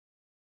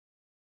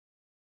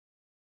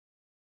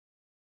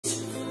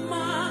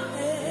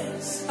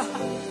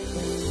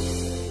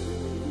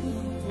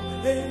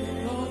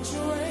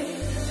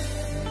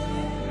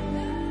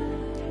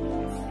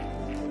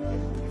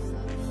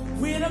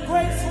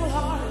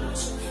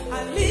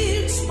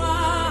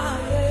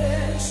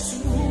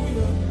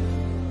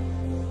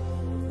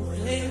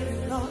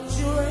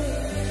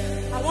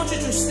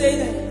say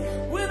that.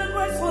 With a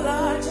grateful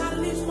heart, I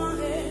lift my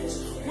hands.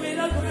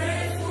 With a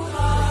grateful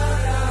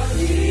heart,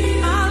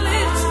 I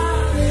lift.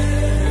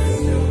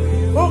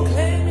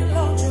 Proclaim it,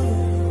 Lord, you.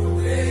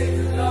 Proclaim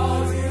it,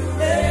 Lord, you.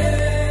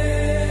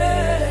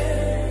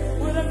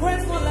 With a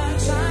grateful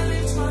heart, I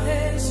lift my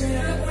hands.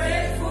 With a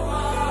grateful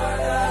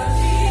heart, I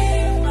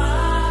lift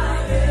my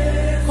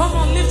hands. Come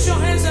on, lift your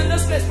hands in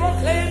this place.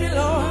 Proclaim it,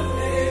 Lord.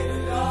 Proclaim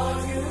it, Lord,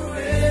 you.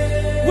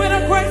 With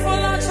a grateful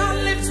heart, I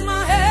lift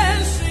my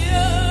hands.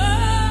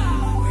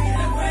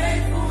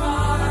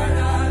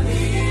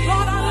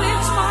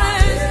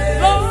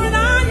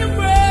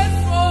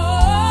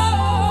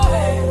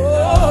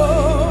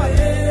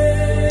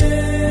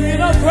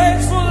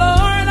 Grateful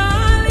Lord, I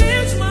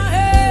lift my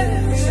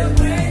hands.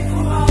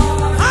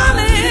 I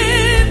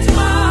lift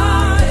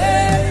my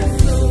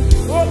hands.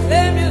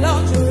 Proclaim it,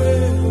 Lord,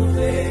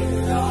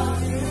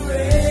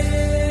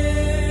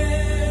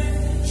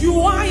 you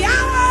are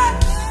Yahweh.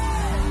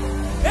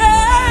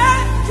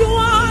 You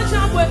are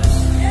Yahweh.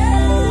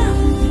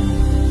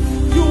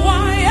 You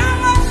are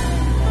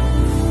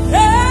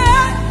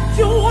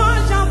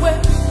Yahweh.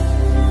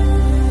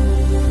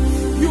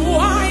 You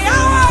are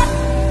Yahweh.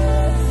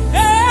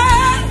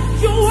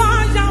 You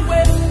are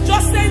Yahweh.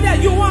 Just say that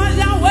you are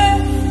Yahweh.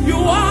 You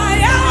are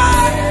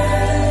Yahweh.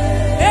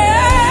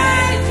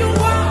 Hey, you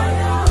are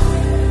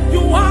Yahweh.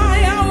 You are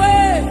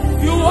Yahweh.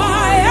 You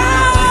are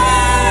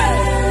Yahweh.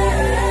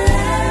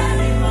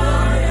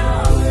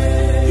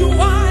 You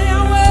are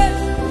Yahweh.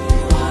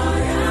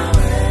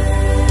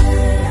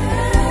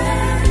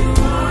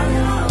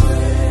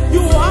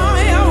 You are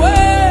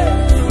Yahweh.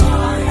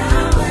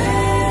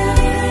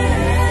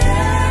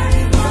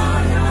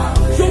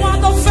 You are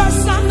the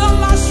first and the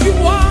last. You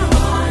are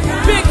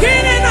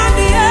beginning and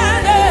the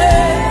end.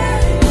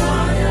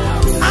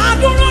 I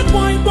do not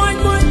boing, boing,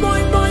 boing,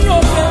 boing, boing,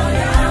 okay.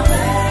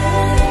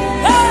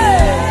 Hey,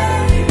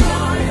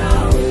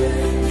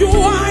 you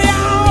are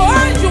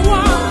Yahweh, you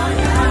are.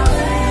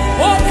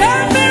 Okay,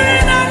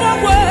 mirror never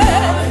way.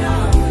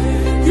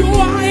 You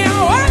are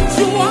Yahweh,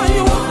 you are,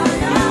 you are.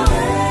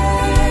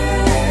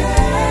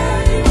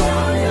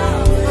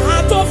 I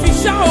don't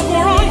fish out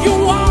for all you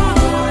are.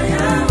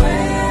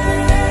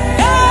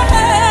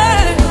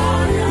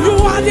 You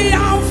are the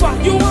Alpha,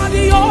 you are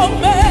the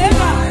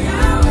Omega.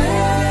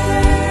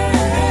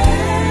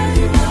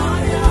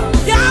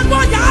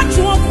 Yahweh,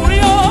 Yahweh, for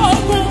you.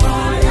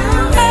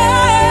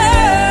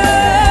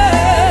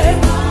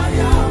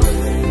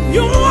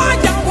 You are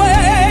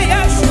Yahweh,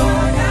 yes.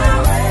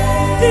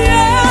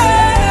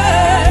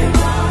 Yeah.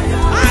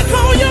 I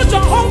call you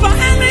Jehovah,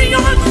 and you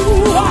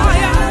are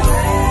Yahweh.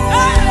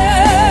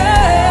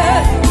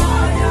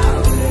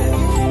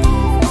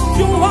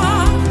 You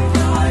are.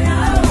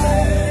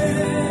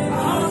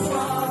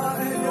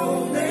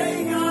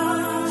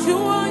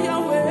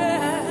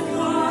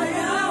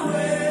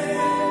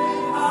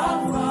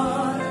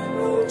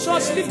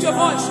 Lift your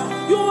voice.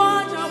 You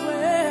are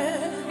Yahweh.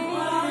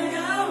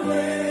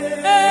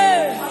 Hey,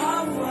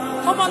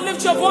 come on,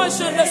 lift your voice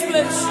in this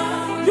place.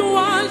 You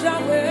are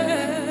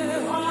Yahweh.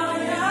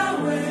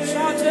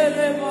 Shout it,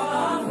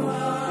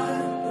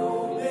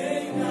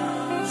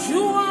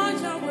 you are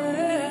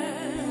Yahweh.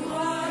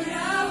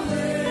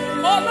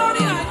 Oh Lord,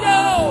 I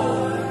know.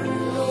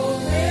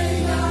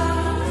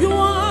 You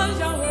are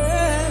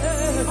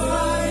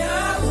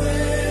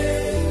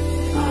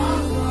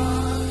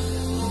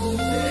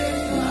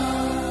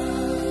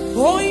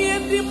Oye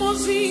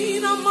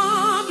dimosina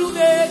madu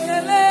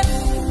dekele.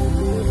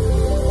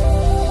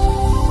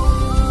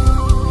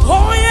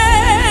 Oye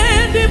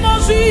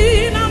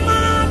dimosina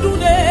madu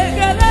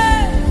dekele.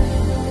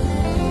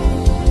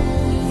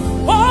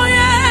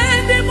 Oye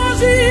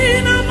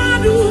dimosina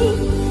madu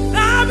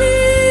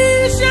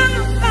nabisha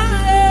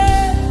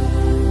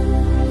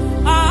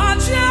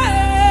ache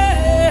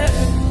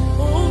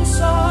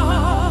unsa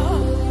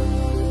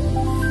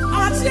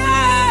ache.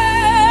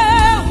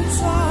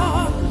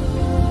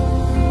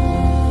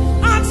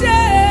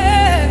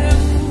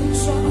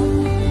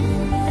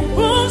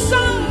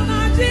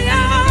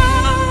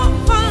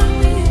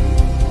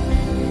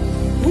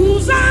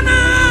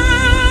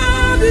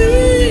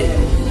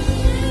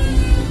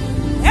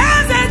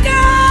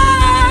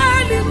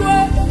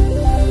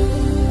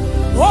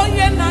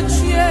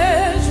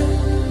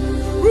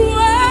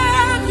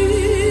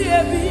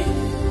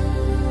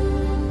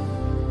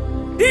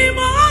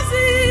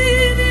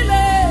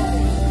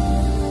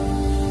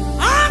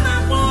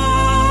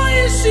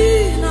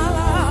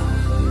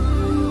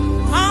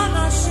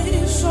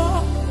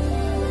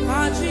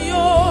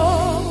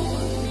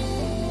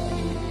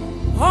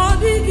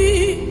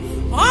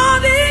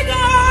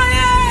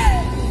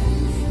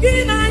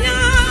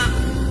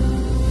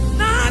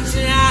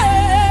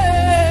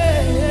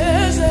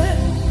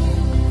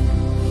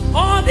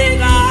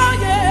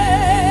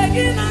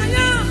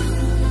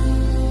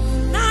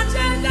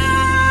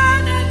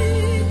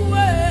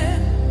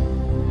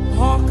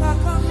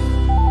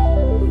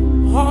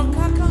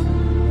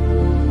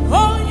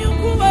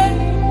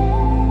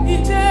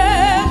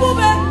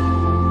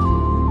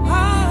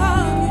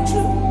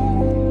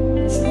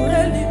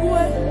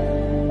 Bube,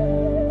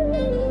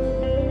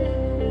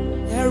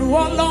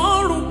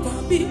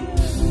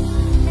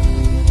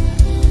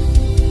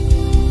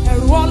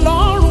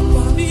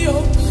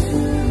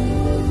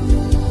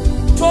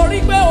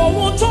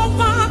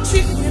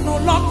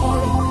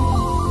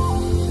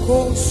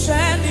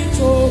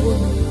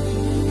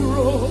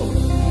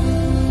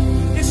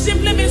 It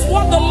simply means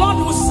what the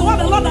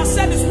Lord has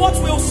said is what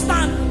will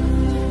stand.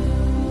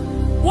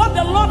 What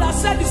the Lord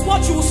has said is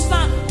what you will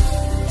stand.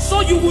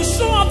 So you will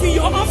show up in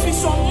your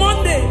office on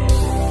Monday,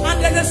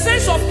 and there's a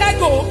sense of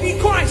ego in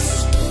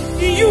Christ,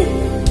 in you,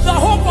 the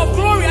hope of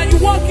glory, and you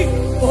walk in.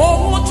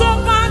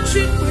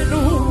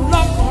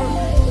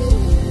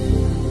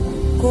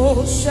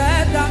 Go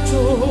said that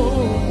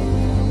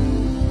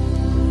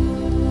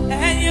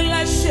and you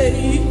let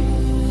say,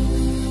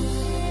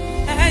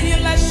 and you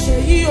let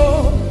say,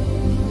 oh,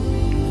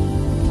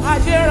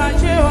 Aje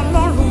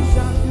Ọlọ́run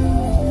ya,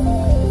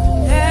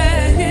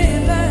 and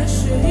you let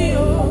say,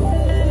 oh,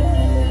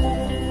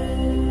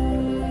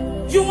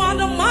 you are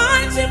the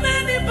mighty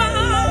man in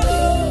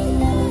battle,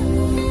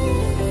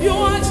 you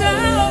are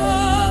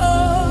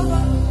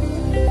Jehovah,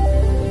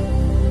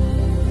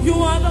 you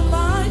are the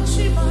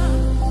mighty man.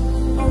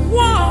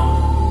 Wow.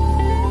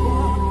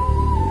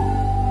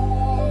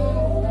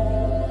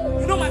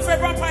 You know my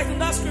favorite part in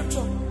that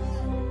scripture,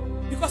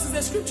 because it's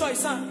the scripture is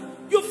saying,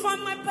 you fight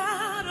my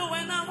battle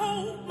when I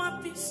hold my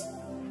peace.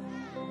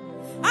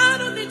 I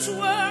don't need to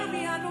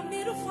worry, I don't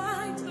need to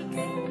fight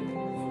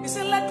again. He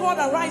said, let God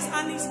arise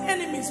and his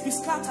enemies be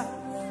scattered.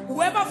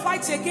 Whoever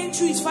fights against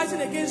you is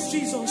fighting against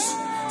Jesus.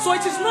 So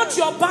it is not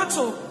your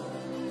battle.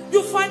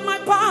 You fight my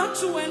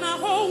battle when I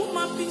hold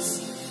my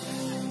peace.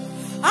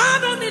 I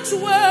don't need to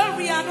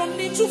worry, I don't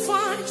need to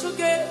fight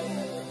again.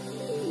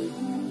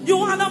 You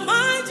are the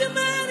mighty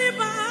man in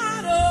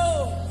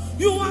battle.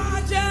 You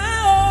are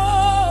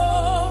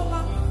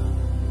Jehovah.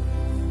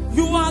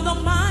 You are the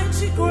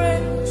mighty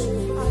great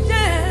I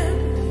am.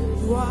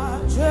 You are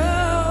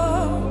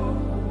Jehovah.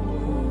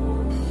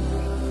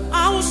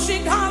 I will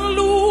sing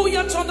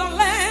hallelujah to the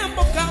Lamb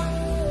of God.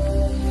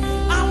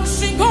 I will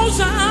sing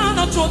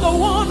Hosanna to the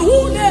one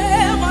who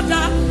never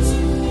dies.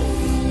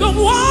 The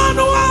one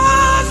who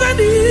was and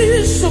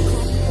is to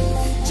come.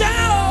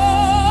 Jehovah,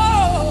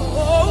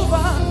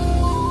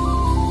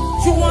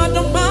 you are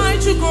the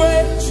mighty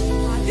great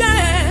I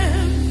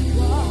am.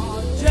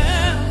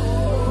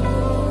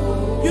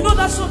 Jehovah. You know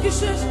that song, it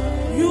says,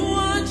 you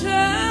are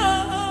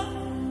Jehovah.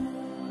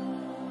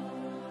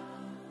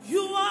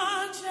 You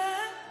are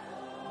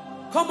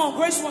Jehovah. Come on,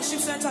 Grace Worship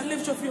Center,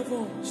 lift up your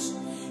voice.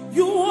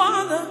 You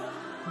are the,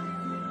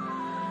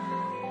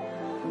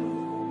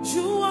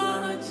 you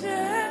are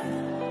Jehovah.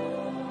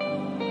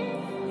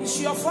 It's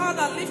your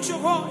Father, lift your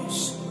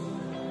voice.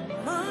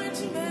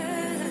 Mighty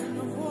man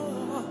of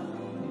war.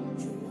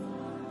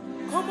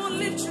 Come on,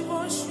 lift your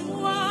voice.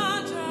 You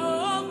are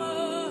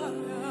Jehovah.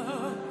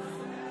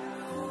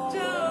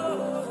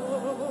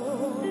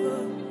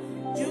 Jehovah.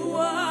 You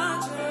are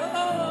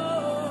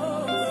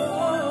Jehovah.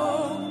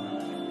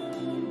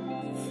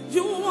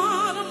 You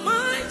are the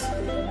mighty.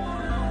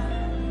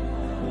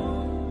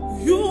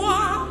 You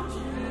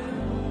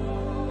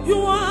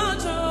are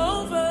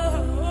Jehovah.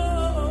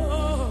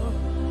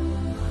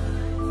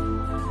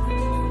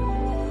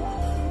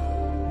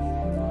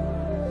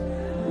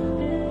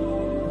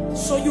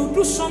 So you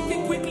do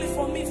something quickly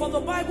for me, for the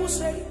Bible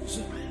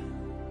says,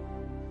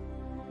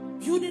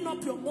 building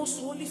up your most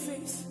holy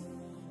faith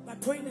by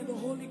praying in the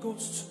Holy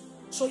Ghost.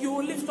 So you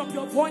will lift up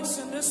your voice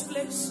in this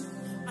place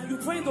and you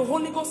pray in the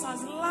Holy Ghost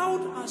as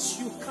loud as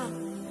you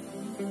can.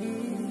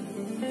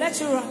 Let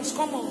your rise,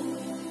 come on.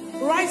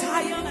 Rise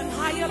higher and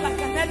higher like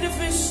an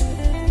edifice.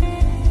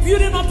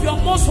 Building up your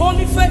most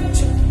holy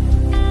faith.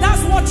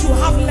 That's what you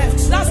have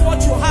left. That's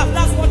what you have.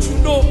 That's what you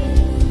know.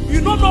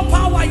 You know no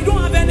power. You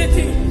don't have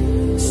anything.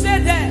 Stay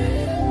there.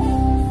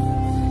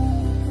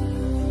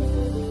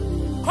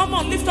 Come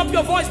on, lift up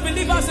your voice,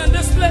 believers in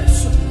this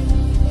place.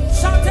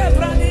 Come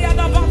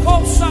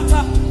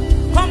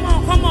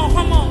on, come on,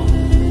 come on.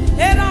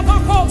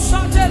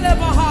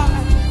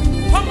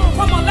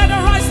 Come on, let it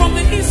rise from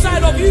the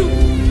inside of you.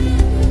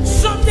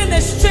 Something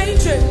is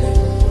changing.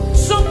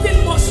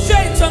 Something must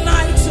change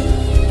tonight.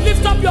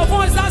 Lift up your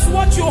voice, that's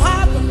what you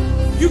have.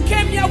 You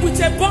came here with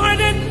a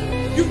burden.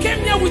 You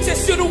came here with a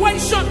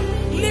situation.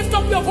 Lift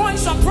up your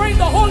voice and pray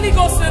the Holy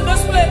Ghost in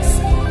this place.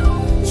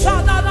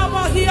 Come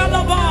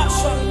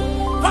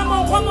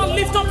on,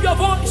 lift up your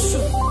voice.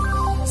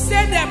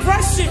 Stay there,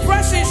 press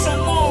in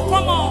some more.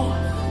 Come on.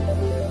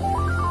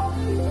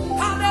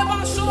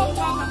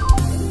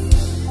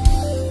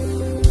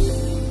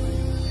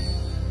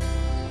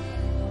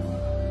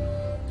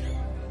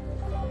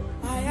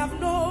 I have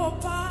no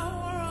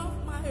power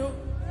of my own.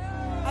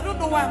 I don't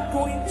know where I'm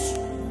going to.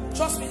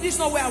 Trust me, this is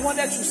not where I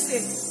wanted to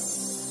stay.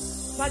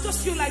 But I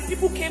just feel like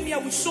people came here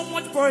with so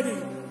much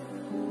burden.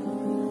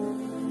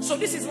 So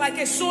this is like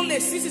a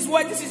solace. This is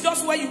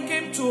just where you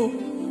came to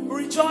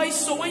rejoice.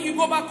 So when you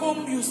go back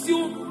home, you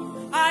still,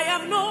 I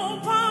have no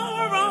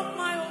power of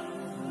my own.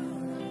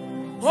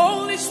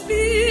 Holy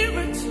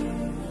Spirit,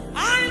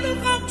 I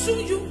look up to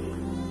you.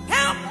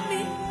 Help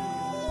me.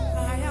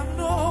 I have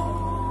no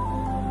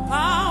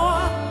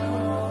power.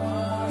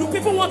 Do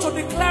people want to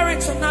declare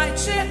it tonight?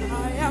 Say,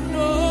 I have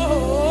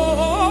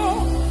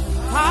no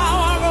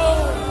power.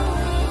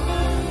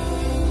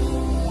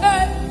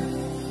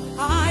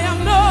 I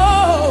am no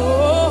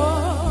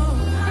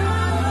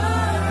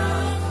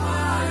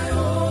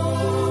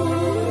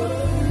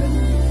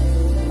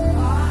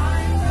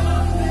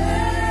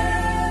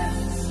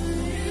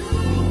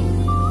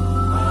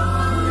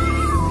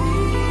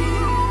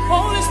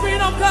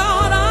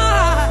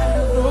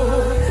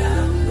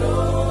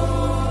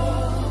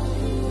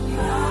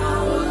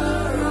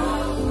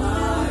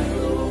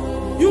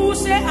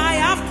say, I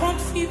have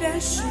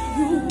confidence in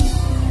you.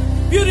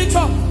 Build it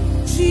up.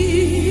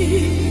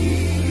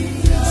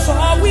 Jesus. So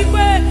we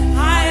pray,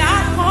 I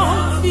have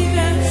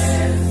confidence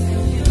in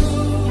you.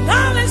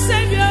 Darling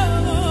Savior.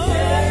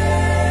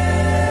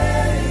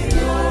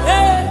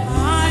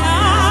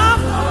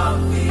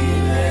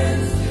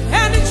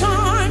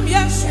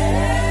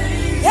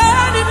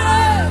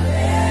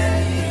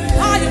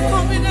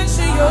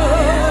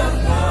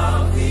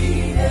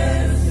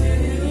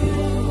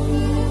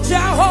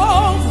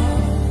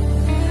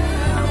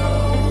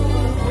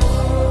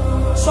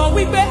 So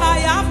we pray, I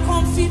have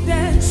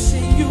confidence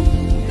in you.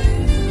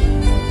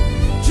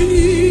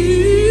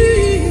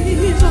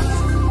 Jesus,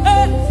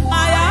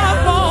 I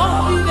have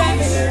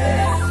confidence.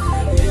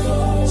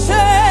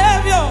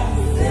 Savior,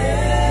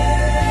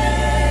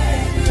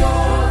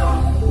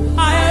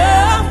 I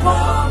have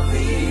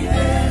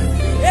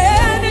confidence.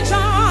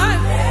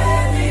 Anytime,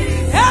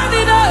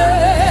 any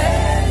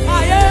day, I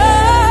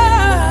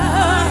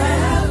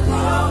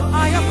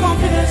have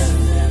confidence.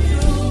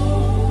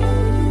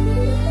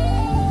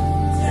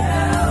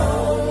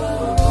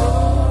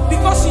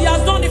 He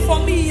has done it for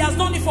me. He has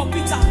done it for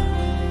Peter.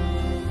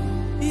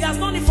 He has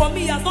done it for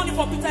me. He has done it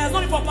for Peter. He has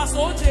done it for Pastor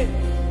OJ.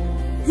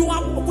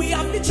 We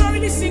have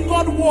literally seen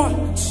God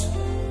work.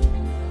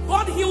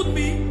 God healed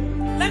me.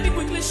 Let me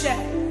quickly share.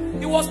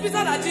 It was Peter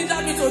that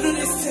gingered me to do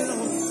this thing.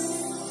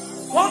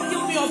 God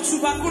healed me of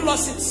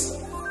tuberculosis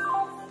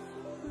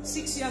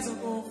 6 years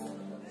ago.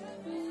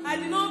 I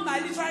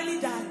literally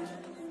died.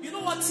 You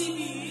know what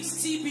TB is?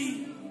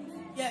 TB.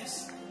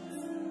 Yes.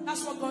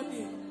 That's what God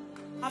did.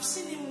 I've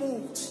seen him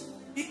moved.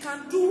 He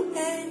can do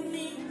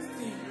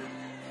anything.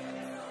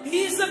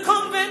 He's a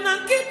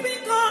covenant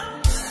keeping God.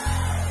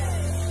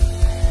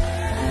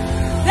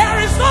 There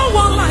is no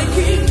one like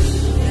him.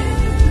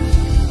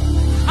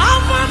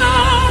 Alpha and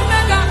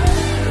Omega.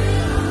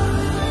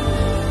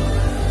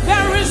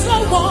 There is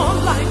no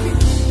one like him.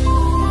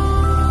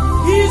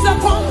 He's a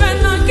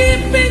covenant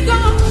keeping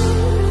God.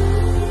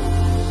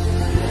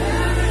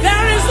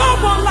 There is no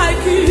one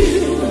like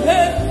him.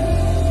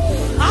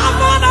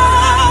 Alpha and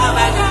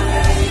Omega.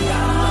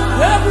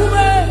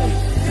 Everywhere.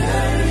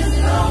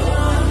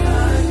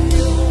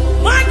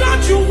 My God,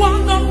 you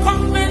want to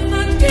come in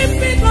and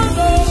keep it on.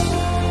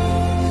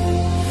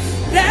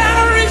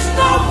 There is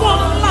no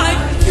one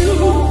like you.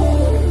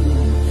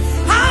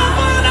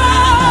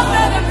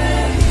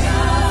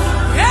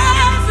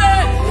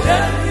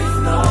 There is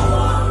no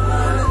one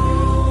like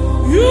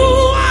you. You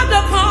are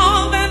the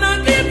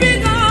covenant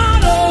keeping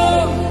God.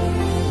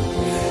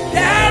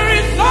 There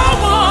is no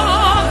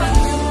one like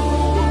you.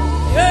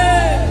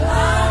 Yeah.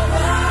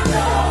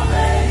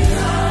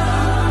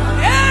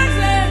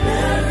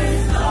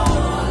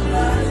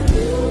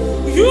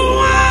 You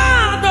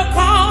are the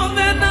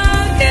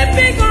covenant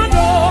keeping God.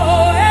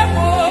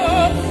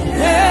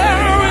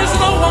 There is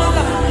no one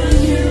like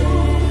you.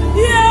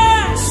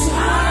 Yes.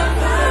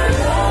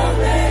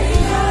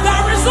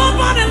 There is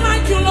nobody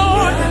like you,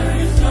 Lord.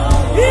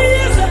 He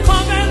is a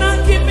covenant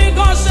keeping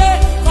God. Say,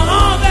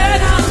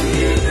 covenant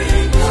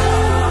keeping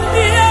God.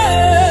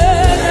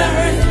 Yeah. There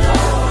is no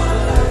one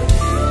like you.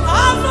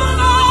 Alpha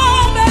and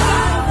Omega.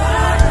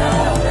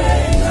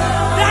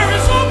 There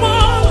is no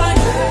one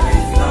like you.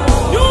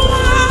 You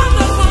are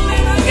the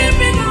covenant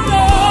keeping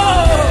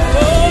God.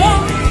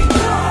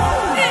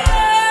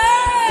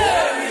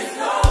 There is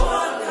no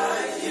one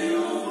like you.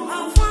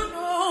 Alpha and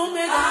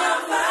Omega.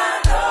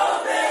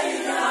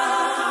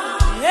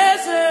 Yes,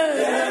 sir.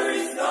 There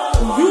is no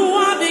one. You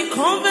are the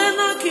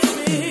covenant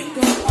keeping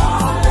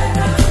God.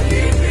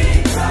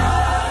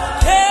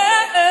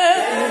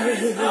 There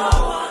is no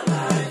one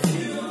like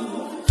you.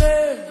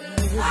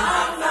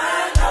 Alpha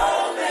and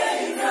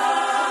Omega.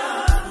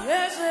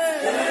 Yes, sir.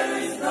 There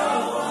is no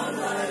one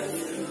like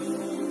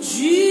you.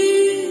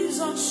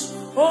 Jesus,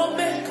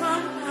 Omega,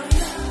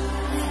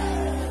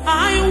 I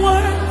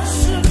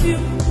worship you.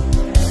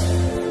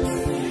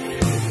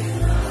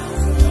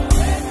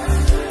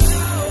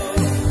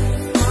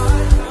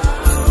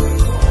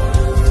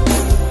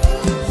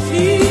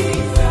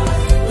 Jesus,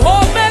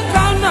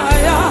 Omega,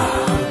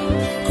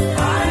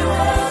 I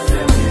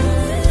worship you.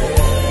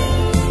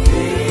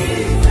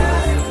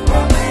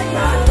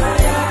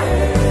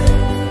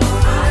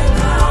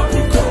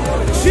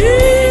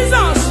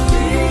 Jesus,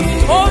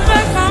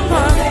 Omega,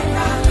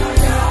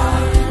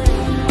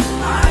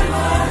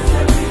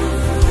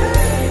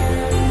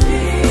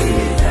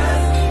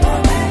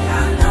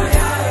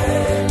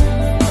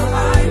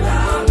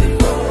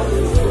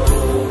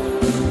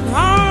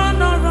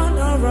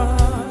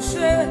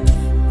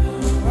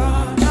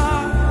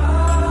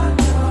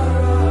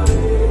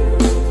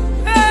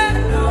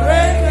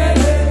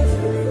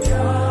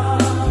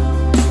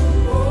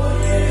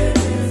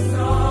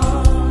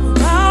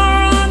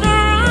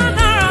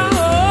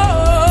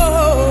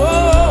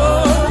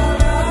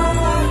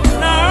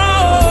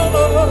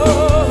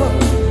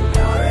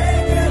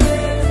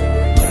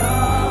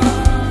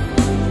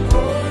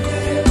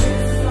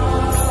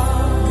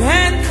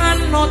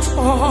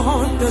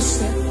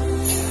 understand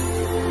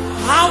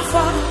how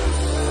far.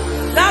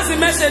 That's the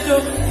message.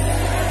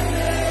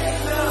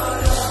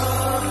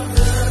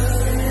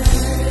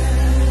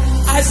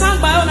 I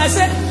sang my own. I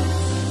said,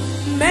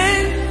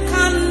 men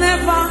can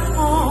never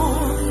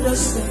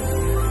understand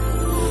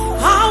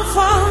how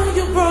far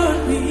you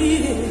brought me.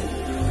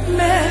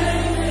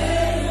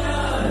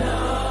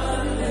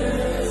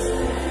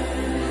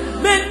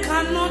 Men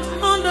cannot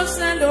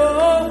understand.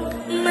 Oh,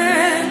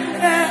 men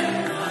can.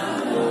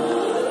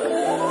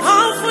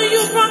 How far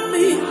you brought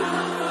me.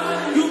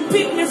 You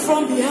picked me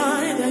from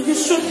behind and you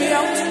shook me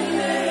out.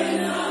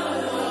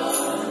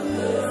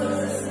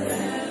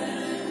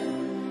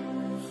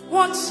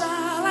 What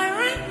shall I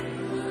write?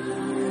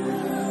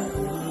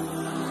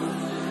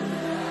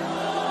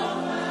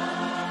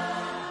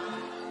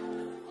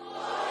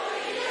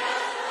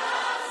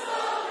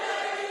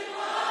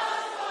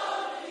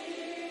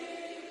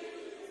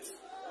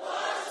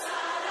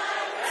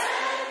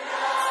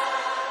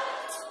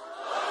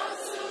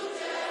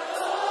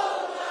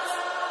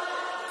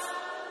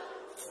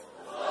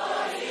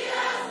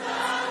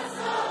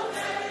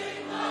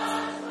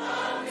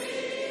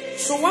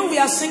 So when we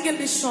are singing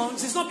these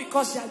songs, it's not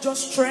because they are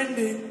just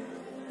trending,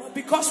 but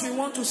because we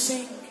want to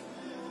sing.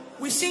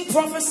 We sing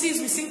prophecies,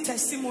 we sing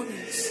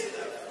testimonies.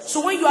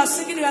 So when you are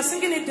singing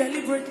it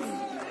deliberately.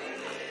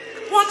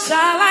 What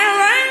shall I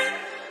write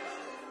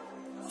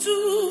to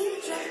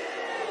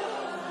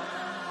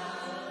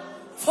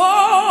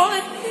for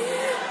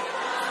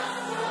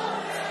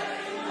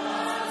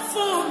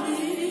me?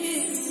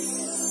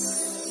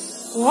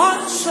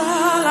 What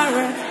shall I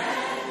write?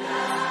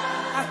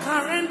 I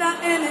can't render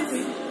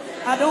anything.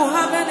 I don't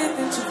have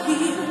anything to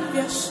give,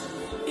 yes,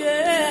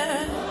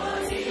 yeah.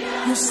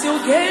 You still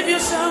gave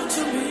yourself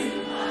to me.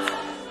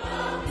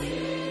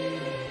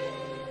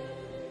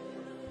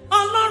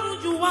 Oh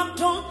Lord, you have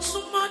done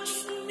so much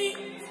for me.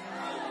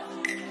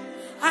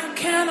 I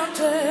cannot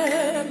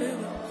tell you.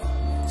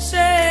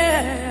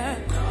 Say,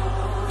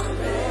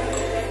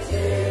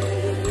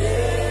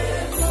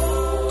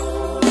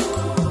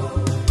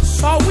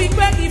 so we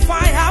beg if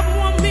I have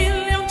 1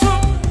 million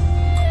tongues,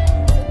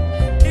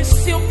 it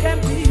still can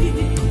be.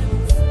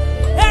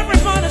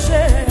 Everybody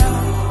say,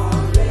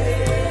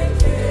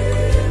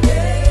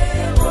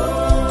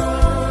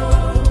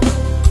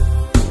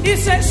 he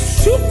says,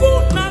 Shuku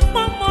na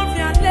mama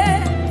vyale.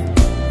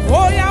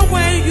 Oh yeah,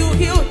 when you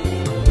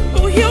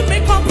heal me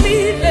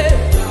completely.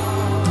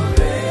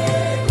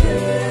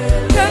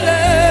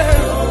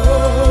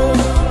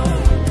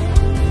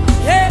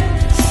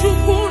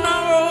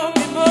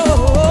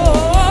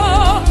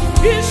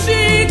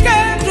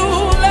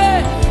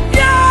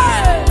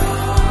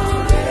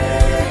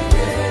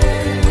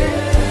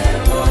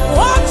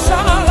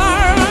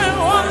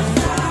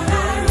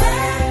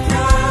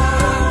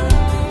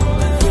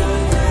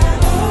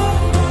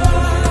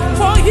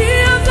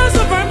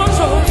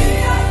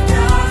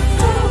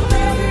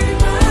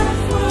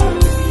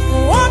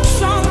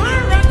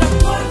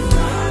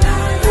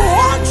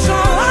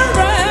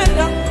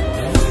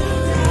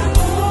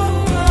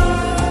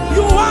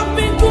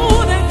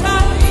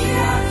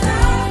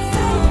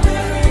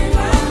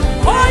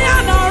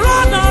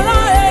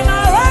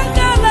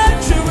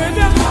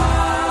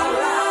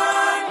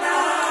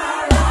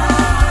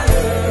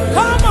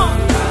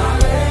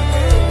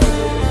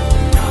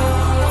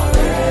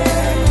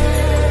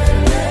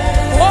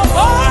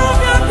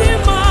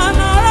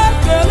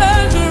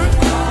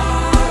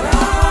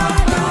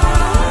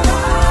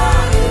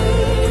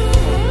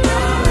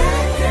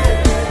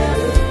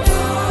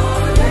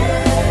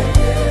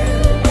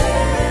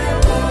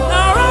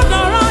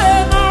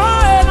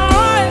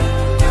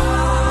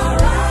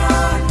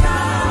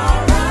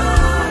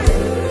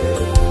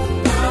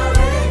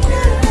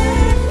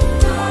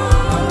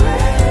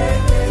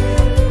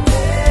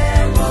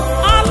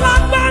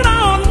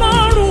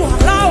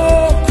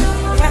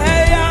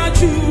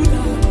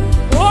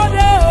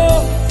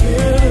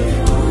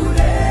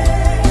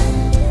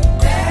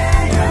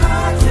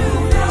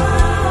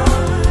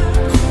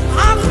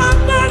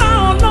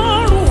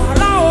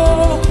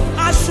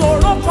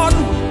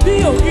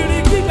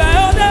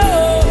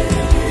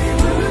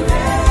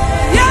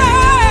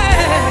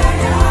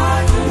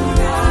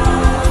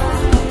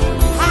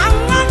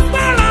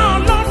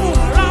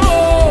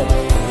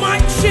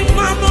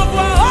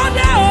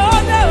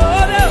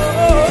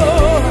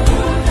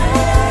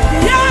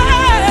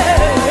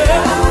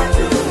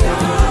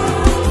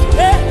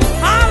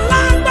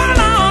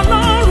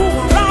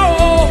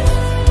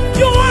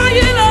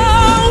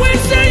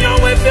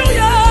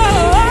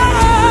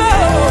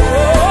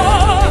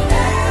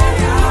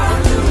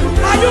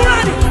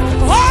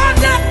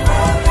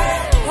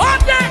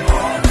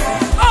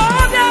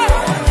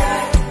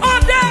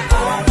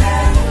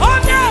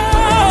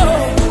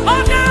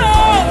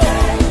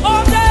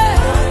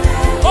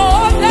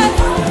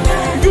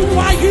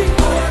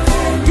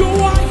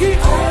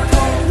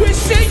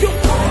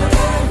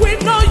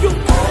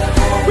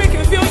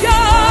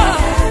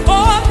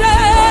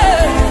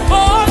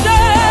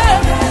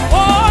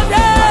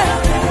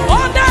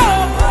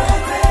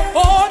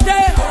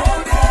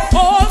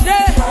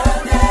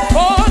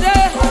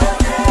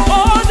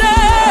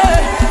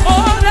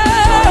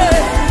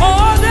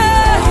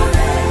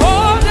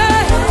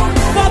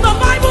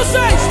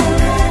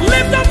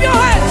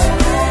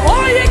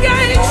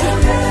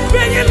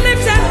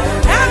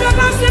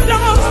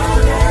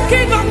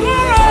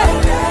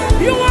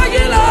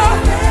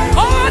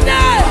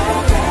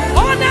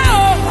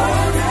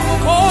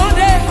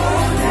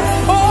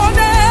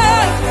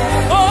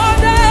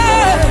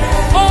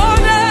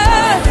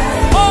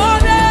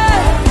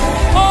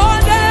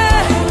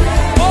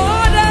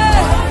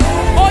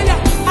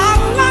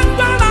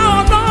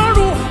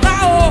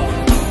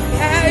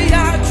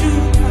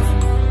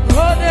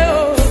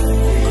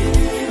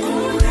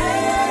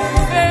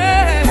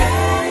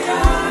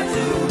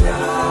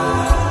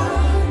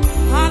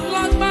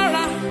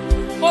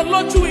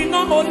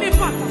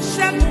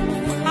 ṣẹ́gun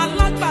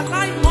alágbàlá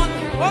ìmọ̀ni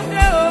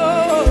òde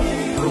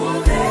o.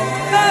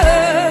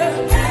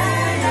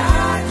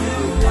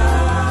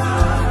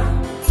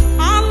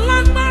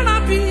 Alágbára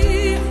bí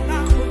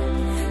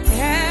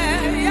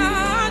ẹ̀yà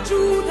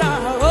Júdà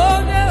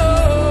òde o.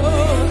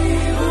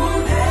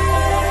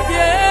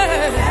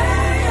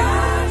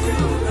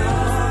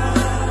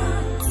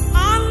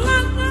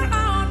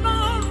 Alágbára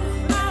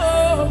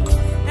Ọlọ́run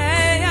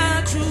ẹ̀yà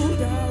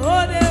Júdà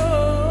òde o.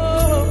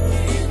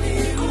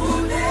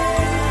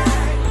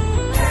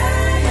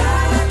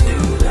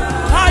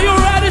 Are you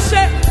ready?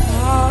 Say,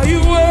 I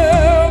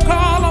will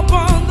call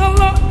upon the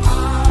Lord.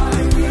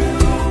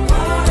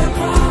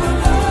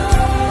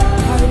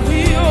 I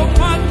will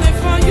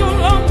magnify you,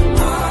 Lord.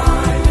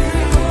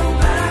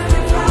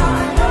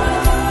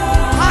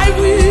 I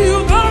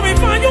will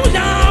glorify you,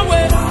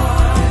 Yahweh.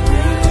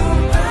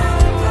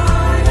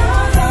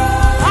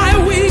 I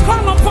will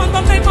call upon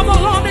the name of the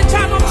Lord in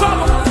time of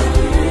trouble.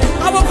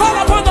 I will call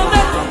upon the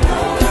name.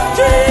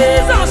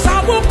 Jesus, I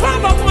will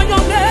call upon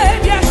your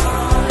name, yes.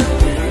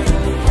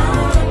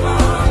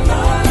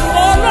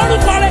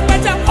 Olórúkọ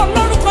rẹpẹtẹ,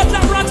 olórúkọ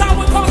jaburata, I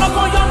will call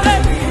upon your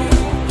name.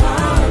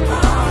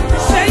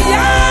 Say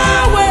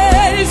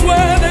Yahweh is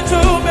worthy to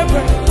be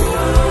praised.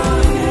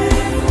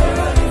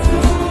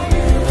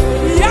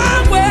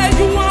 Yahweh,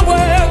 you are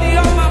worthy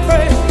of my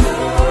praise.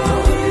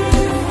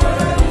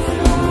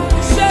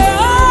 Say,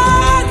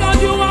 oh God,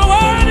 you are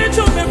worthy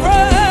to be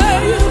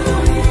praised.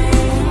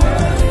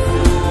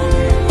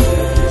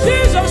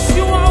 Jesus,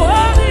 you are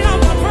worthy of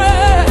my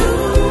praise.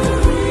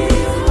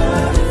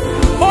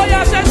 Oh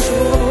yeah, say, so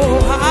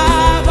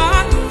have I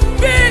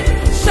been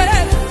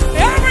said.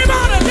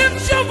 Everybody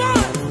lift your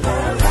voice.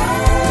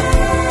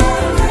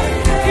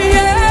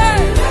 Yeah,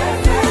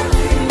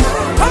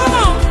 come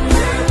on.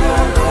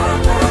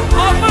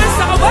 Of my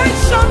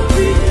salvation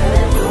be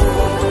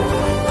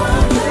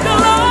the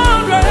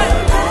Lord reign.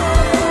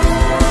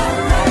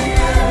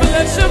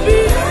 Blessed be.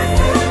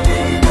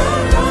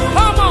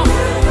 Come on.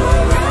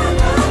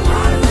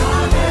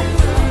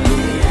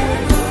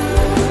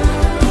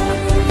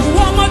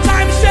 One more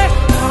time, say,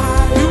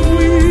 I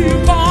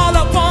will call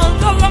upon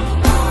the Lord.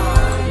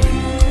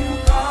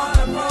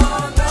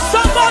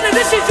 Somebody,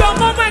 this is your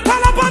moment.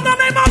 Call upon the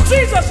name of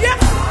Jesus, yeah?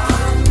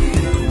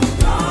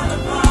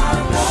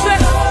 Say,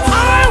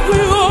 I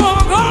will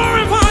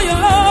glorify you,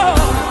 Lord.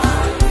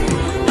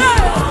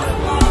 Hey.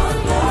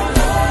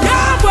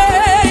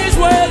 Yahweh is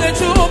worthy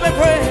to be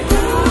praised.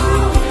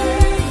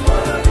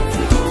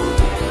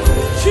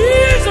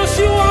 Jesus,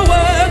 you are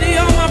worthy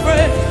of my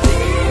praise.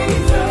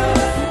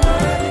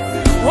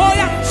 Oh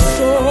yeah,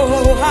 so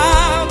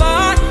have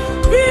I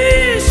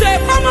been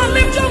saved. Come on,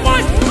 lift your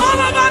voice all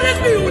over this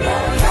building.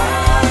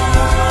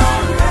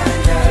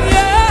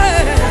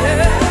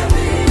 Yeah.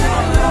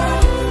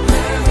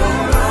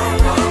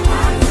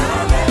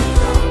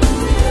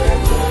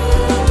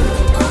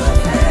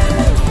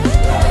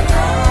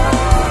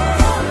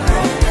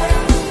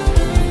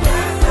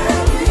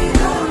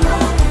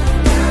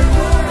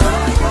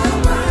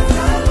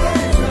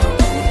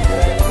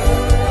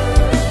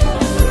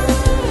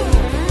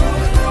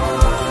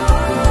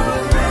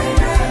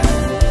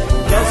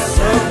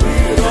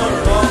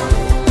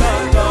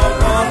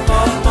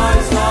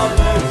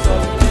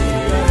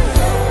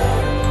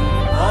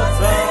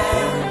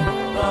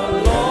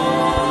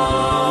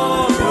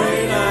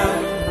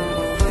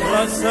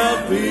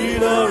 Blessed be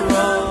the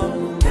rock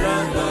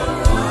and the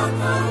rock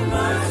of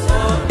my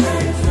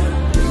salvation.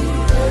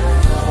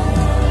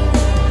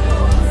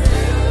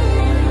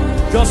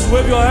 Just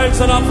wave your hands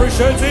and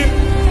appreciate Him.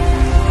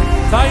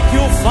 Thank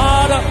you,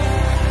 Father.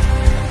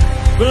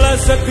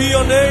 Blessed be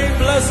your name,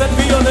 blessed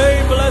be your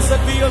name,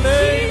 blessed be your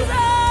name.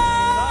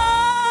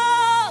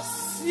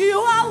 Jesus, you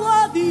are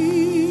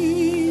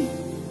worthy.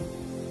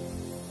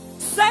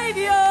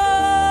 Savior,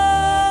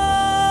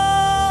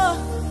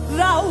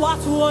 thou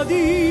art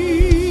worthy.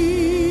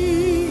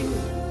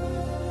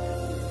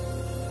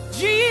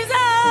 Jesus,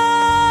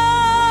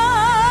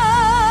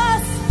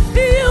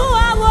 you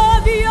are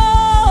worthy. Oh,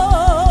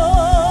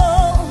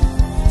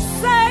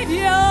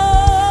 Savior,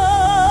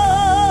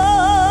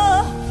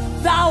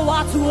 thou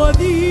art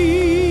worthy.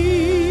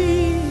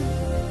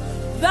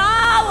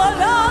 Thou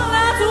alone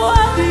art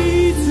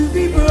worthy to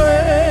be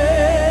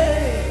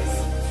praised.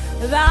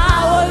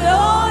 Thou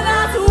alone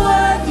art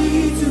worthy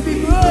to be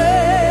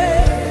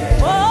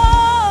praised.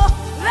 Oh,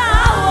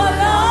 thou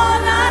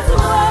alone art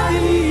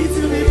worthy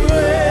to be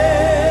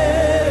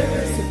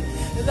praised.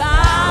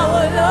 Thou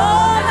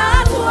alone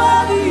art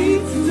worthy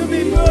to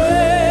be praised.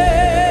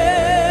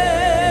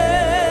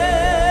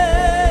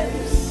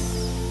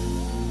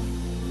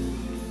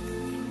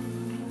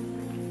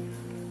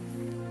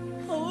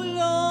 Oh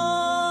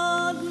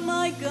Lord,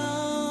 my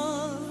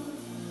God,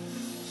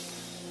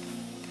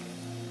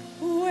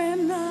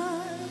 when I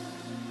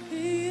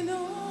in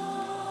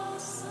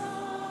awesome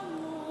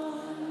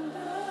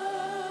wonder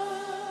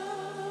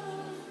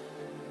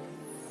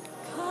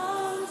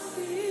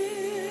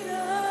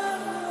consider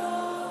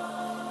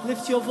all.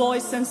 Lift your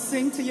voice and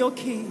sing to your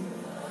King.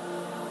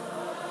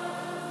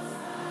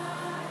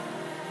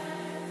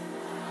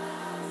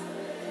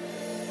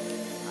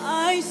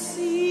 I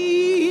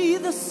see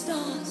the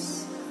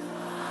stars.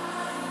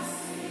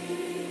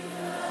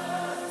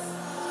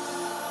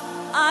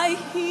 I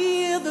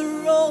hear the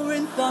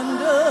roaring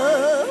thunder.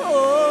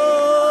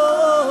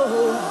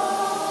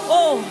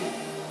 Oh,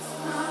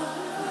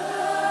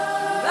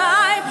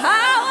 thy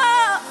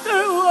power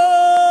through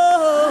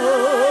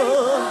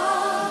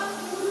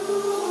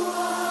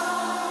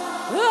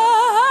the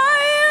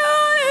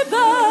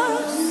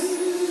universe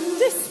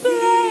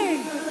display.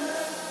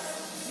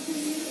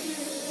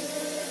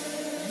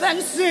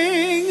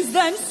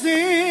 Then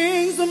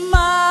sings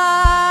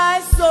my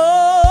soul.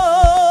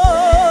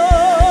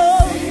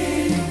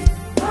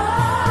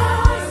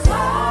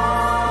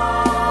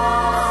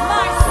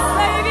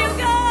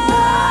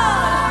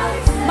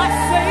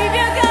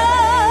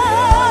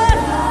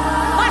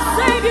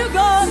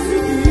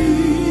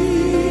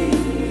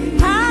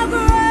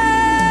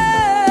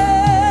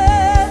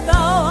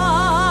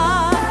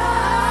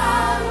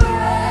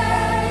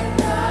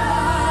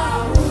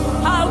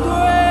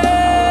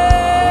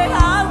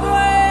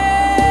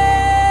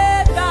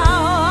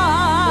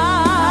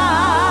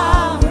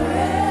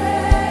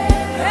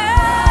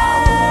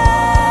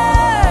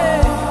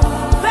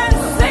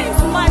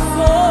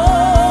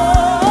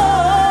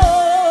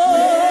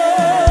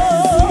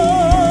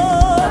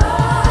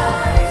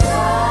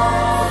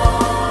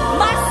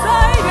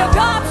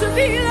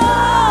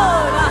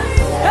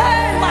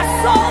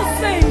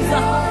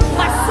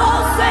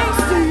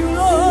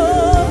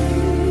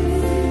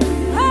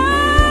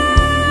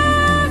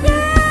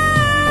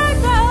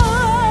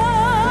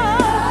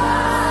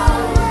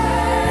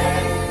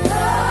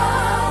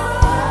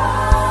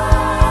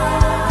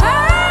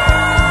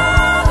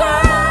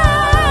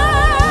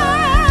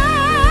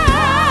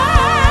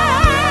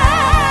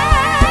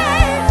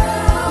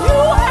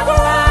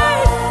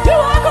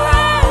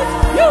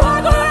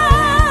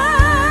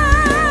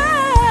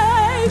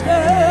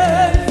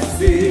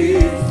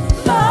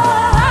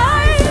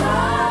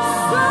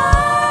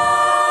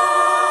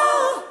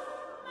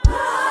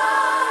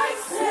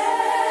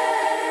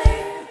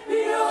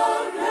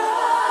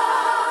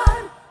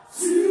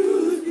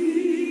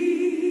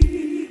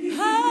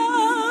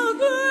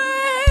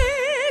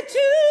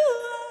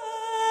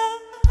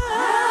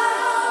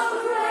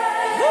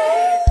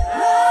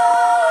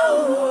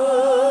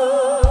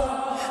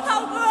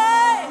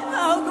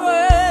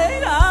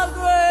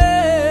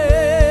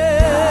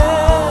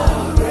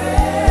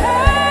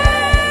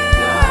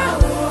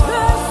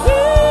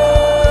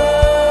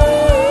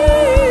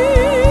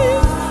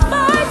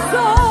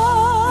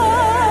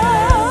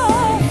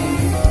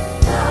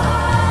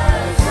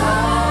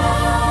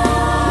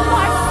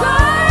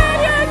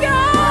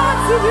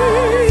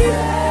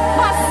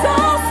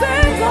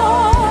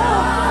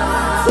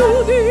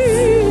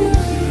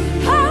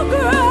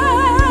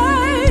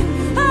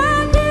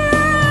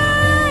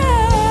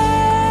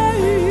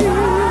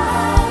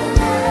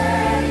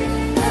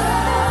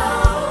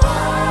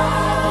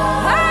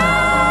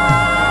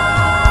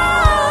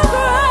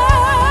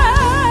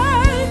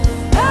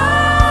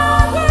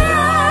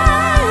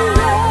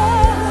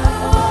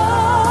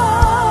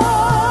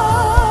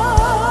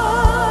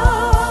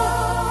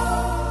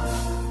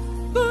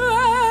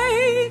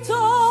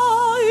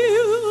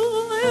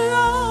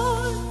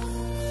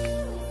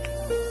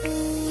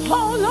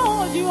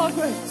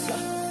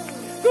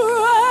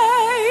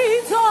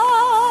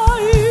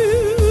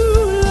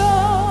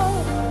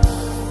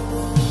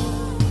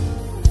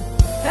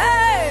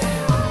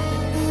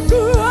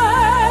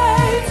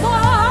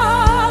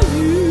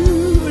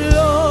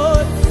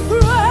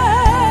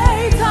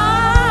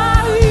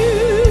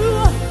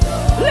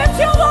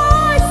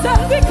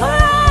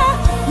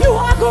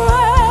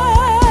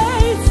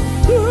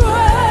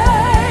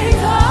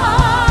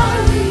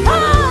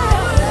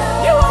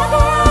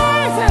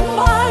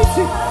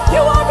 You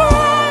are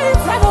great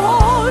and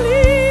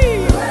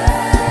holy.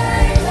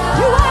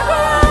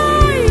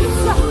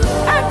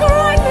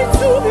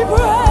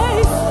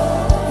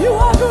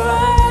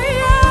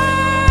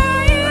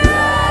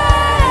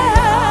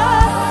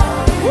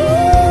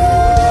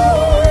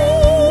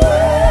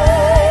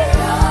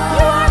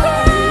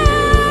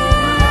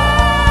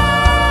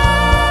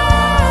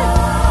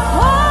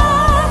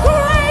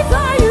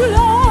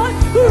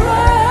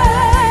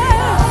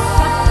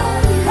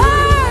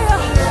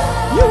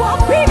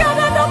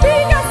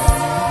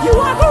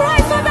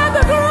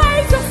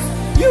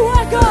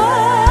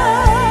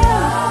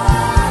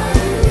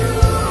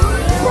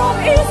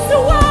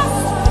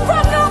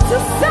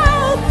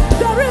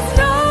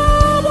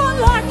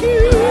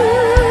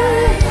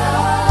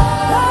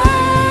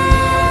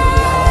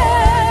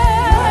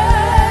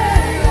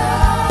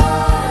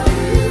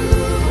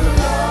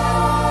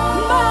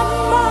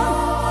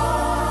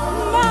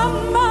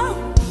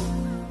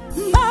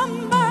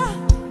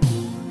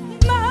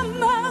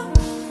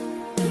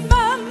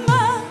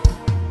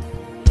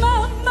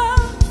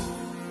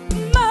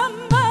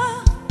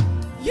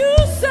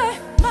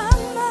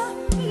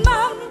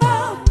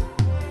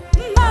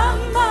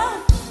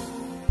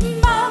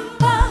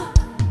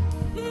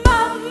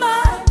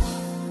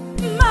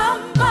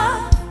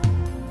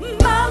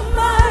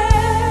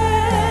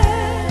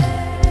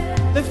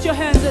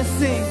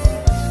 sing.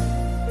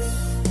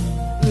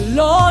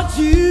 Lord,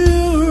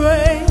 you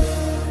reign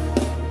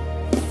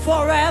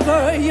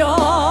forever,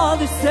 you're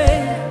the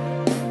same.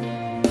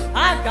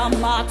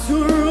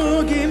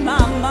 Agamaturgi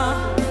mama,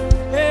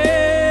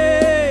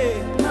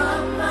 hey,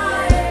 mama,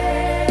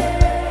 hey.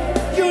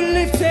 You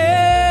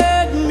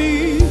lifted me,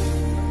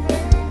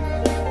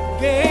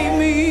 gave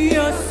me a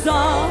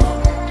song.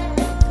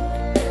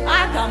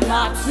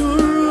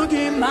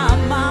 Agamaturgi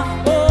mama,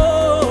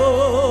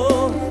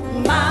 oh,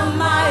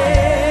 mama,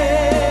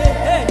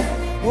 hey,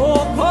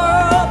 oh,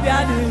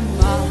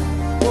 korobianima,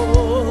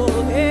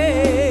 oh,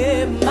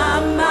 hey,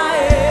 mama,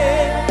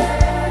 hey,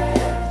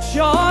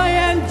 joy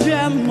and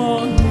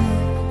demon,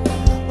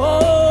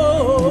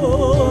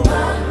 oh,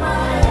 mama,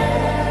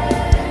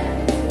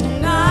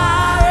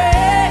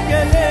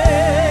 naregele,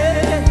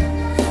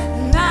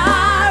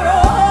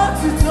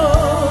 narotito,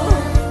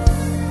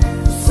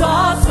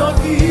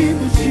 sosogi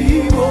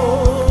bujibo,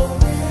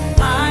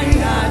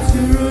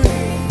 ainaturi.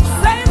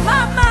 Say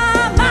mama,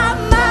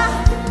 mama,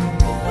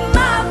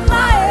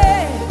 mama,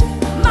 eh,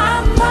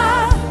 mama,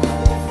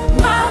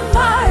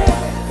 mama, eh,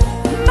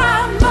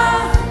 mama.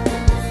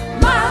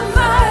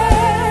 Mama,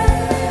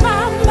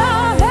 mama,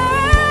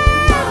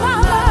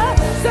 mama,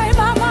 say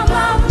mama,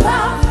 mama,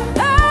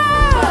 mama,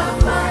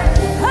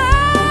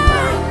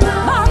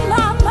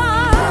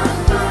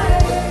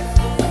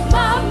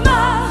 mama,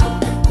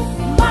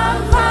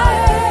 mama,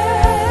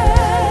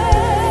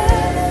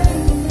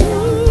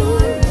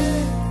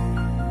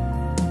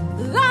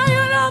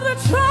 Lion of the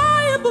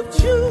tribe of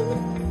Judah,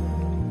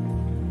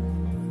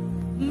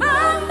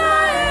 mama,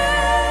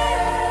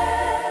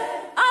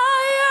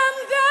 I am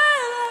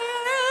that I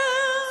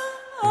am.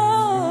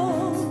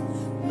 Oh,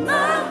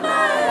 mama,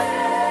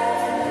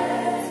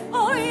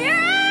 oh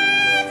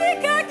yeah,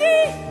 Nikaki.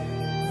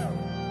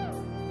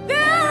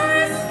 There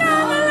is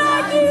none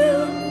like you.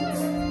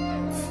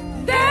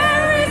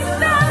 There is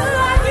none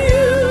like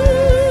you.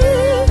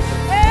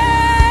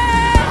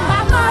 Hey,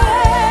 mama,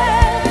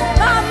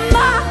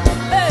 mama,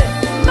 hey,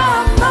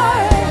 mama,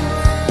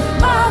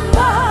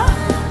 mama,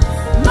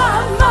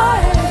 mama,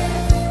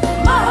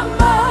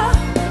 mama,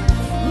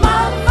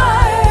 mama,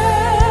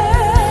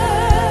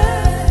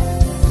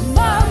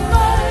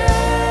 mama.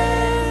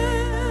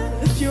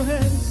 Lift your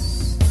hands.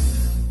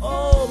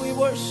 Oh, we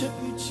worship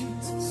you,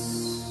 Jesus.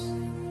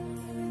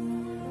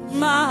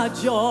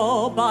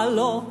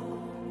 Majobalo,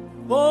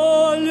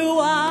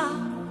 Olúwa.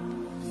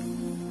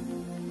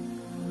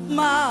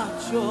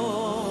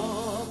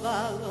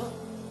 Majobalo,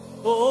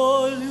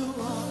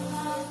 Olúwa.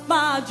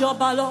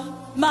 Majobalo,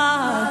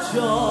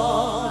 majobalo,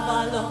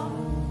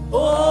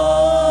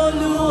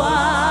 Olúwa.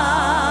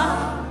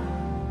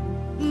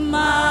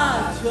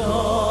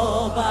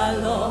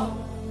 Majobalo,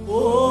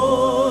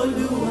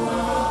 Olúwa.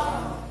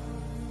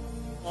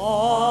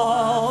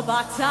 Ọba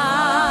tá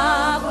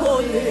kò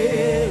lè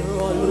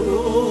rọ̀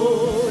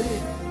lóyè,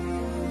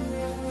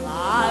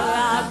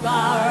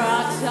 alágbára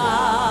tá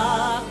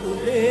kò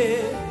lè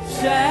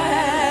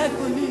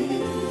ṣẹ́gun ni.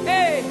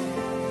 Hey!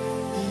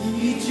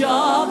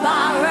 Ìjọba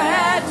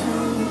rẹ̀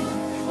dùn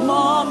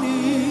mọ́ mi.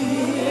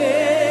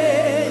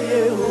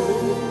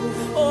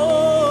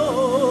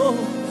 Oh,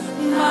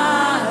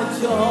 máa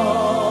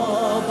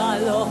jọba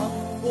lọ,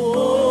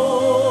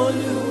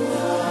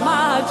 Olúwa.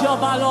 Máa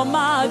jọba lọ,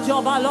 máa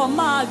jọba lọ,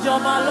 máa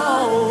jọba lọ.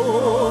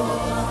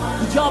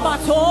 Ìjọba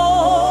tó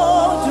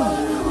dùn,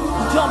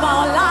 ìjọba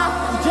ọlá,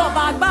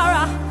 ìjọba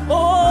agbára.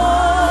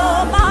 Oh,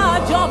 máa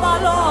jọba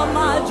lọ,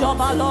 máa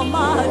jọba lọ,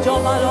 máa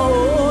jọba lọ.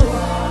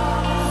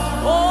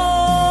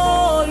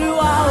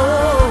 Olúwa,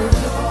 oh,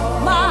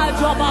 máa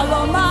jọba lọ,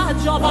 máa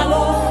jọba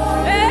lọ.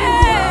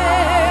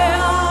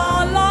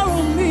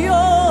 Ọlọ́run mi,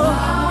 oh,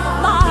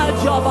 máa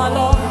jọba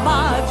lọ,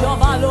 máa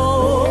jọba lọ.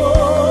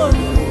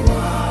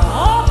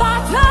 Ọba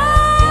tá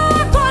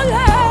kò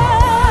lè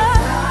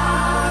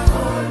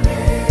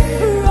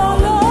rọ̀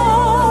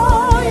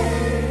lóyè,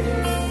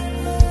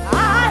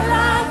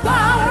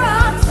 alágbára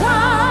tá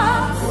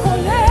kò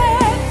lè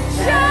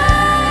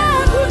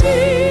ṣẹ́gun ni.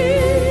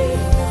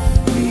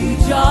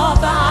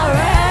 Ìjọba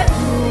rẹ̀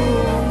dùn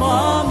mọ́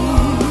mi.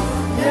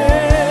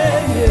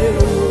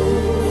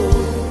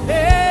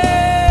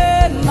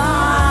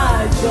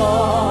 Máa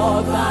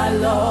jọba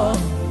lọ,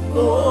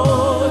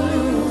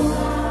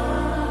 Olúwa.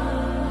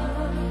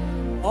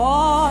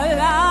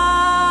 Ọlá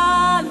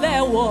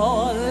lẹ̀wọ̀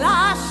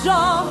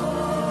láṣọ.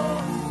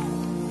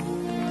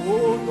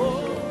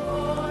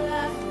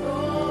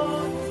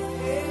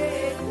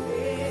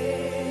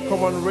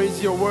 Come on,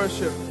 raise your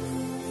worship.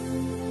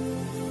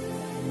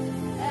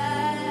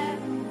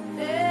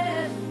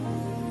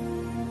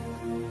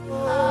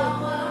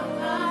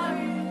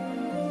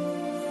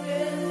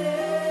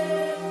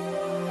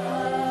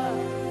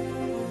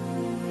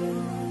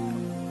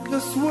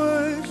 Just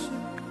worship.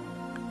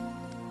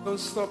 Don't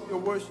stop your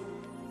worship.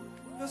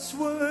 Just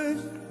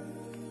worship.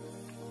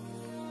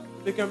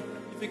 If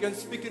you can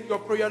speak in your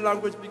prayer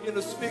language, begin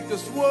to speak.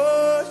 Just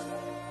worship.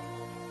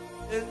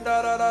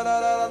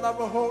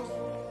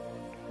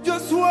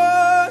 Just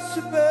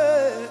worship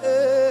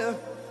Him.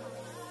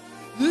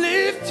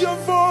 Lift your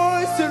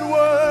voice and worship.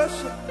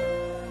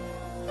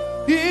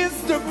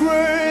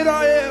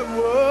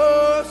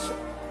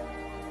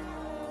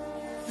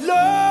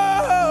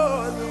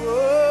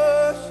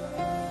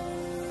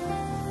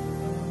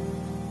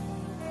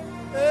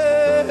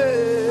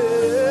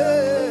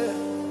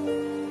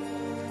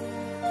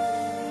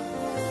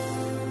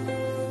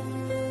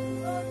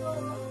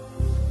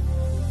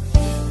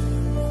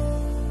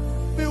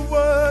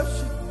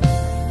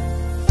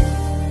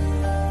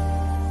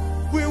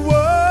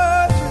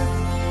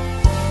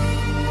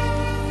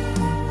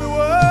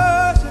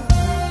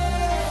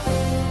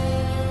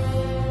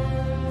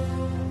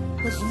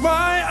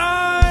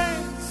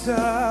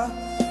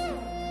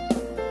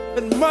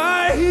 and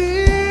my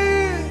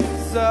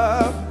ears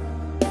of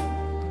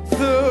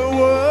the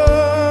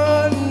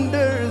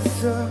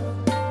wonders of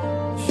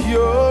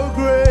your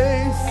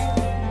grace,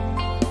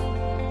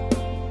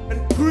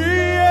 and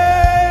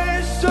creation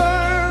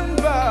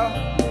bow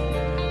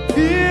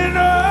in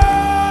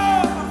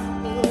awe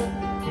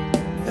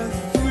as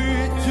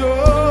sweet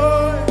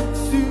joy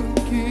to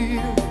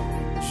give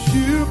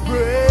you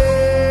praise.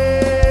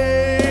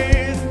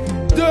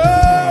 The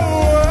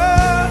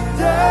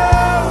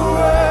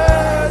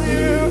world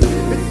you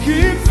it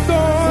keeps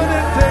on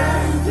and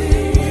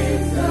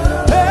dancing,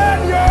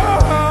 and your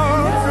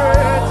arms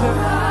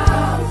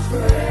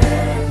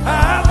I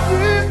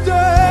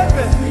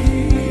lifted me,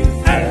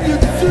 and you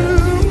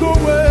took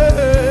away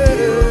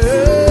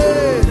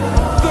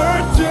the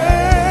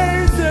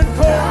chains and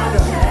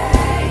cords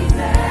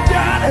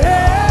that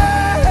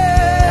held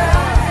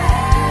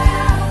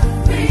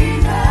me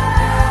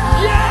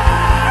back.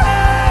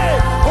 Yeah,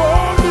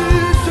 holy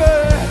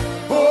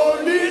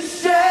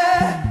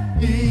share,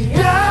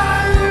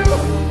 yeah,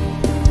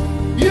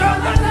 you're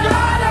the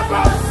God of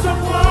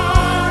awesome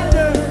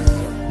wonders.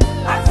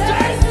 I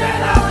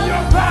tasted of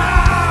your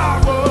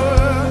power.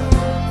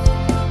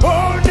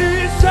 Holy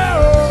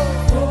share,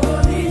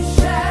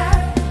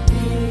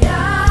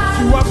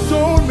 you have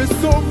shown me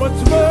so much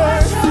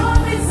mercy,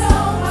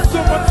 so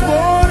much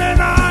more than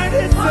I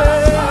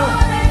deserve.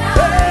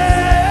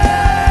 Hey,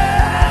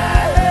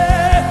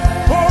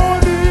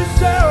 holy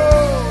share,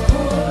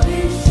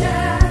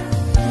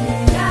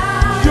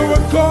 you're a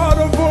God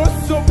of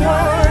awesome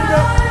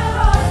wonder.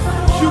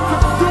 You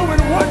keep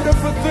doing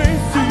wonderful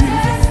things,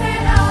 Jesus.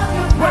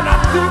 When I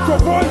think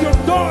of all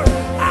you've done,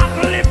 I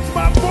lift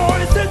my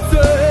voice and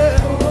say,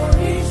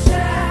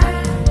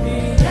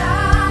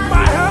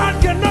 my heart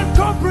cannot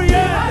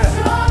comprehend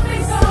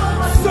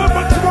so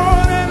much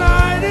more than I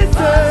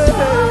deserve.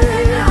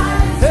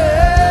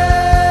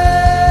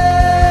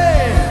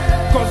 Hey,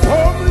 'cause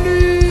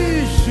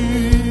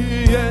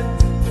omniscient,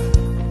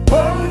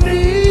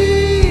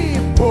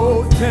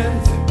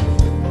 omnipotent,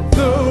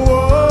 the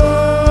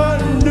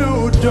one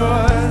who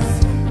does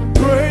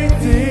great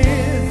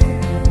things.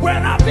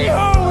 When I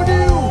behold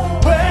you,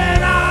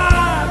 when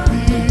I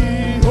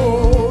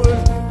behold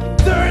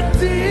the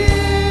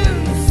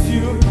things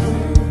you do,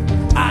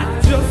 I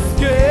just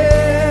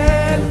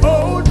can't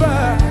hold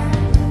back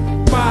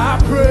my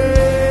praise.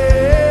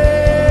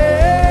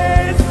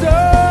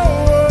 The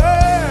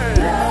world,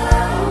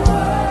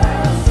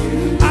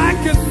 I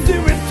can see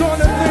it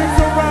turning things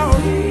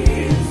around.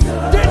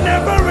 They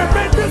never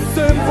remain the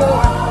same,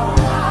 boy.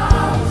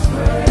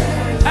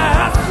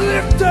 Has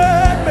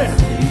lifted me.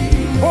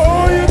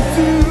 Oh, you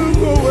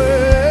took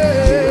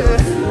away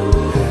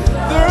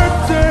the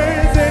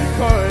chains and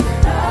cords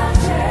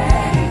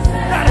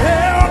that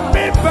held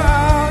me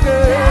bound,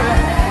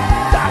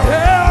 that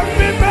held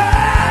me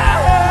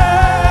bound.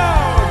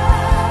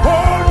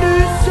 Holy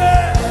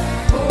share,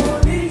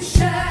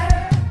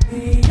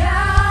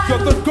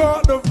 you're the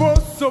God of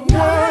awesome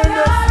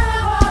wonders.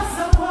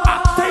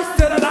 I've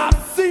tasted and I've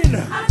seen.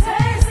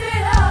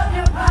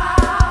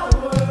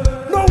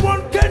 No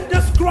one can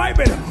describe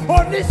it.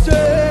 Holy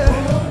share,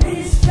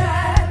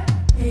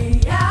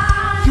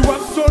 you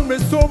have shown me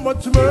so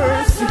much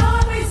mercy,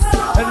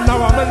 and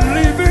now I'm a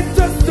living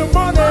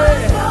testimony.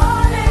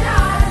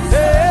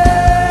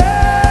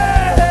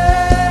 Hey,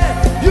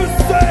 you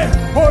say,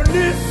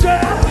 holy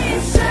share,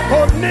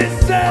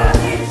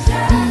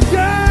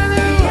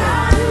 Yanu,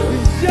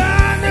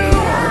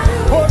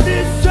 holy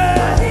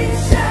share,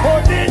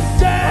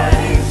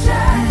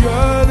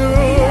 Yanu,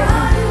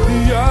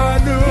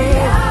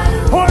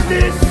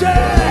 holy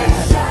share,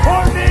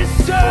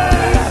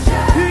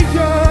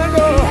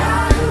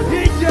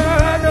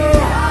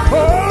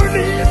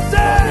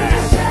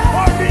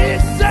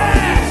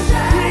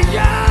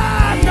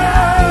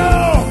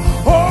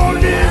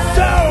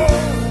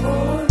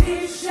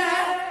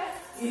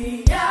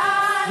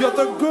 you're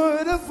the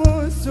good of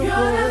awesome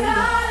wonder.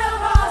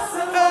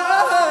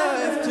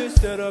 I've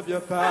tasted of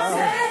your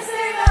power.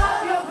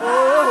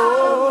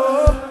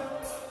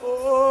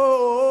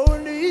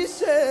 Holy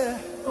share,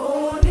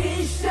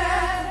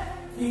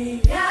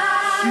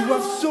 you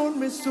have shown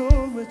me so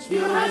much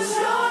more,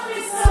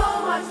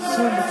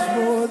 so much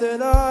more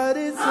than I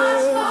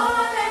deserve.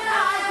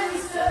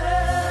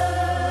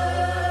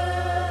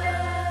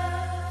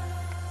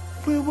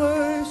 We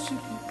worship you.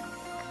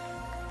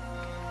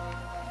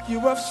 You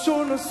have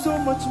shown us so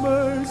much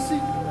mercy.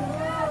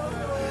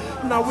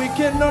 Now we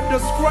cannot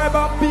describe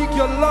how big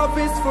your love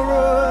is for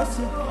us.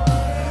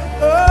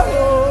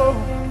 Oh,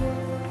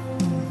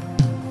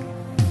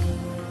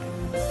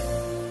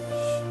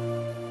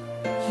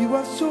 you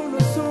have shown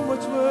us so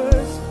much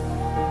mercy.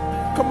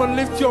 Come on,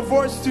 lift your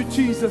voice to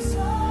Jesus.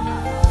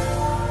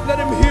 Let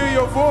him hear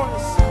your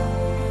voice.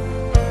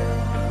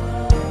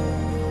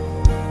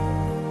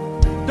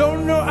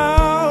 Don't know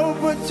how,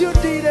 but you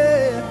did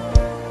it.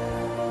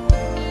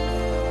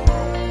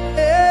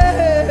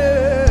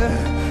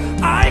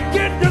 I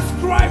can't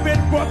describe it,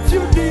 but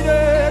you did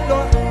it,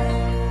 Lord.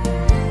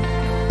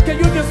 Can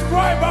you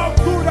describe how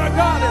good our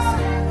God is?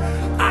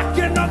 I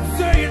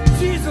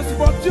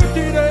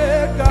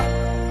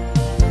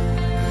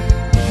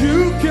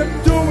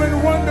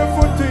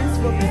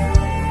for me.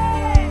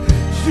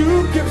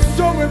 You keep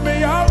showing me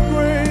how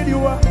great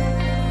you are.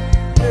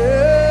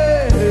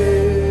 Yeah.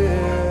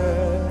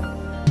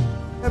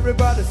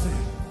 Everybody say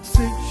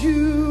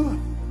you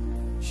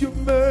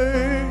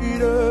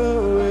made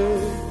a way.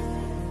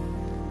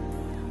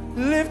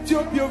 Lift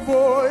up your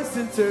voice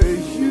and say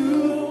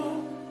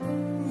you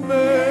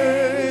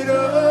made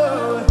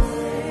a way.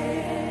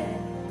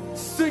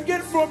 Sing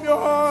it from your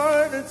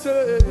heart and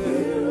say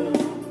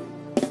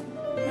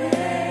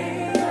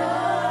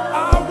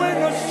I will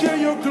not share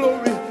your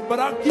glory, but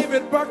I'll give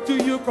it back to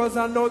you because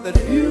I know that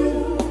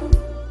you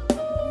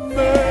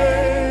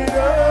made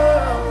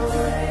a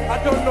way.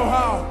 I don't know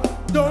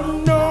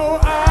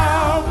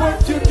how,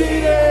 but you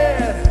did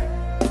it.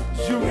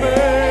 You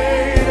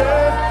made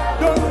it.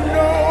 Don't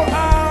know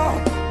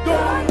how,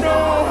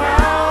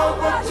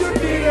 but you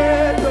did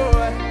it,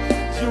 Lord.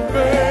 You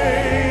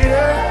made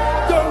it.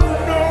 Don't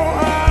know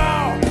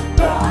how,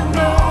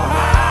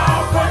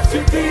 but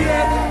you did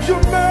it. You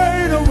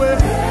made a way.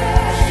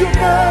 You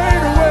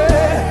made a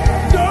way.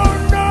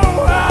 Don't know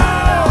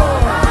how.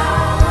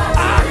 I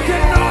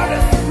cannot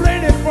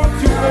explain it, but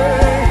you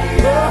made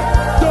it.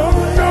 Don't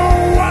know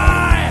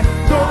why,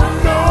 but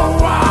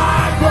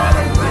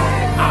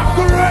I'm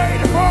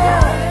grateful.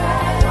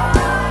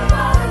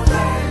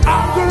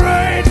 I'm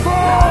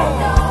grateful.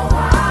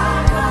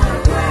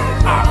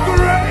 I'm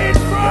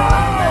grateful.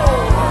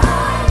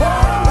 Oh,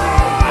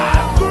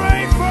 I'm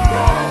grateful.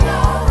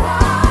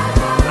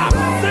 I'm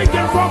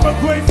singing from a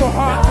grateful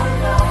heart.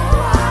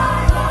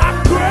 I'm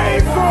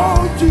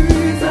grateful,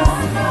 Jesus.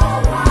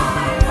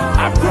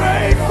 I'm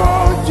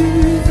grateful,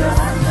 Jesus.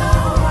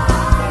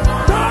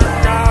 Don't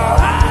know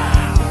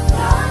how.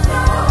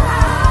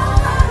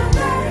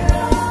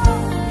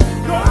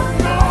 Don't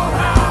know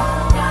how.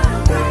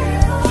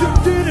 You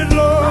did it,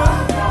 Lord.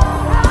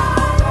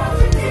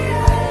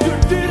 You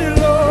did it,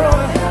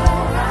 Lord.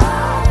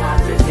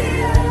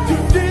 You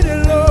did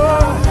it,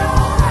 Lord.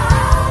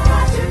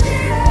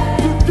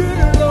 You did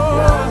it,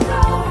 Lord.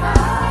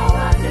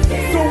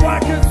 So I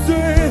can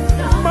say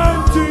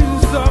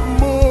mountains are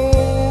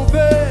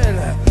moving,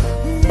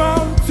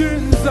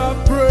 mountains are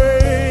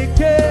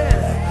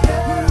breaking,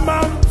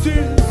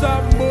 mountains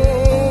are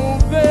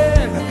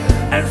moving,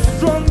 and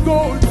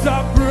strongholds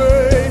are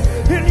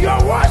breaking. In your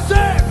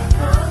worship,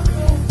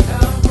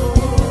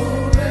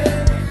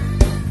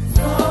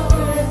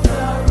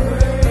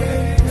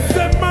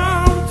 the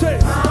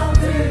mountains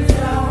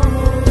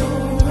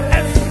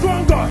and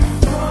strongholds.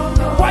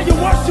 While you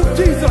worship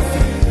Jesus,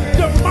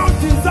 the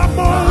mountains are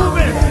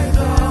moving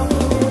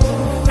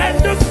and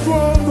the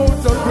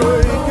strongholds are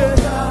breaking.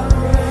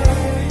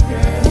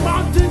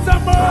 Mountains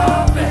are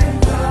moving.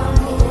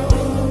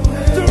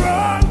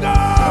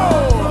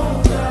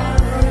 Strongholds.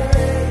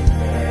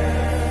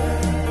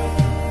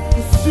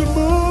 You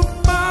move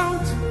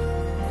mountains.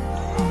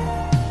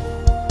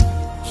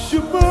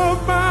 You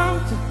move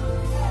mountains.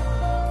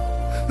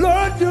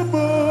 Lord, you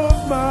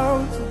move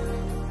mountains.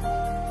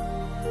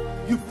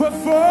 You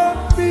perform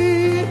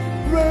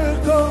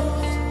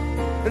miracles,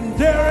 and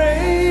there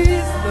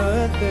is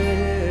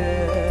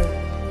nothing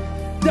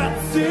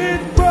that's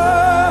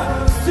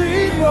impossible.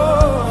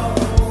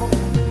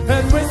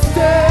 And we're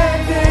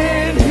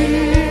standing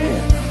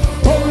here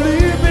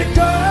only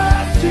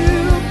because you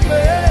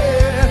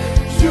made.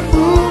 You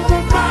move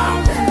the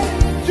mountain,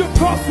 you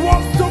cause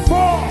walls to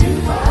fall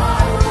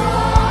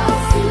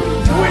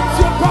with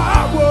your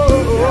power.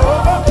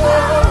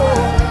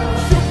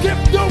 You keep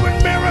doing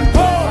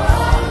miracles.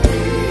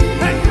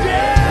 And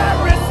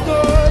there is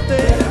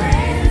nothing.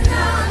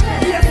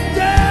 Yes,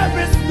 there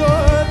is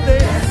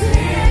nothing.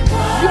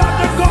 You're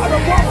the God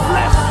of all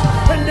flesh,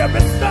 and there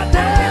is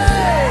nothing.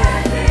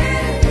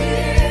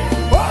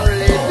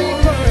 Only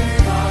because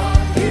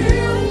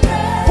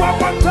one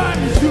more time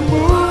you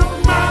move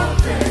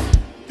mountains,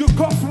 you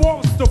cause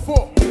walls to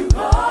fall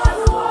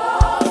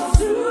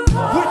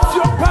with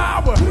your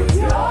power.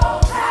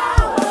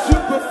 You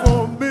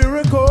perform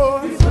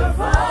miracles.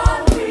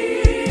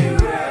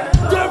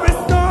 There is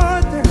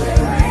nothing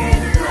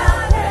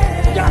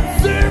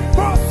that's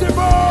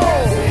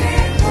impossible.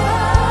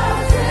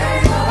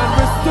 And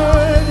we're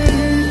standing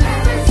here.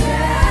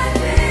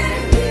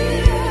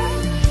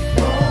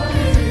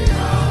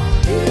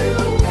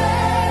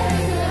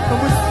 And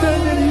we're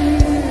standing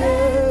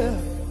here.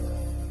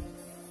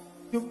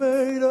 You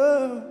made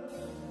us.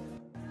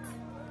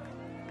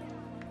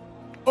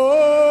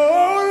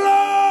 Oh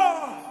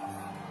Lord,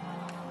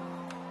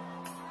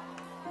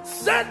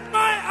 set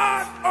my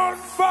heart on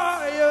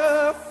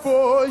fire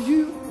for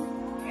you.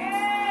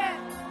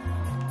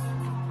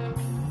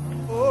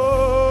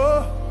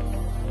 Oh,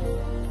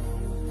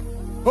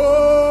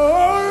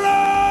 Lord,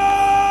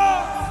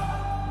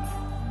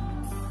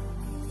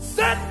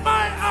 set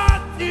my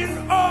heart in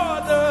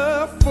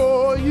order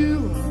for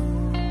you,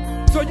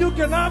 so you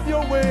can have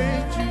your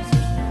way,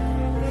 Jesus.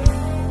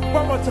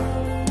 One more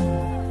time.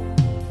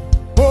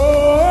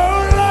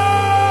 Oh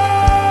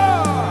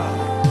Lord,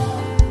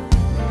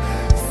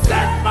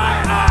 set my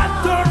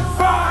heart on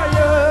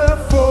fire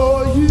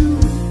for you.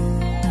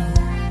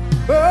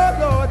 Oh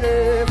Lord,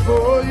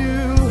 for you.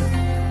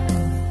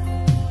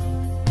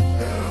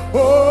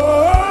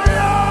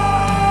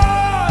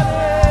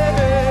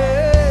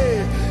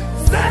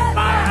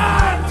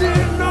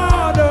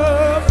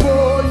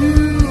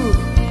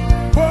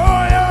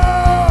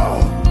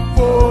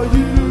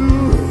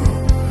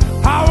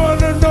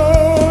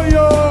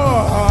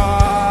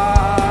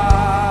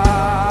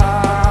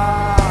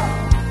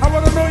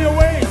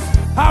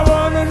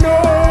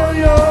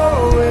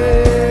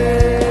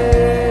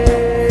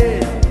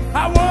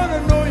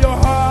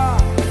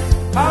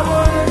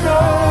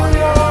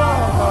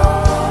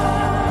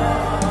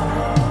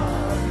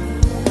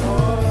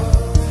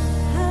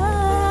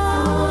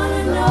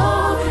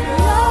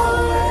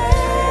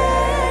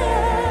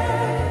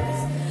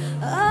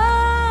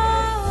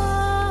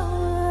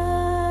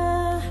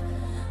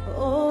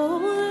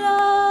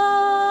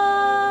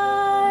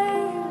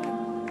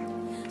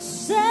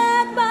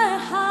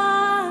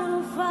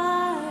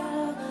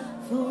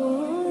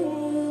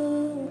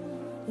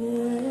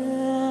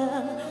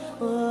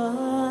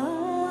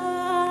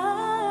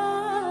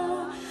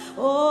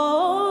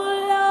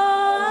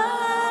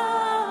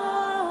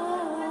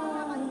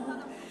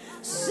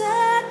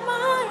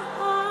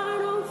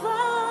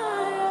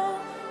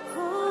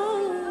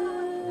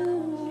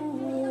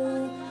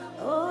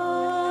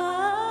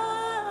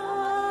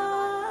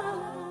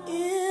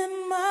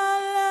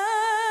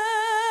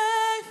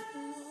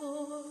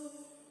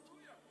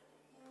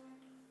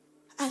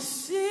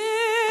 see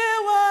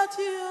what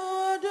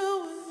you're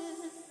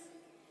doing.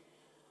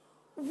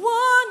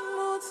 One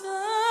more time,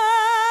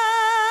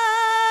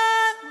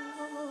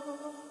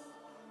 Lord.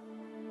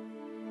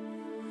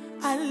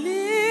 I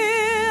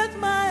lift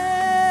my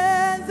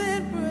hands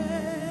in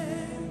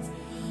praise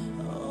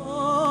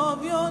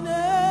of your name.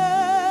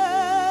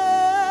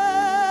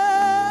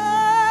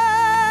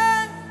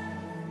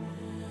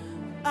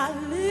 I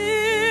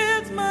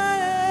lift my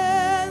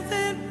hands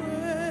in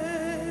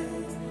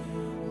praise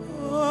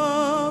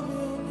of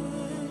your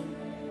name.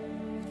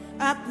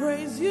 I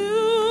praise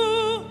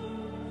you.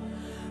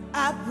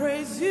 I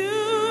praise you.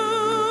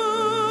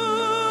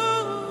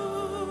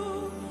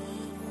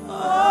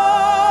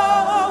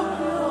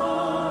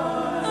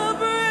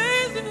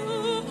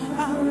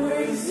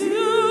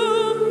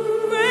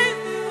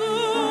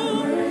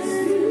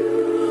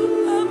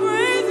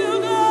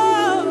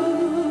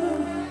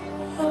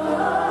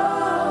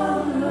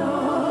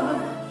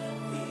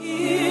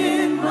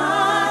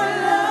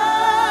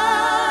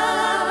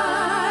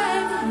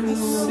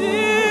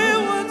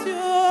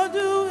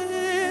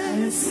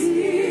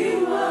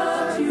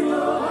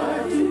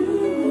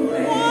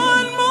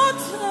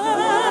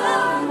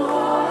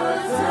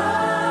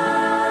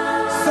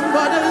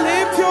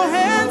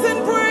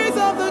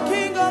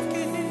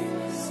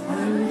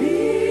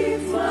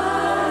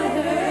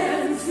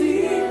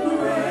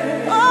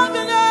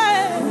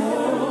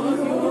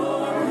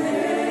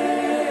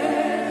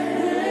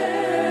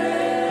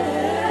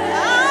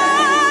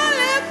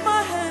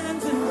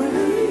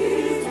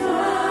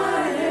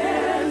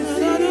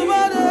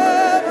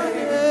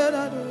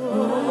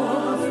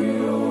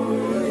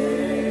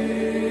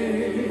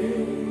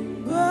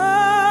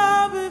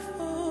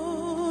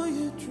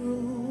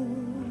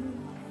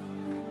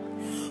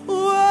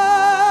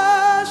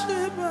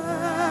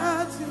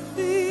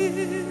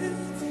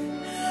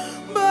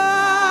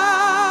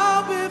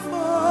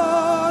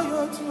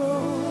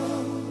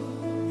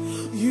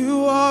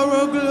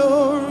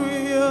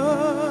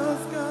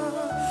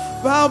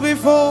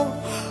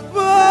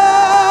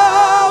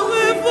 Bow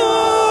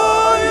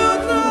before your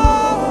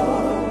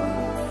throne.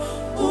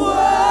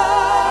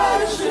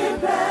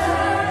 Worship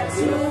at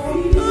your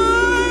feet. I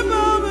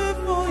bow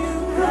before you.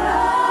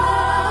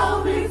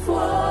 Bow before.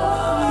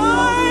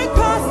 I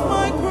cast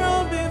my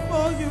crown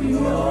before you.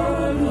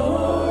 You're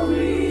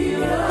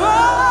glorious.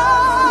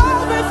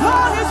 Bow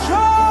before his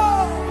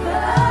throne.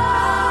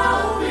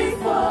 Bow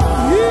before.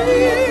 He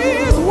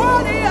is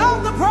worthy of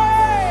the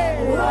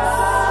praise.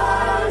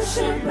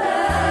 Worship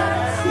at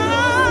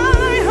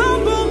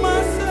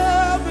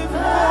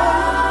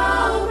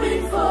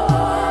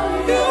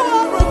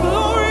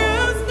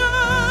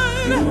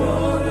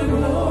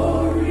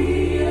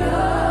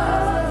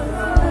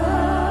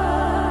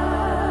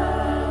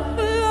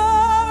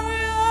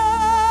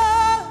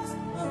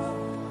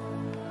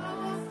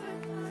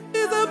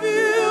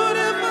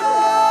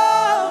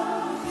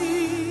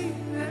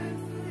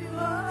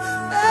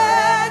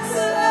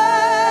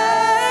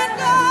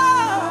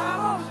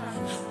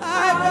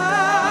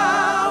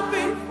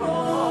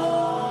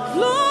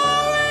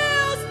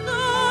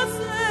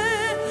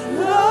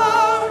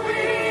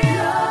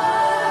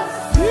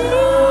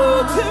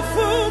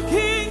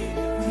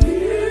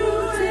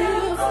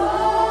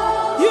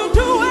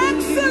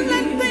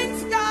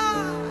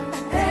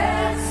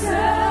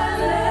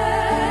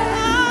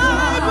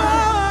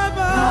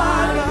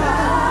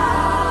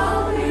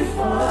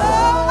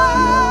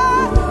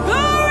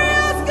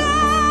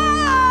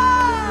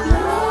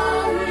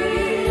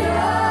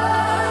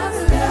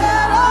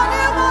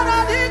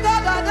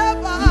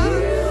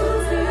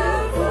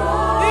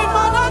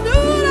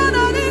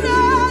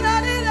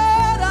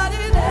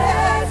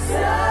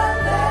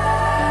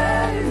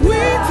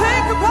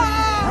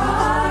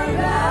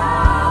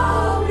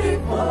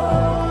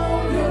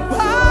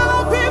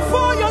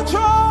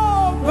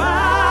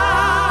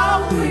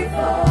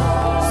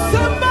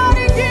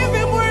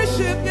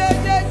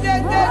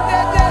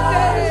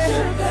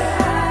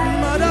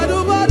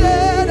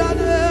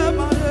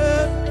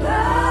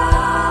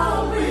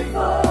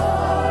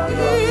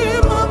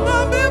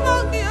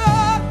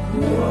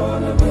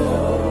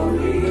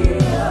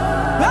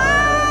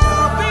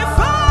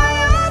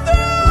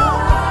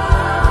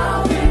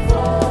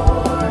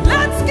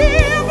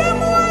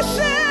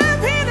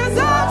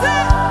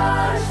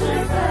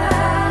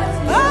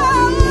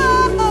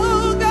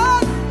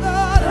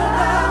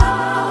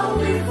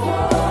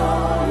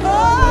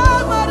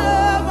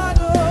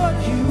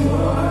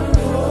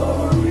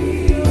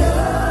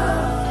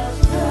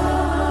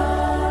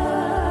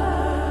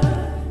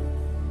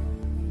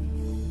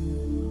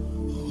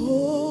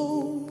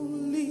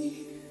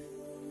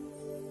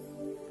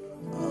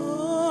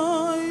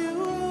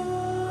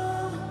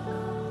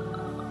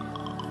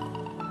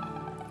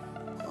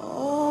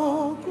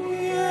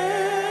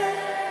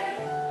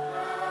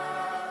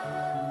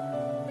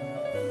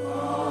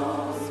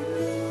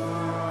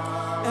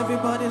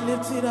everybody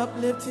lift it up,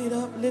 lift it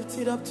up, lift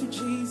it up to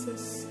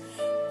Jesus.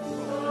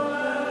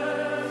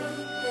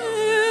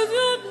 Is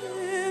your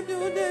name,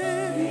 your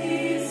name.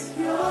 Is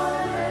your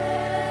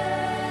name.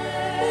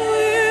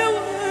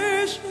 We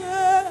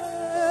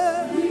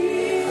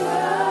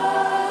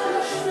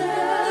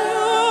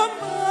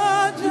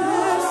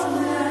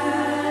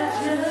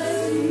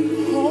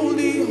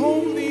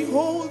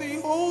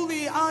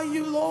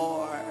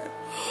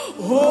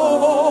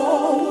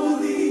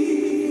Holy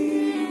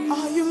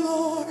are you,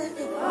 Lord.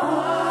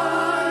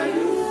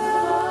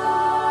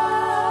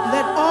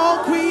 Let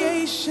all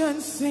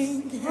creation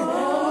sing.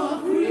 All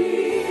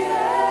creation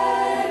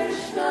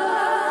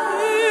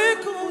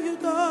call you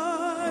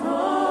God.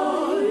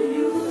 Call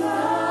you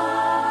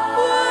God.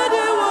 What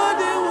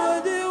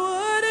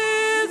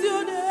is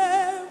your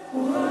name?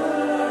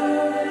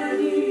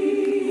 Worthy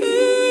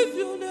is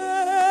your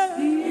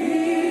name.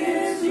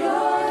 Is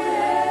your name.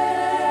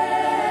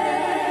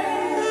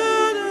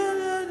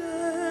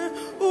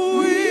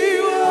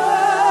 We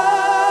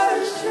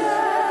worship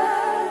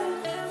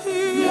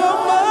your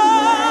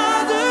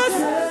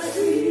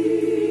majesty.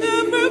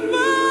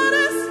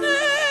 Everybody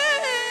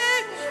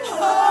sing.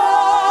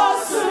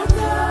 Awesome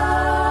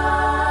God.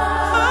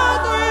 How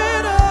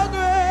great, how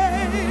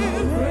great.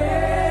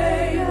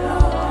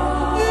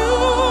 You.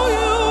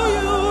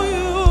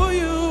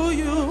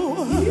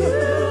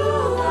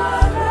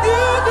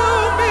 You do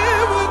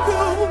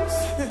miracles.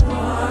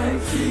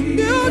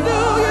 You do.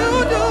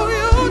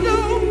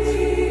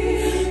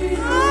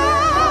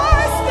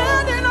 I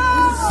stand in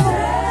awe.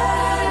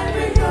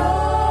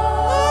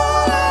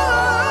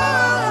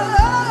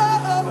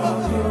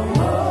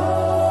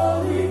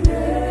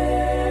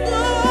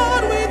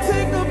 Lord, we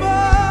take a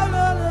bow.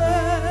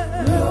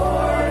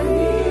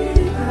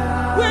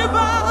 We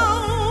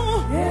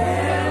bow.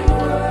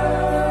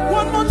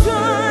 One more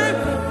time.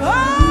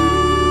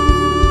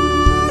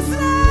 Awesome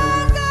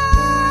God.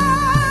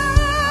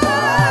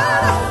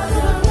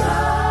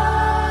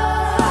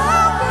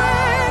 How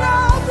great,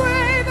 how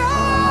great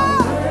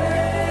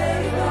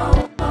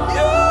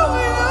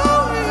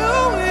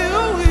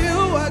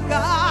you are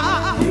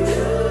God.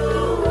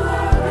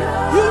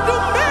 You do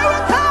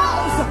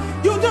miracles.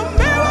 You do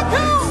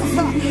miracles.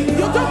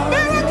 You do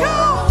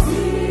miracles.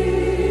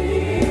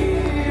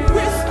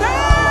 We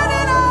stand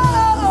in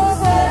awe.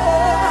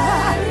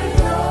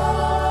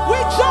 We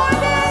join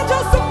the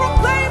angels to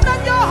proclaim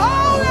that you're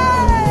holy.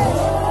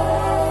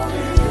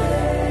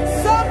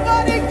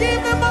 Somebody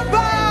give them a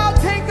bow.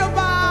 Take a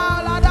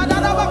bow.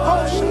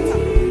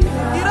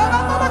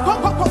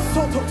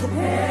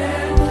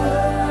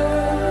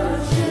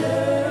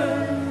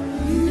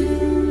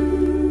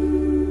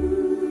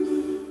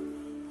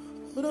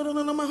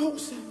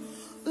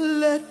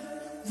 Let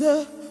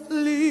the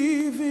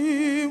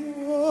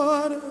living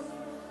water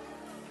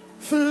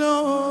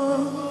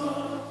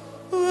flow.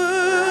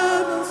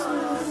 Let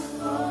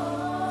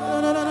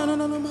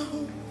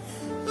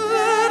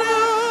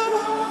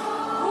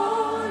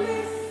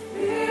Holy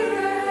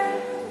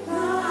Spirit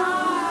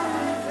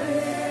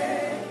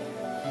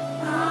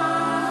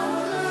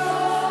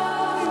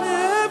in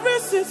every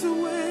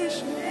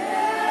situation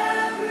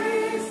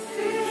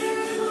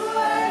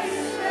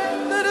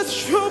that has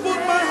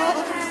troubled my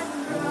heart,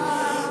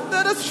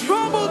 that has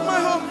troubled my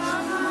heart,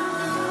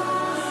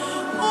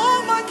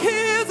 all my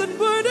cares and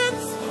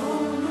burdens.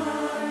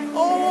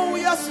 Oh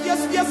yes.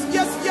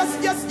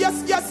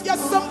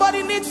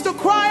 Somebody needs to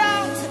cry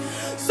out.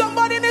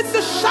 Somebody needs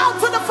to shout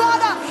to the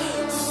Father.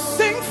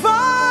 Sing,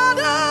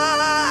 Father.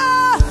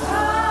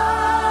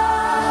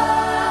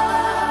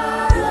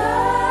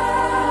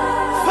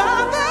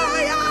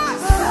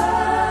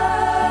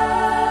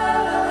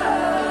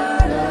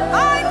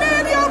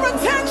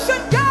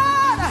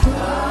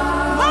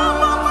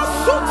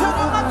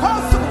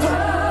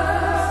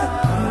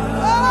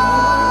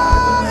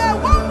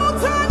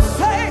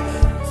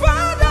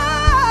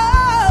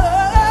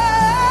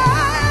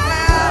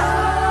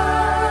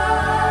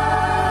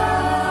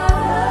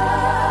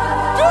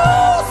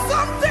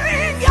 Something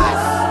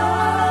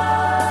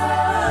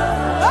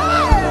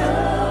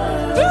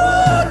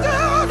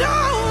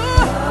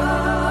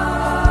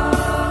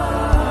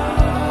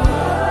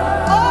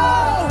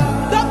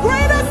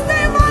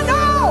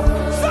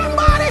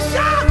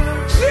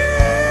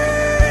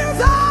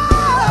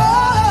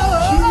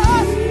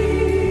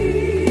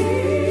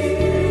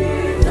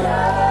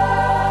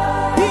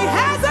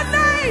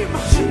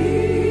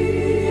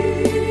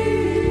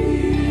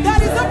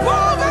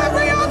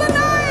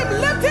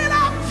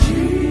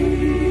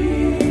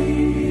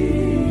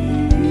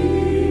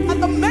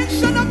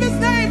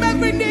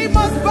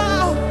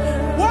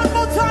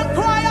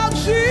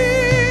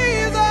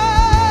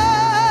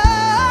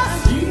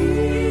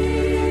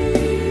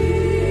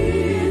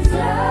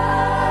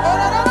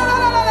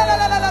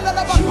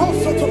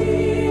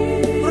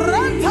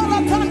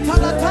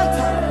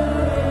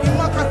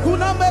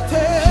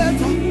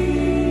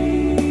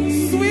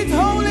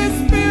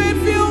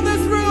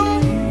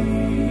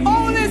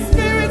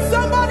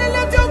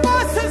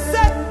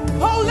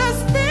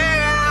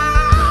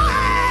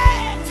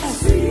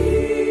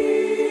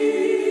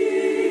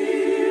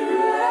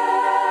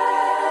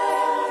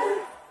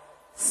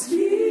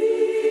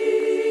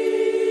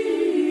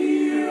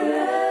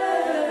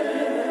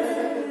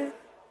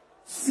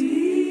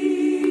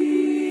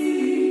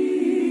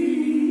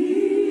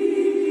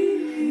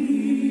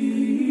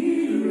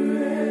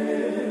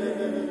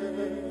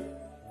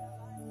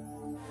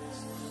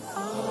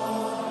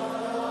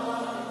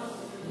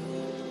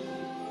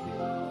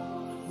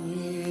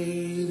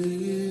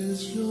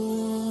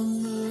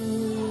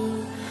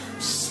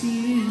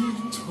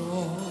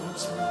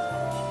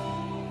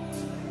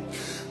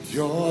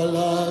your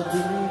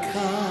loving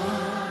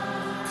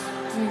kindness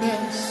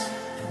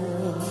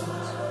towards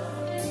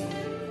me.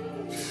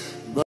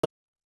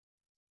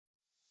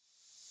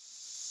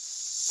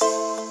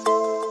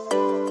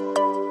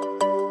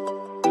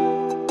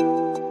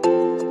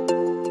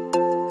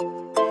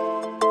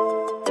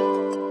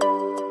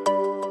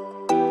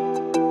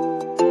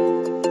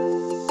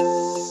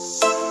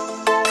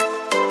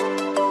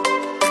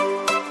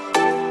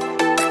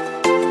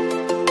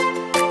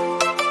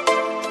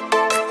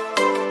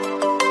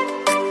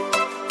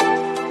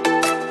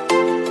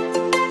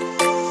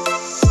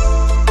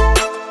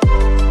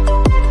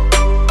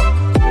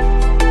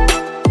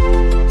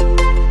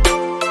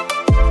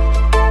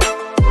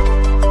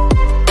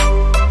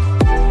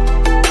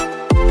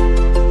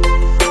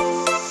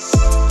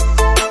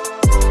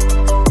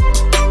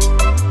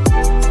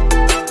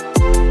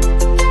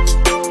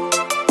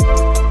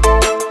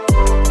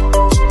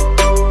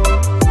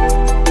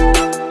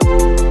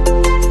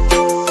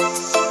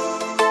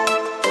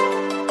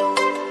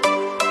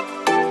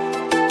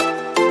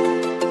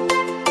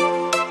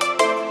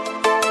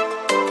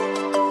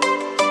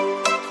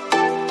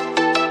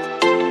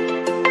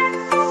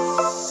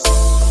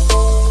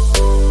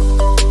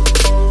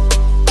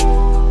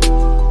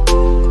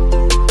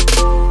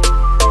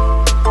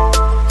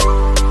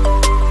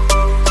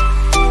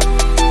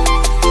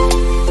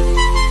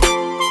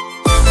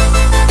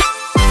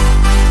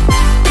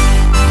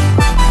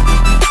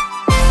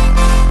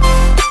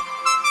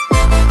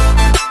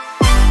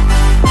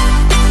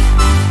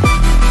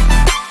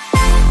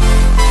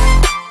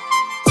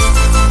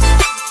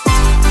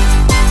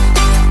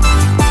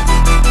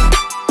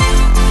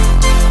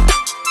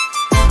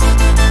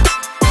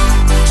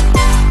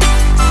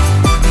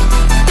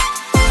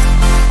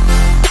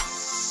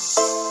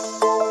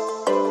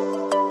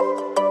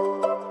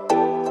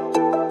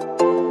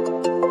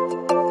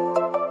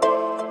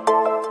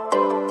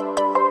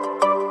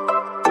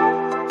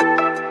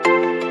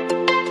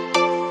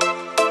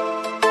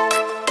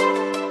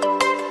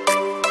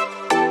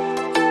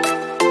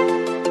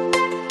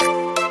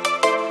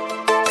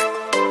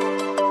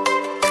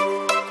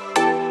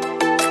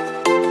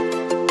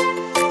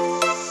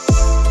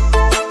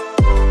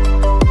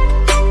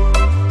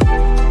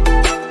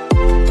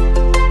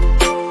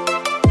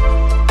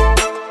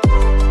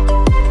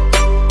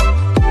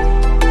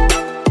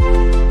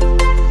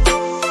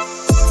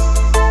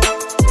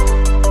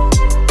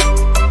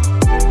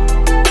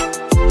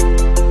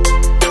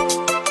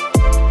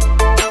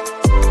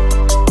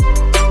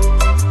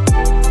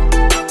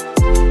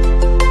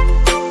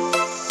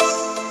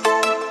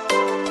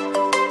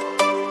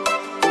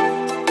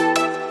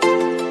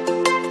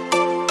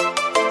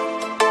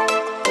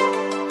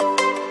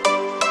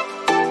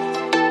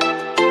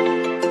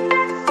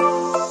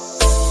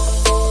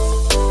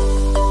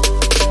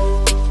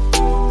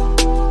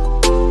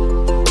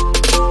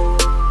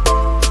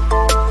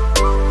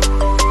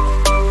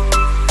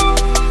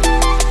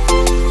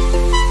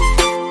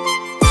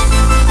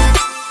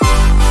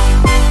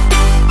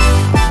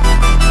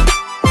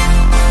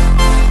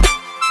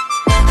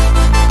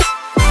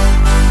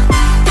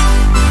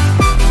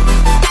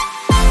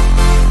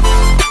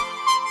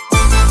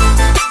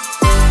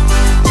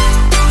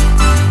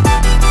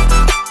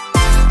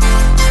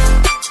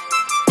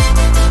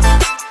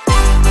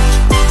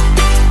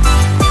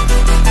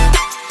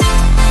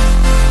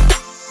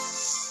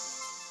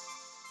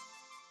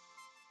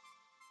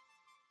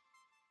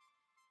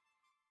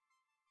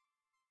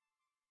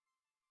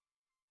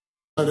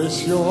 What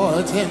is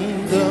your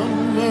tender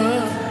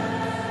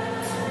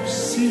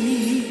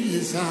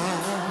mercies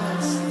I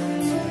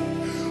see,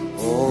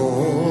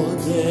 oh,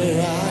 day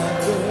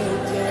after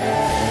day.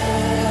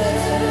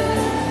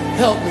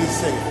 Help me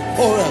sing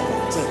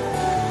forever. Sing.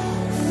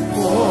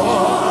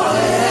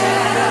 Forever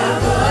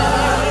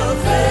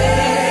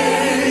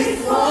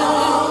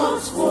faithful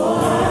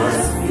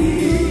towards me.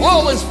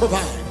 Always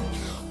provide.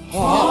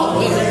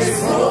 Always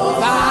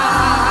providing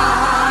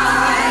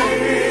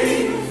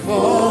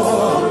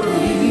for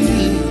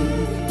me.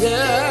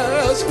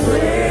 Yes,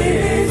 great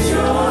is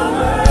your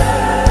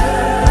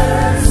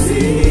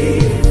mercy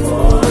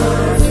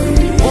towards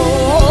me.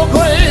 Oh,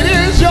 great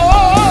is your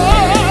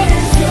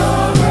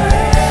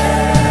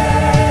grace.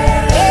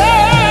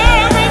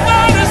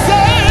 Everybody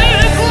say,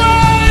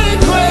 great,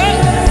 great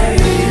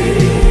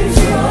is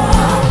your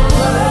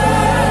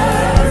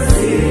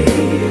mercy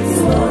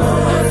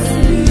towards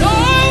me.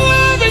 Your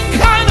loving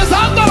kindness,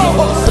 I'm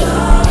gonna say.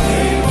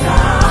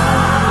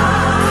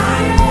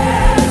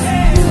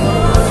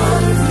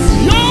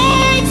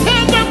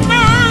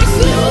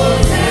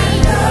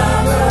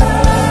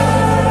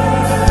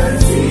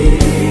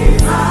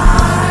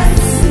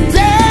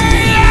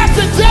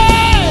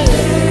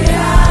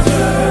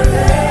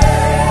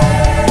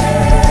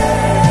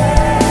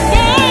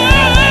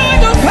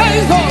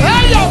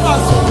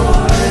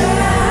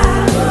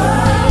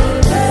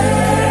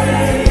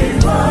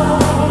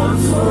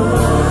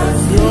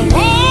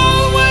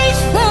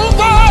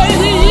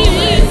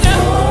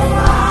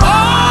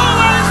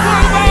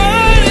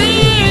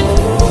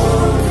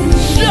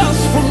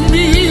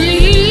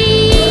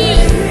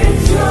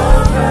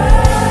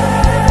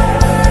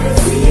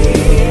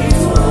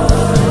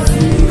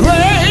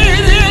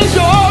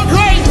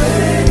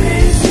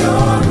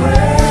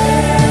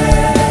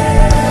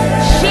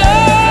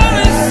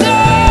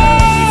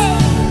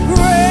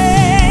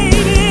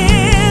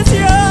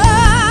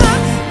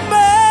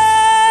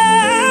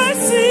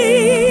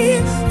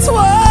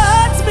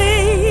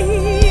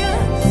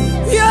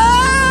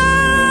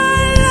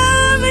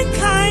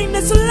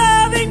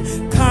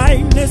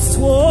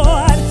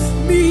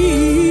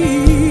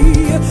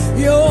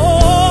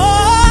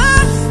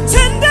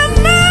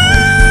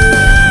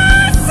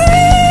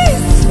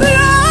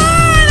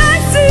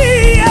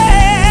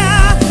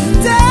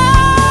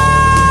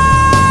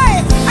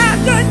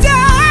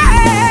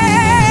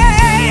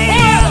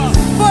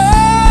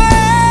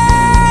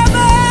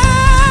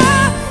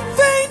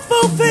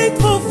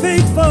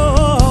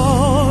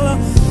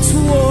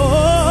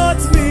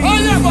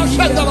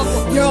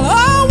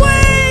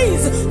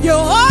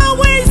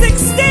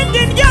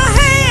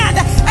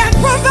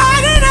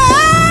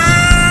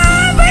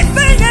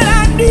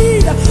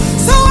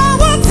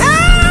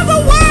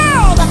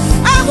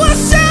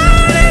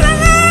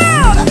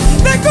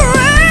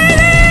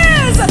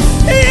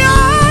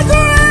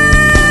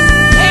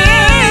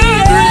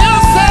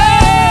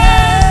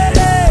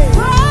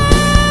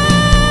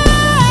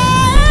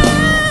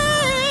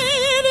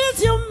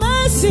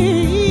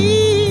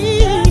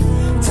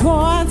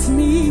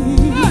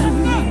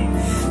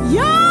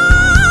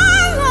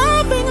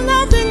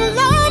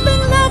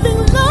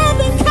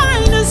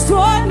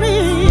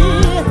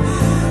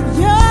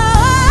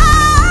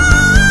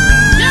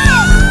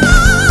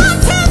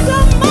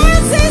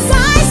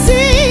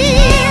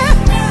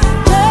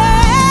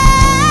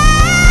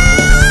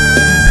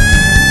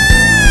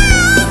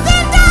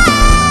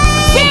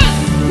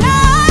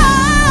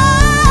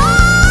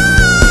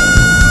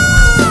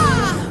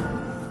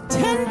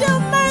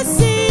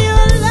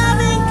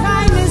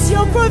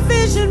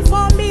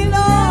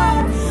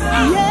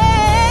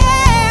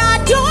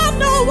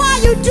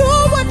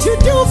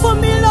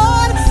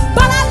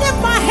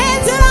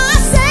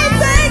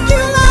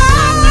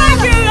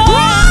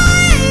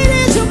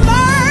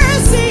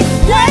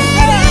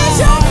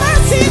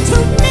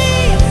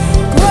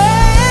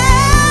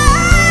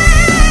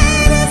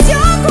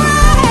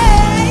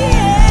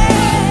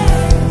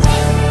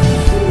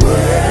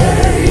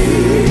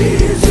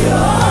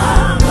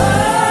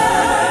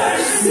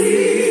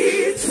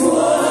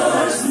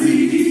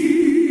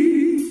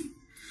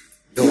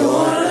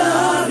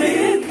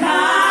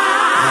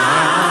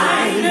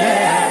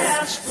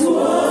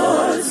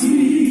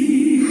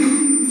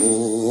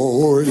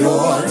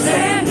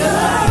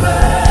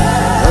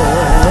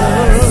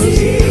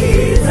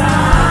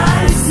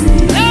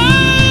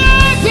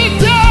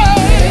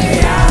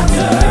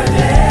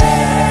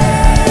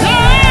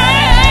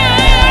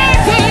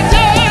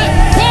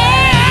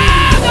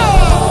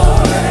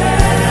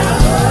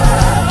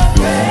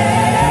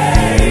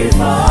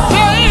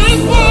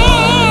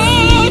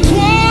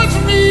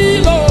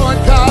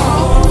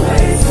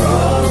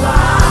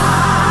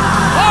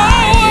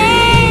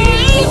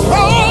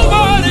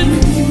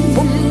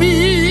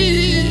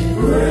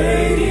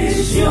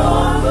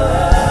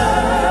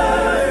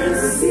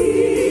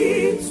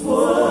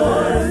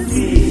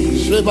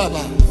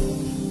 Baba.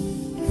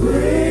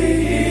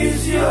 Great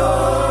is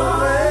your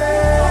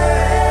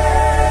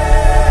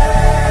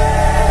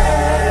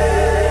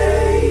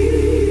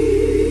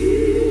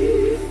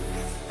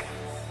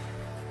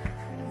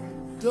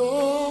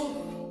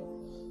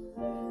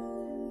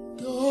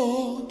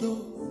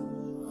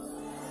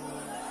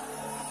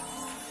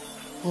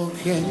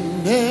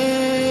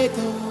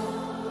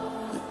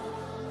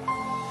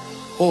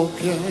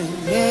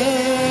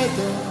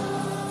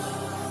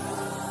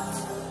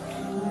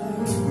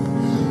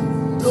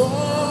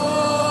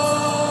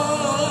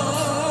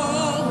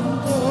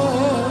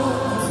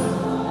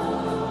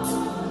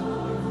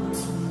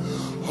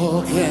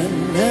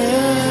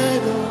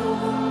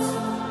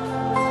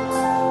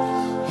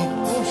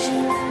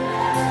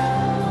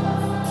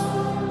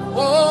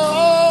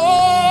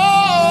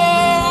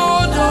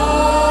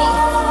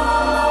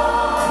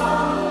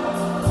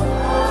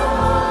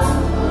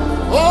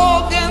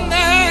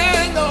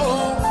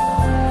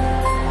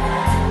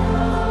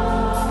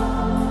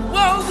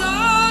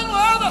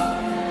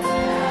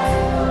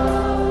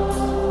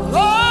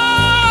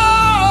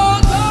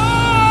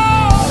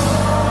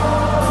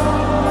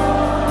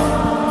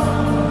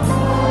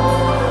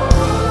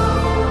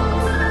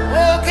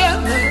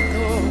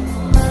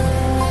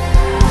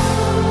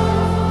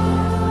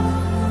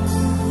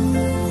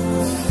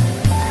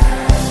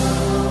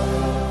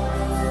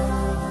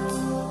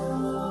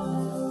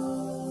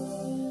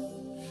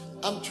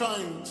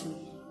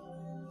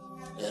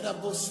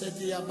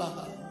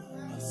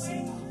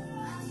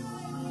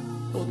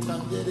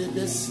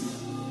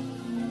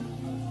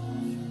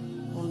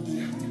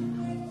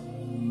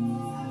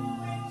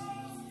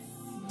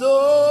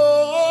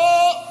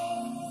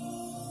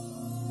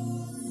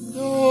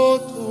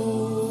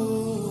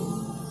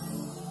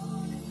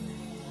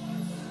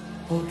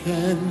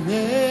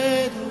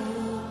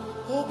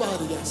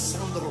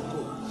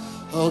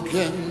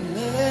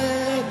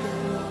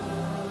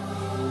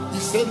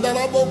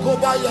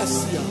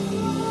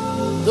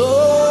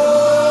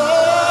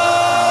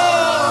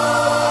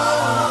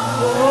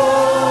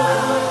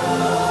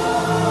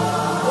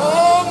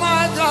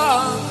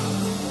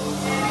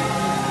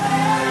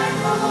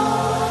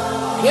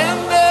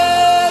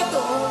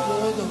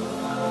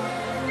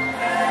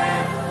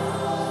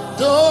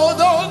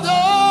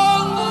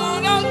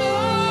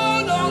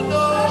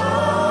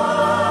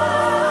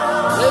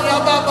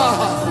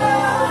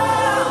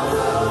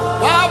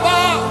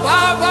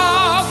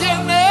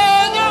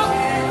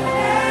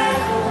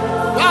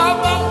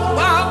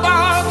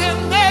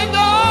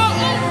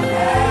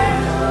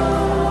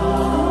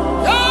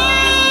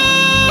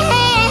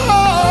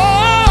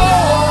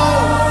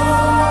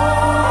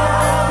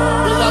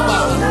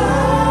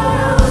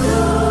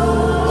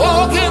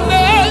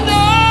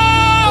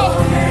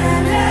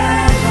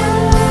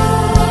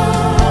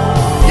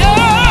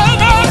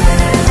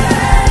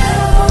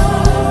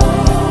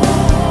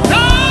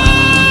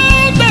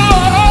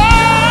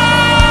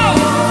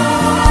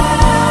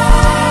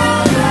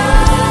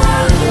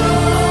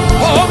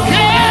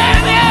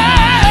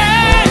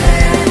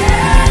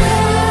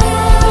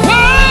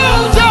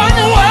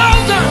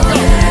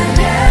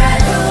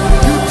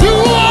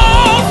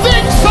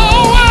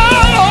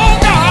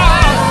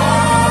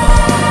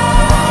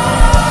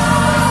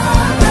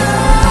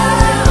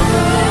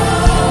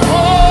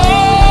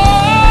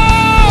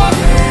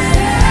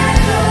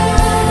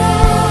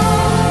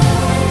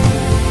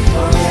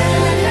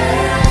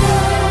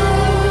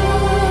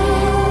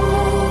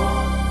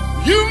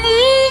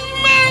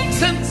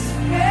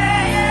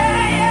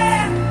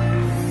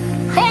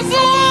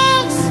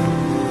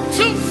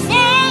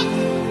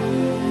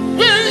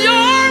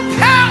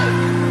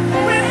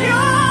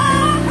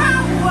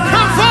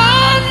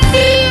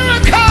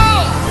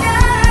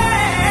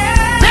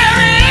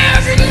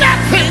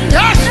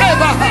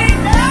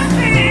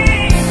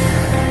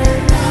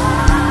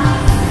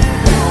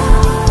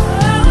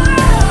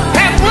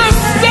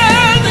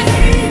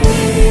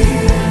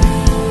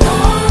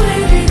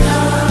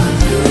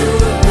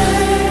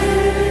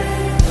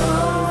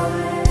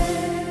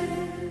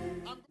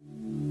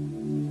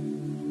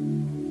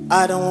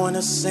I don't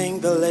wanna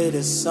sing the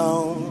latest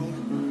song.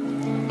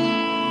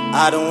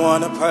 I don't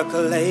wanna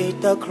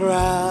percolate the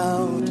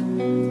crowd.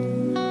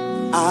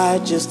 I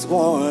just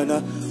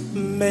wanna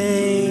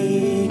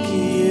make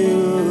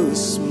you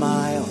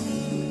smile.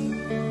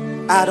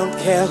 I don't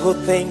care who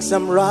thinks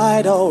I'm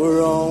right or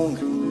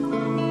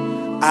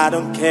wrong. I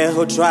don't care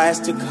who tries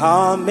to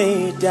calm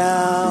me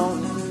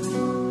down.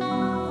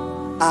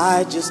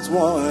 I just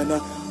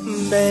wanna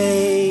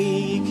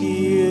make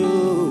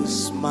you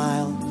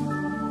smile.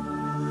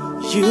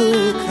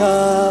 You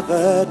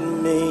covered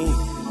me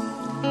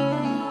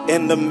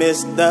in the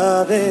midst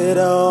of it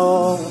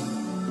all.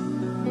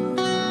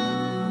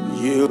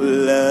 You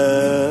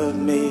loved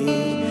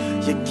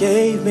me, you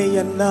gave me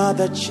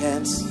another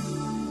chance.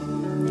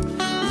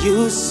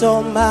 You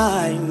saw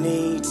my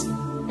needs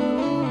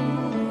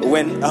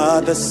when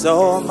others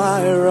saw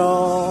my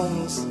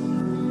wrongs,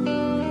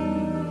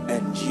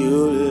 and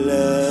you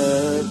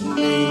loved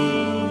me.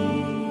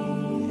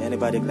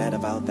 Anybody glad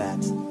about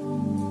that?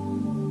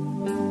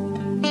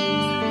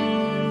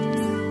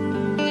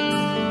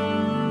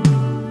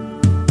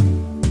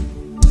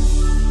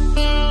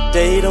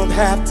 They don't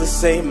have to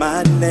say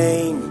my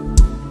name.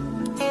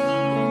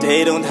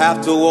 They don't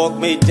have to walk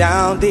me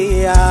down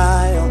the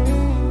aisle.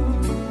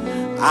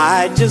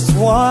 I just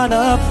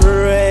wanna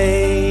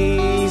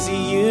praise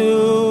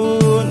you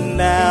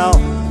now.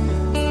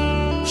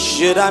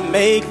 Should I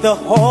make the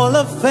Hall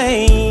of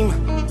Fame,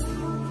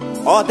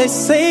 or they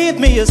save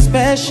me a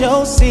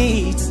special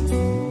seat?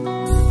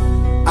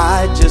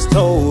 I just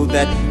hope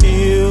that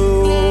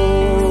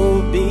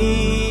you'll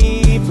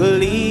be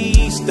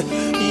pleased.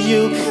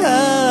 You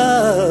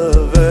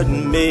covered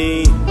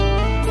me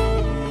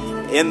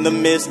in the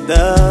midst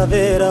of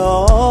it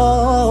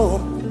all,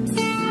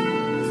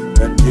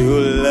 and you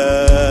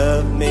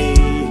loved me.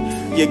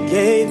 You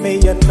gave me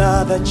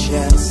another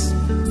chance.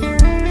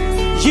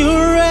 You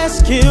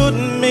rescued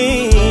me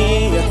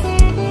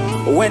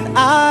when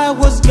I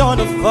was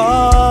gonna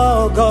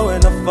fall,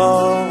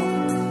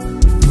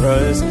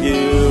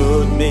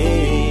 rescued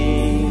me.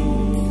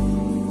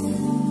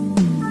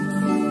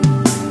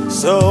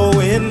 So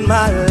in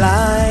my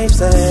life,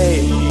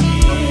 say,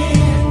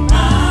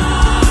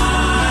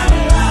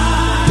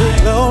 be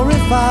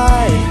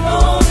glorified,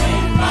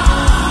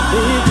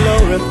 be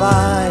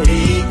glorified,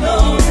 be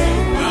glorified.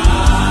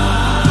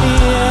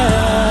 Yeah,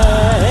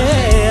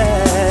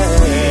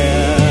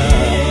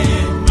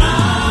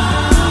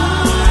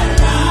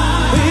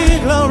 be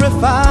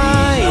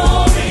glorified,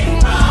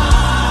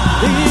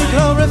 be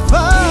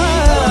glorified.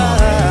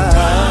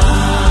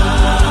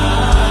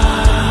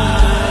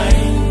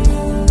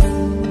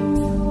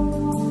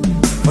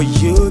 For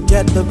you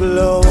get the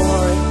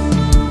glory,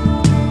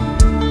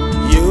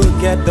 you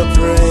get the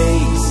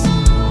praise,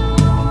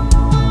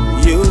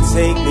 you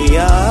take the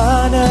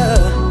honor.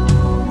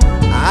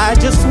 I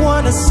just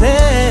wanna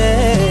say,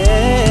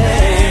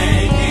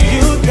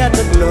 you get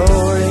the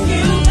glory,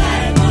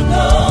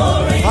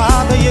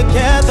 Father, you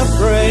get the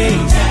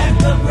praise,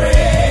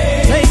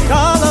 take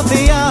all of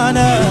the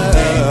honor.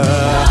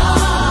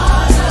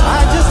 I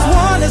just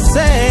wanna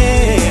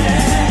say,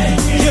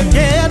 you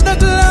get the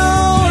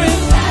glory,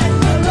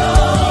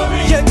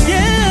 you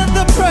get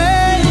the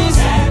praise,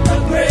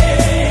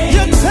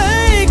 you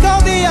take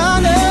all the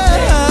honor.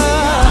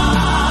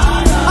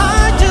 I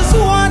just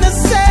wanna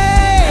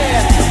say,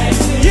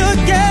 you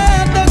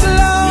get the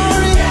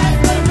glory,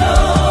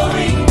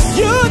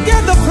 you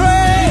get the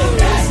praise,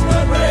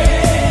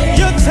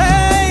 you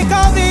take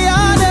all the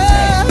honor.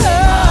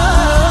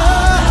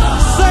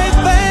 Say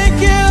thank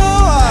you.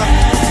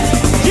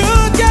 You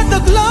get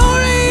the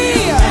glory,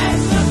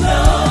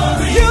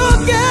 you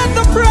get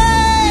the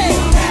praise,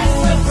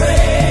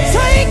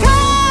 take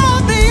all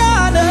the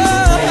honor.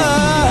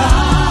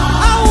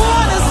 I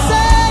wanna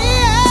say,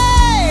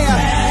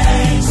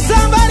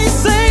 somebody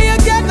say, you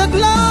get the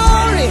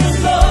glory,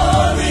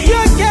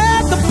 you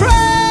get the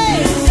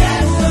praise,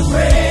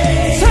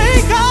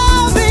 take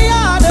all the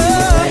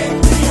honor.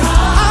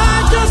 I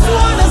just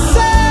wanna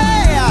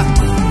say,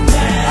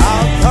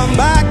 I'll come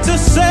back to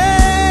say,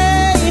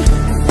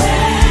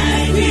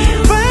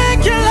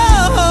 thank you,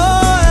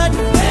 Lord.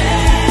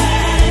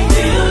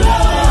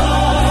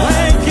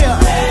 Thank you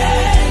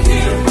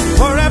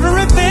for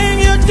everything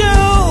you do.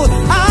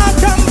 I'll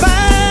come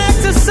back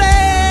to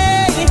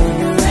say,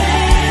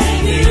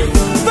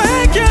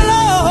 thank you,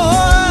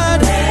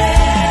 Lord.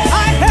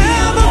 I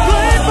have a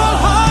grateful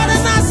heart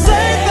and I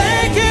say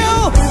thank you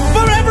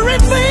for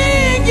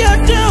everything you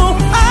do.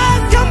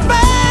 I'll come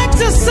back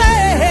to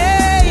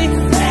say,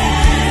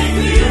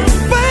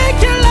 thank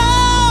you,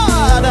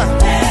 Lord,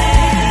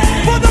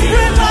 for the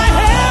breath I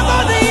have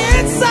on the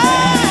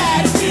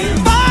inside.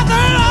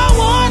 Father, I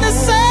wanna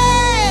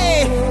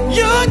say,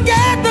 you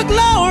get the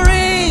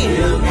glory,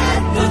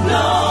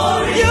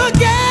 you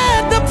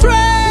get the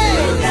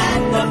praise,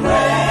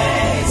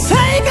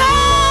 take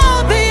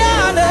all the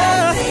honor.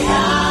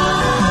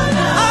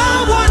 I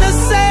wanna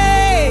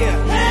say,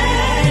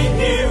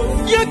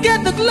 you get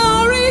the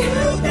glory,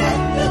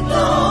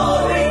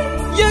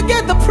 you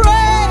get the praise.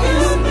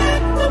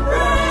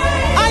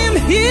 I am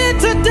here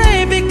today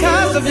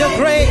because of your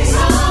grace,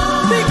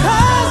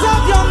 because of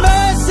your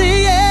mercy.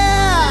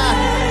 Yeah,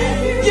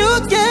 you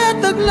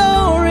get the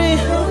glory,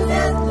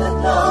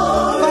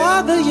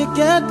 Father, you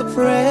get the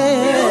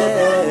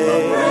praise,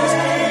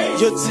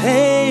 you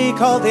take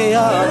all the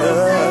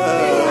honor.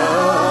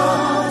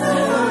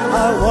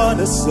 I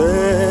wanna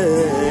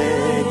say,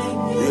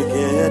 you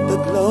get the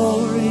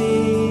glory.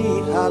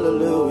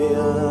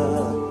 Hallelujah.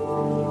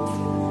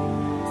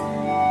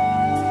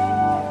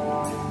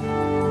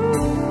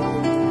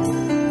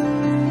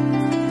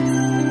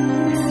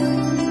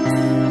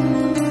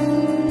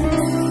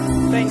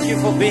 Thank you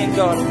for being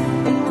God.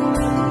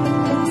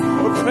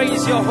 We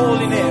praise your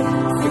holy name.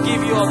 We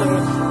give you all the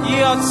glory.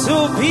 You are to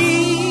be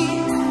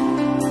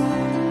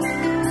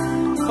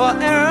for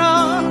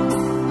error.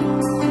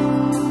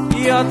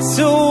 You are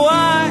too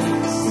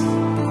wise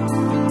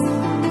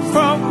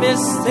from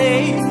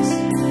mistakes.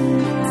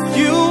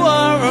 You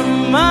are a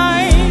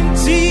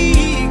mighty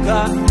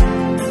God,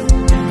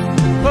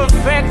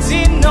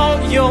 perfecting all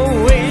your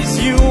ways.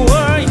 You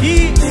are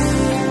here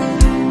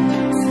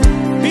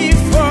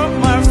before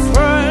my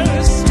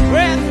first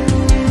breath.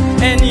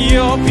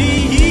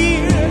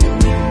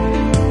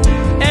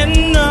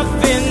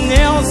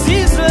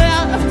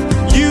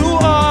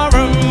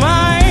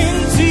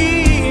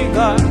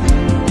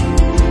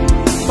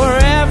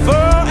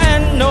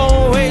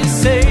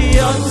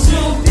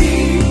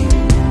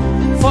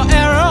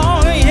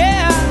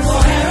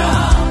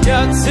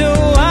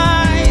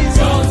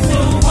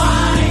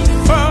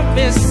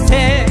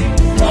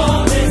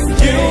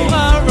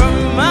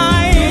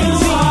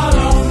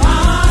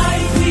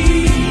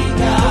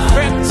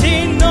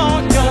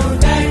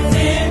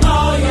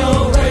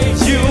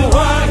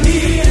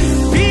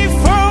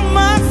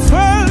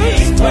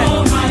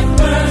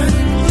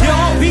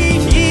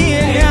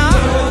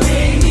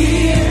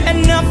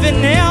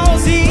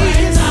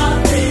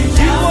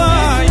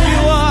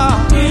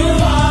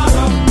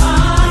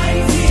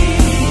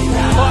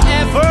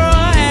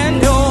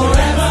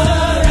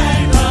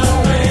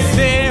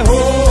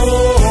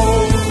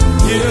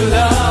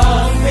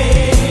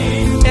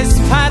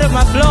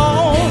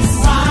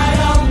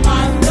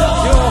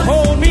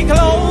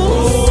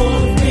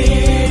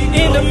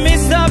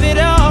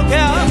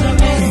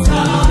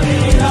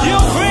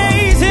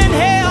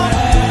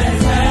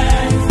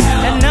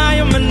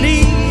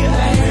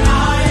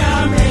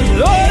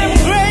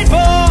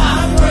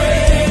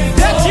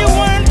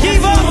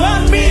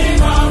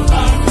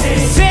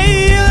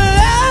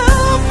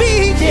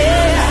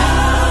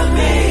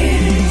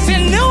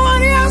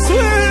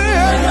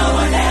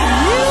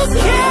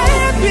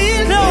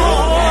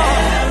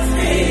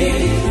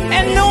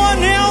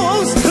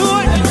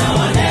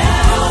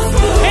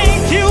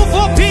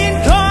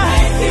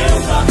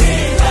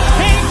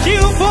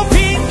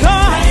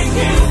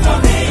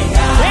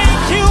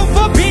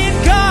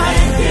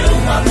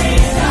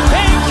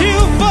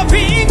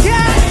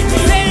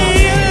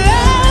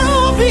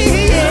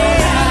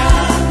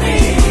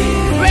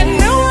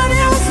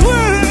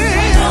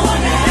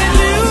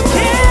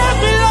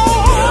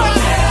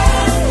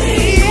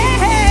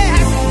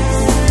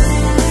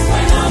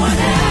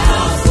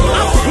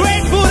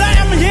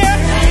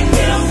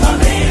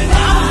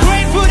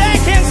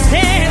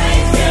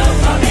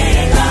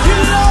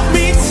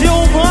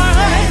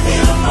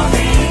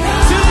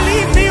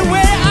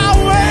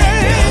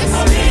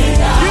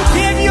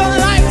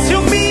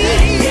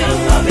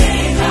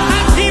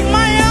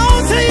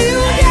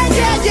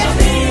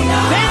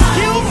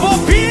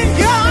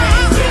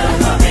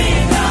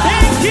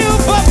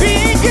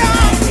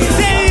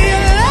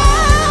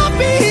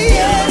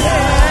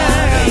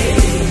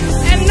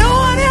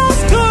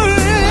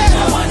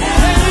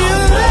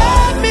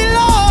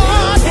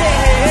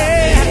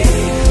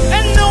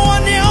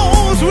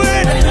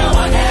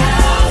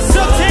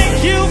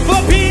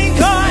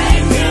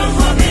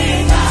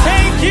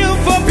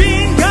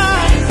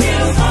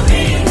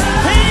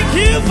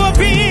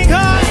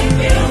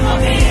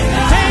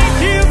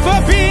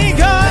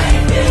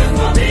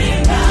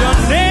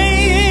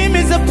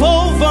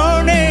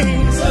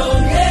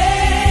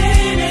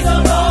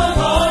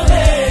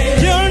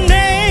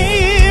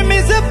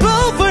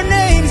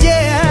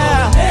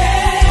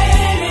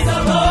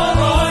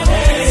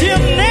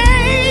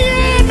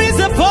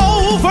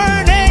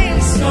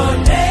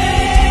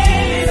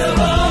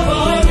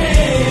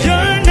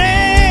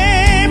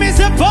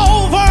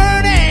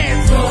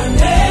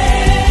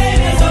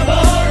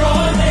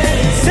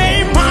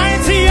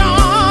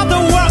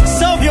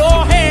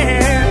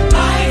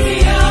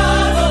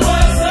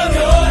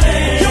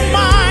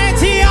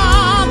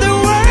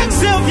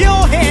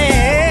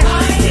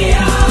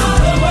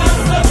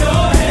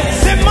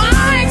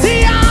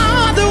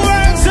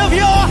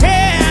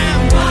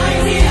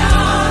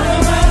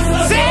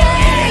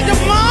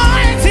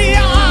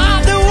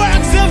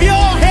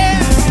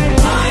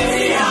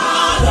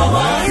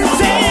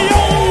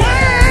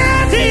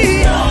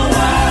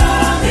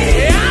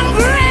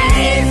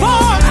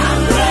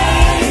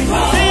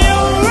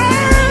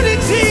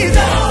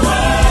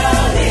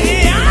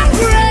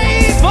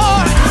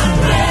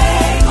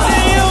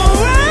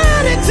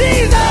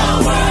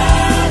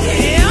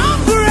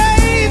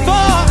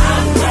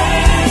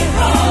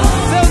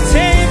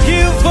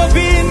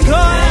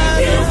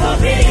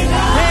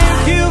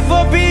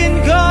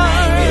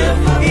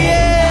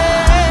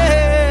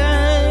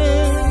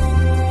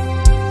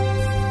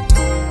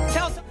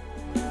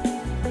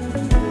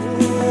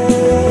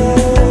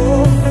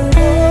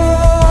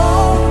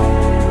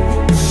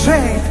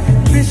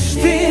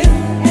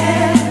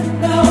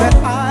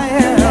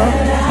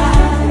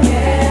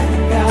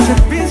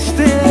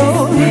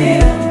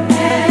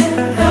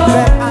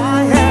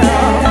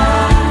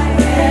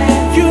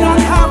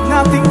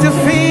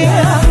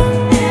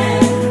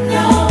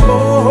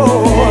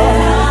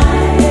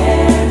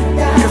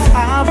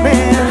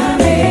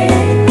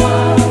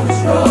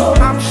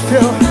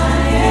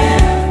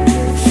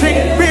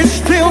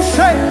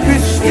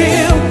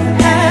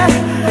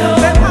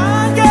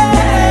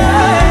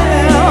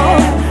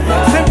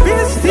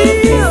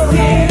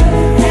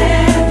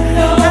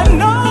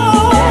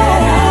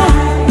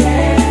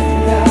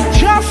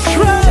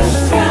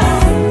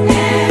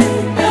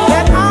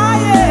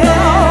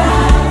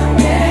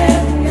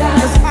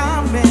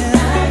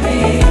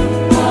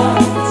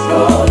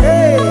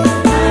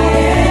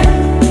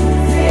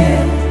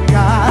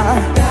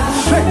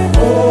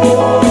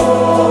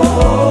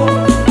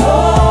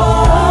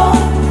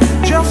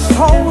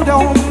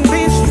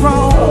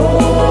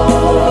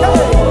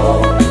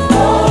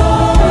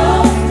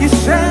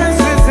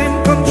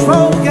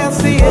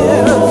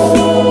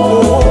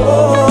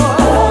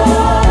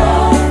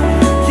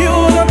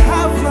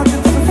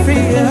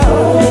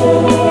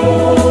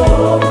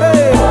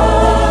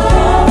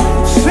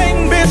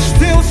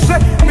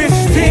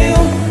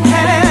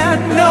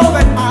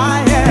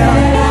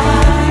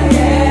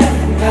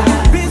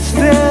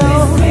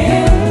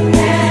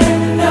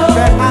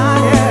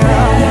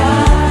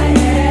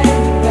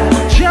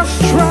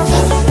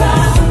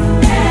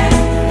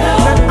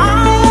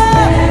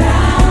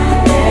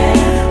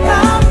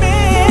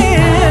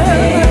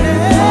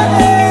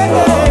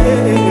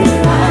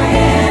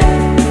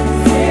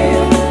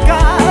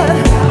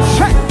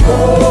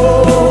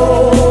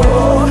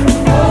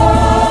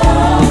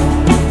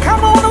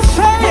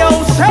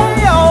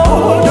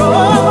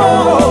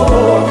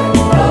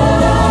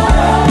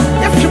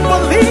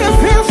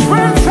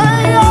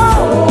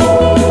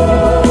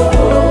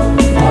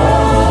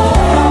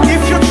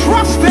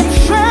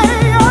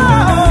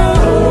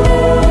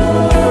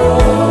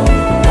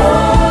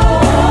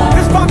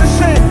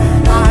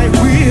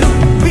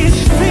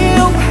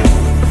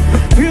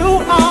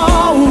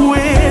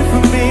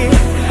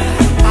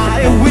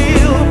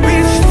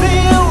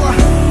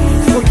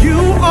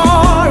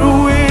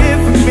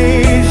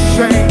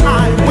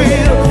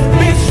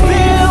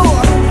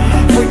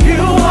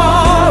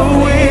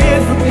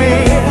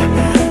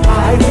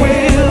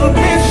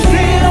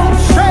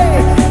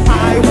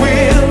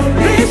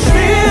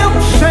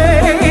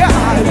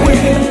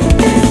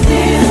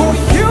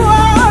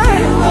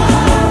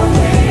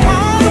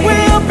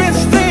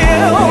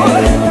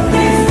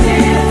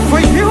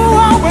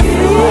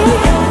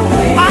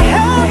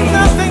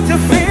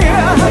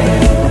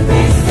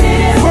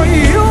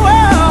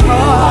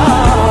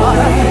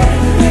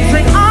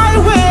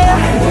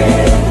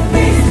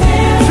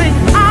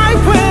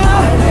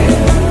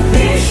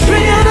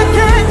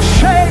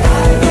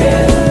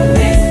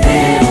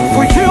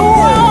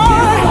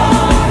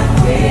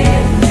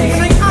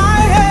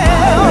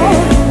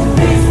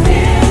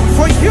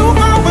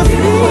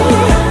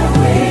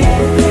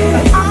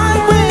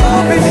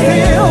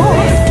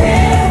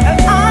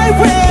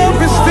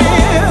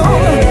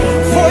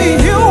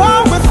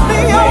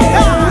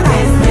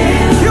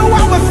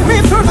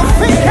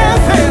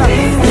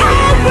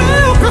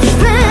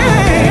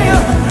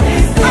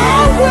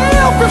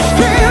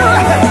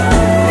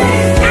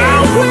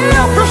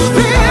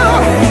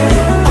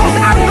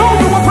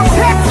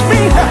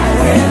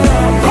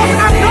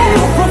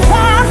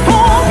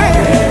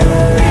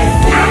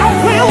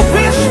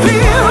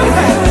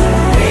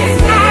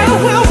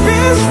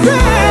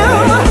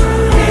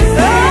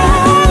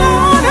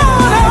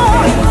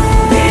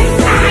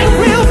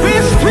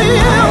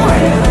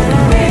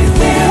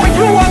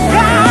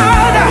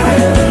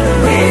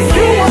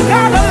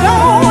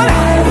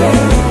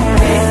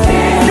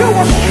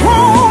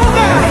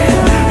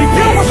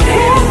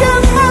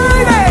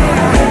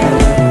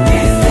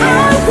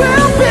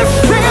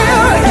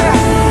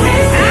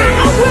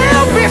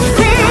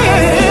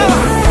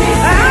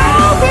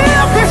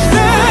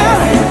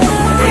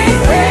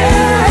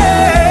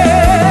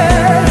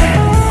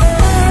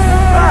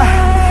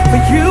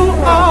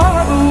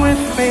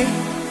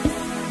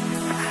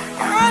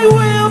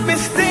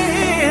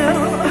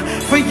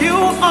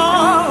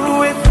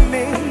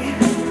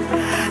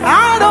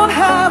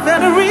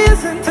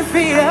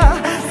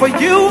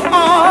 you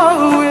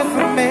are with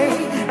me.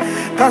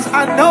 'Cause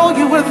I know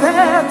you were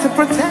there to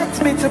protect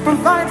me, to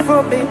provide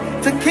for me,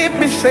 to keep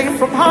me safe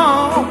from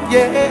harm.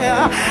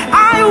 Yeah,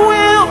 I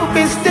will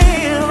be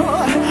still,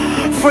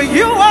 for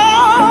you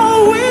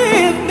are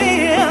with me.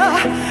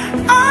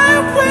 I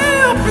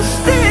will be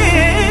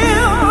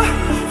still,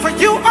 for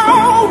you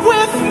are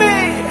with me.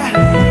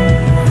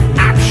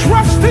 I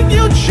trust in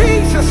you,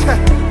 Jesus.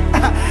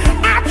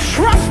 I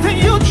trust in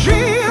you,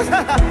 Jesus.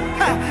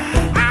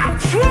 I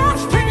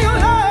trust in you,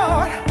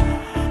 Lord,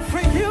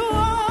 for you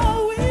are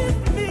with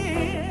me.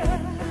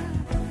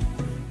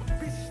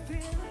 Be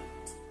still.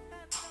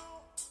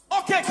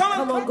 Okay, come on.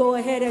 Come on, go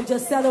ahead and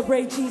just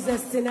celebrate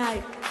Jesus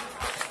tonight.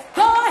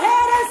 Go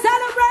ahead and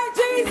celebrate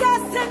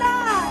Jesus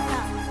tonight.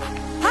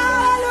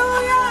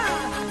 Hallelujah.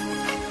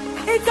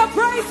 It's a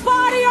praise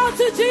party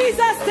unto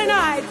Jesus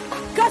tonight.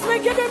 Because we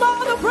give him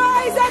all the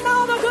praise and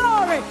all the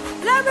glory.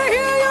 Let me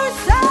hear you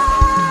shout.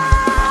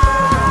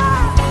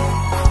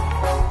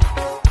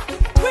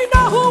 We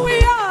know who we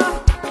are.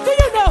 Do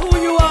you know who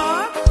you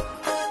are?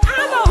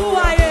 I know who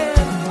I am.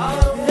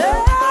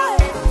 Yeah.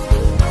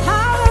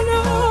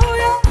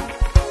 Hallelujah.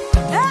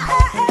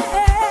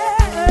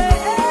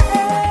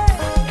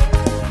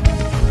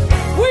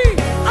 We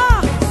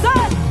are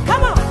son.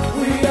 Come on.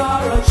 We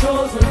are a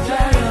chosen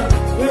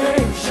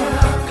generation.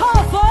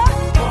 Call for it.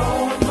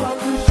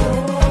 To show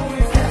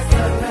his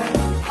excellence.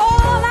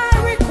 All I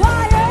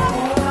require.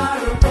 All I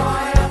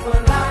require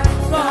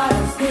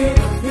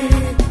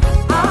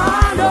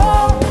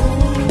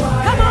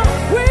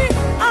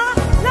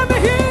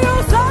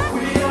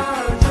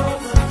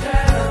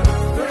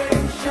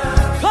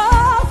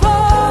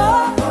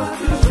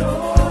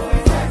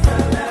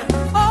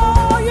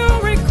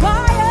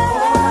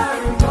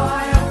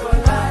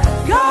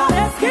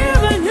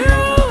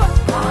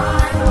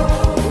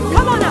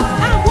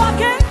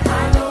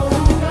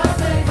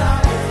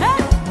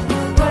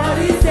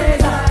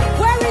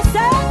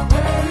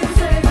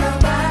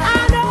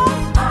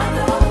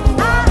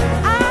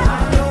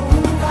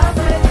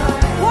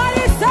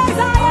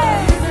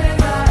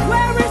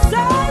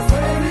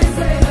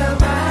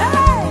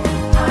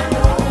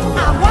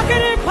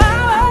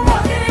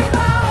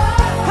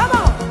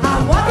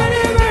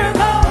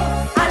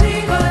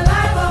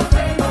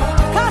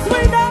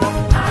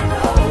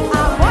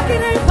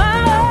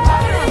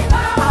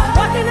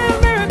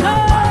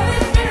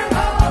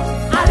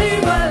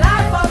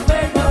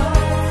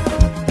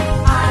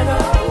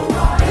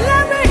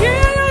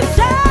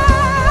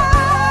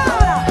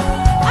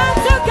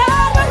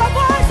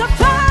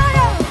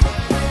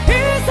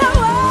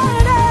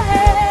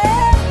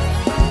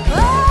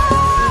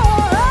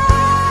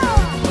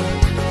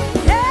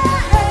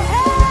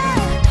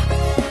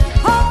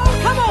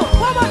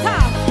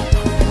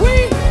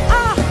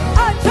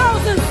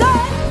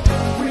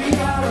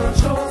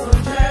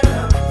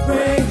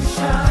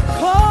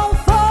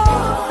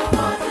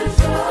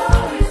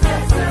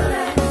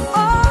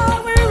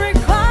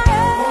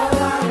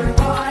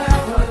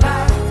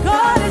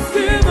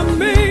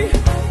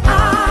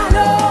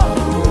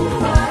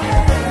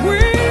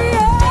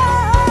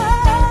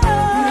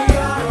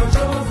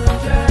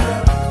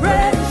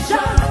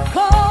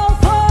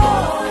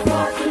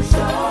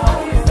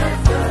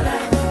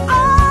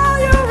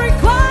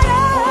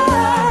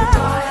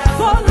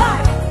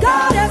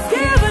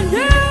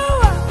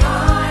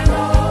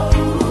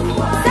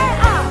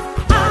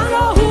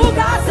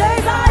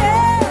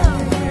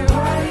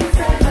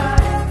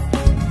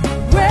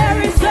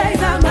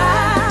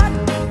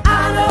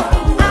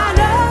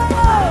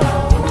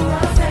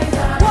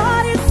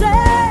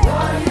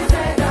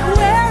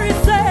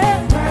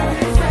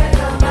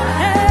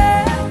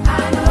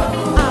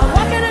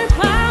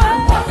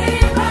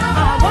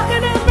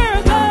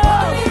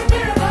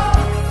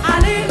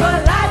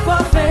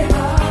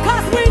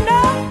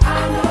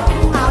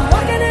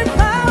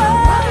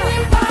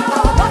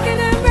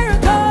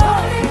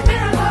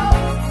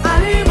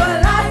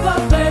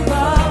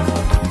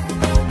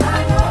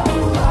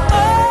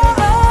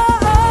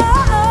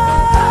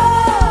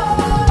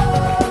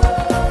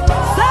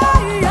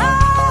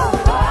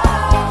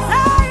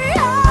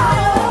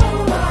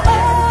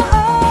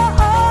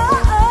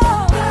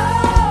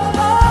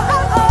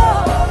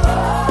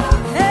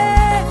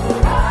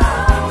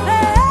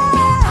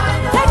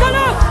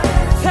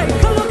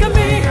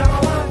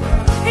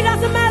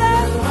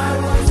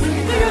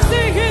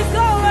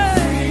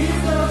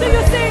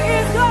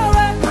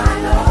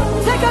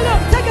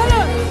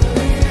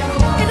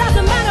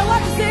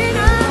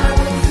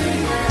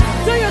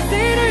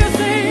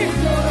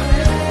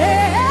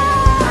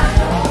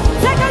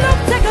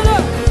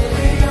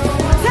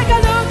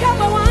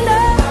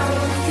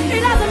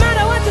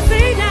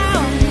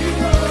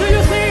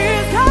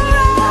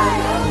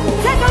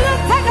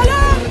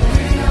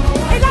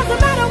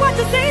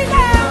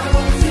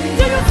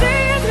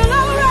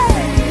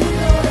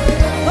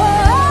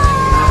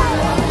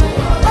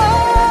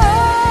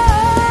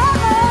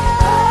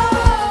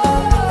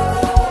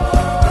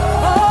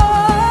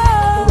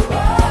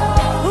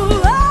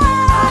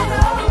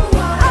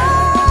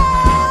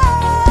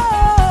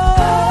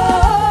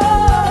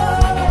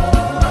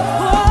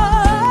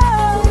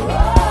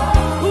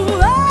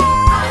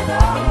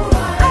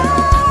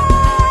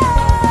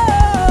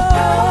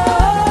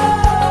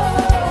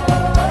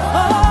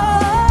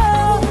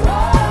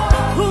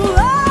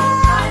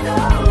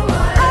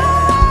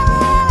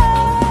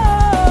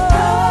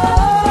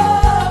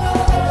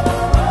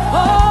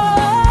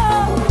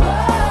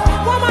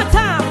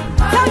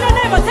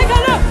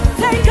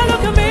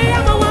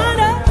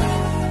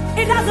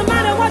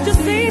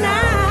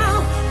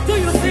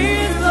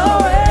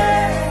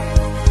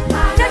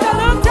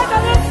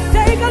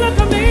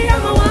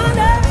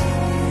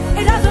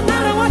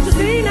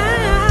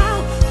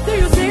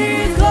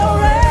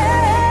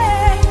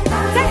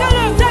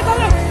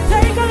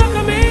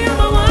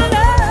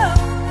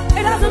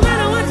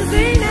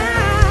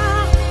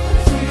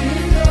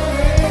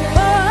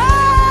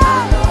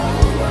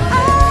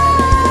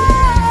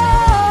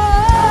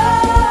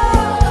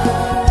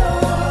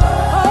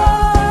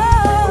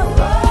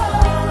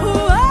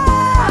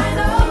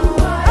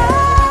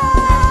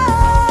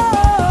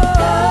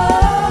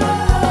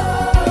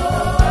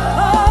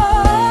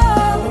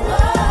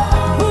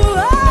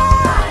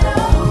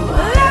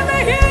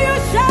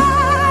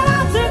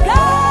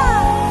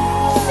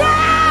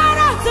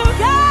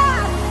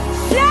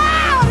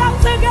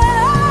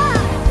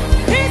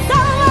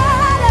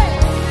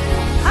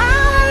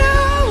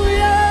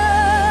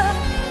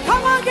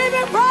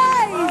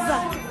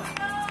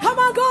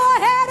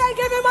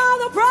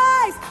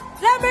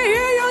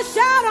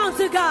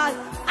God.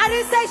 I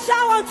didn't say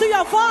shout unto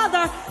your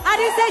father. I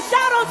didn't say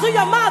shout unto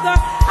your mother.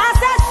 I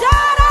said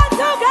shout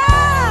unto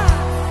God.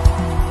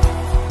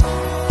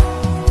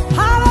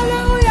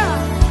 Hallelujah.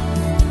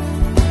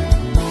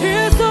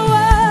 Here's the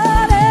word.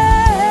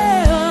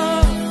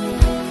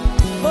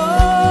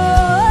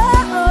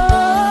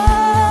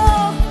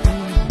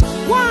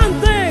 One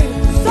thing,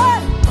 say.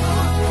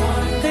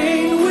 One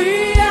thing we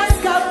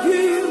ask of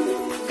you.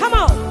 Come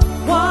on.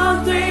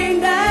 One thing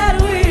that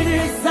we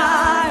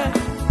desire.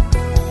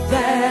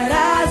 That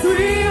as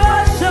we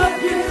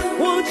worship you,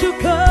 won't you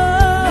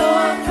come?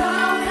 Lord,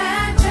 come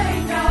and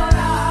change our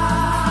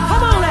lives.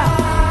 Come on now.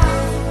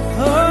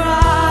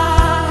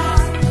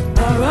 Arise,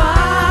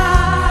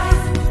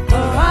 arise,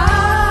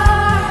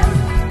 arise,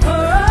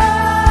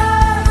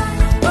 arise,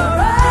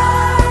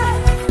 arise.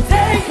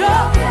 Take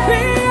up,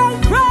 be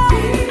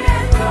enthroned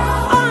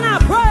on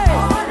our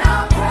praise.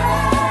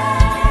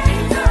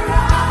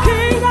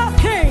 King of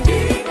kings,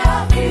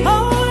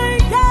 Holy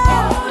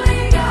God,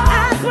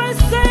 as we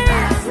sing.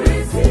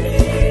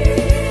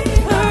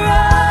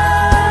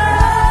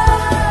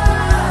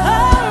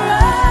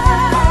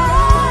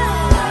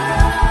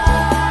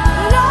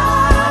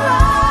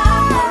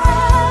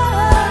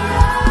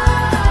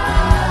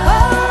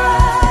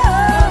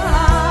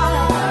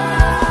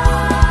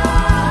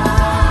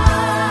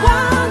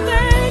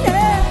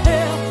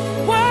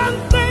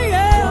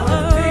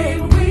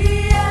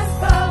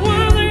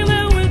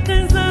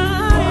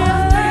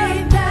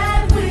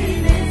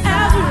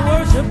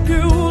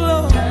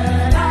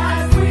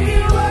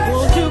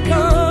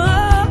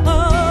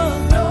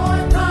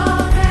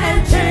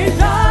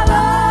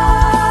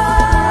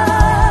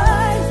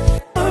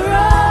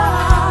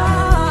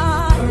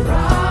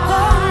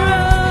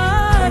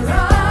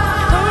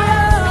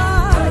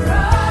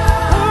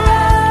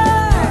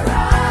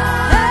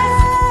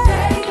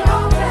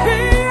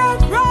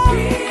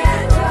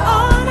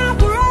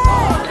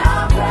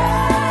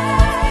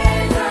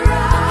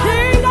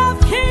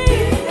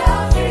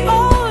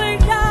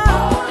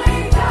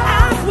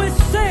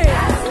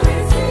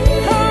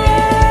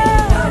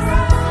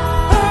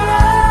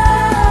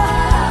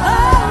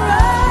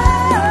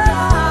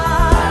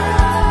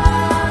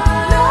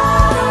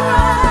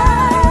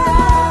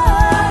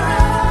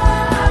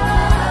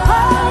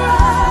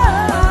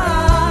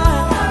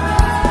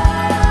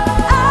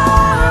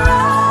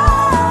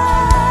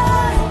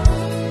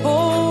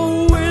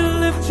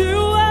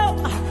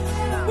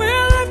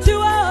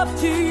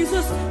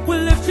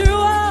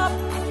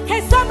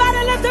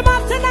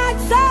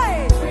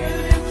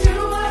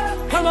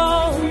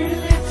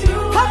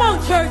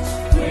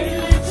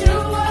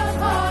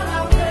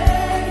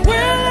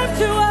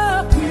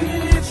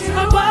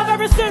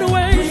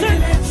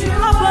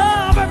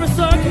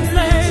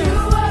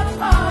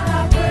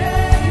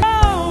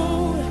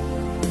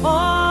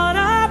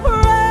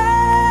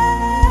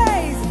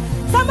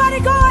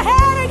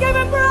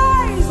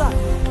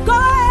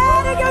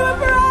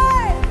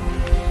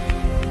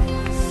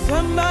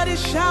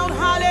 Shout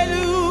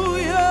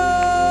hallelujah.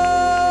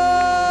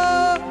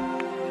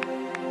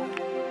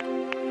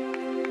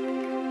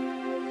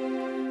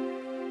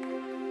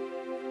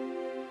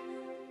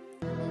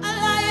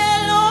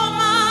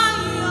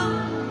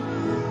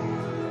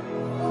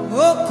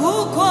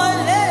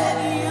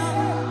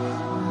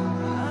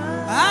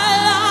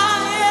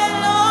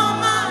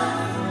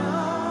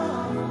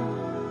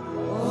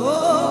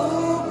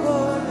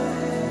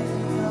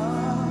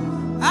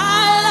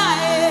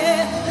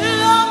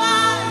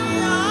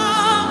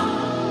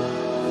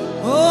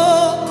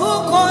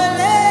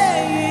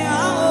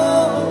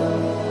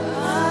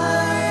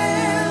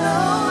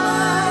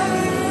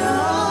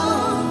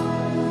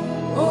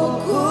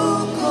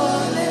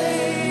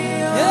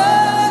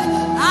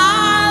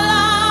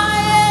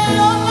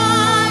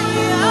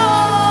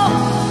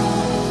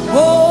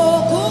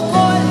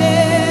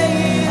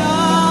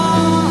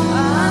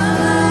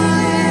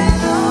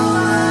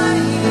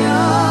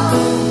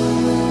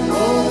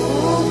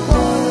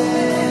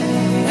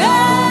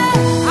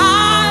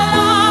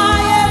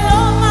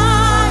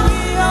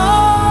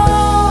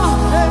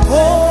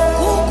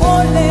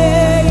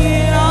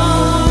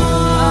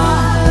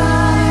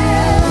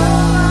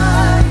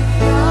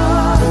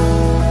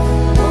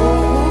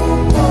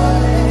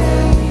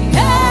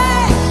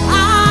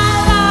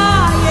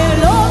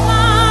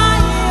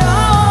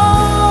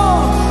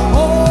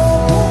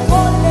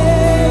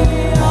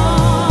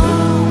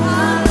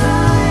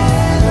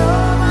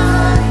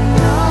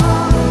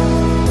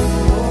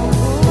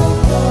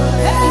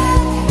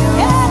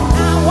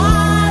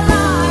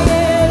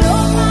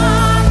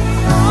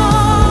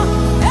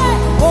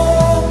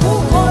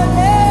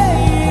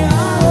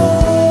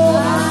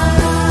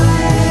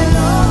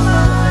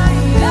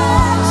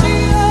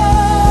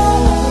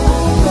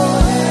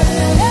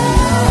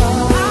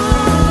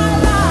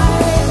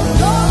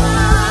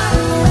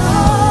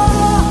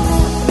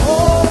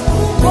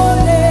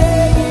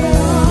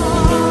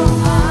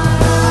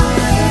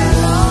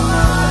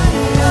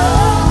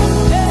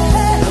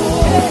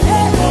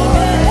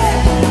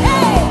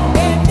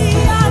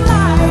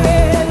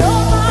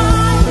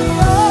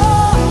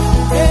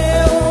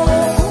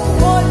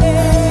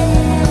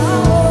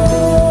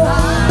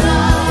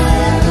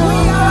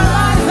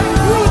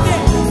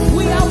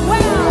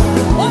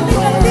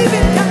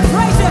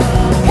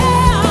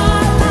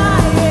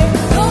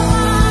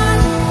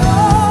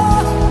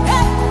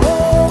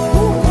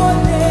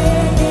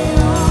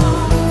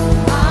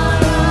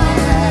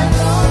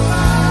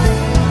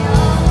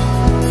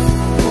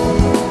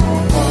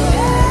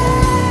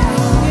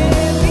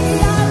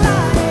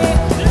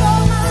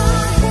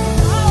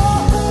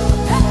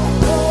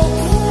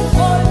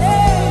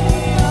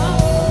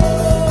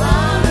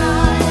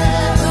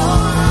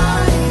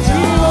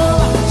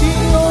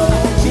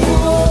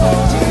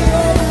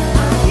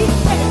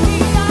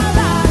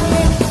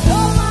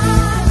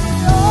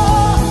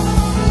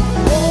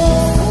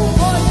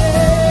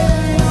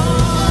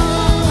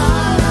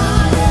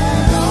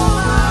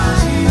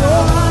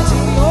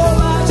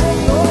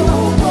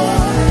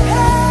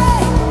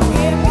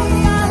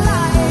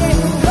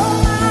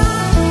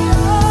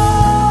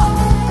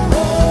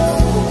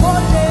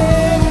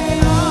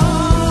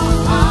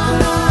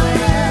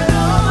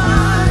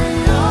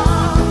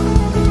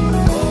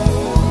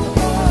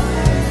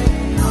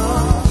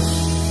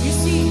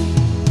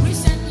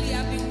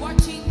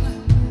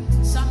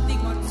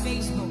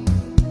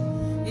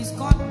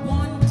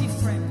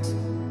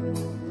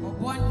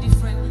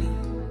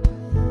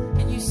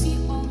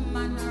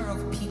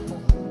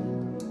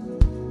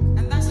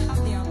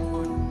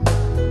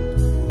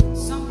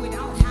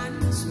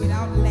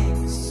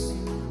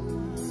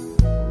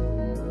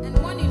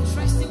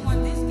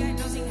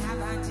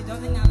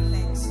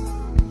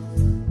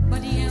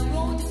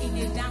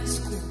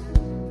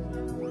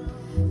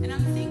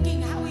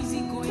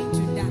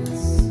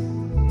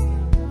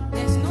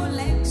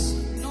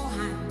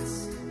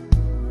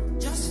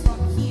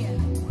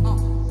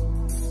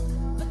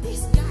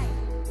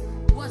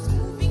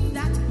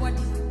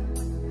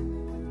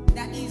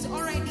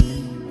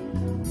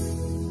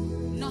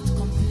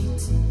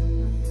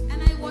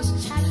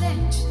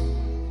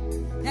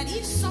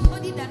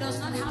 Anybody that does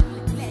not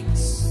have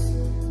legs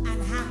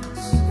and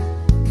hands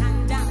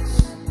can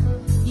dance.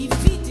 He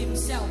feeds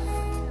himself.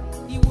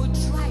 He will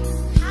drive.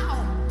 How?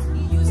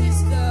 He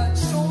uses the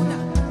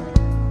shoulder.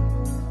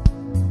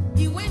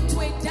 He went to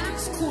a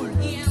dance school.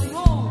 He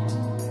enrolled.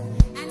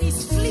 And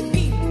he's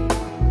flipping.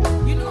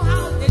 You know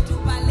how they do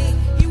ballet?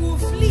 He will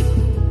flip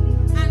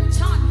and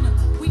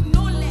turn with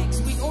no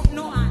legs, with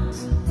no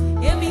hands.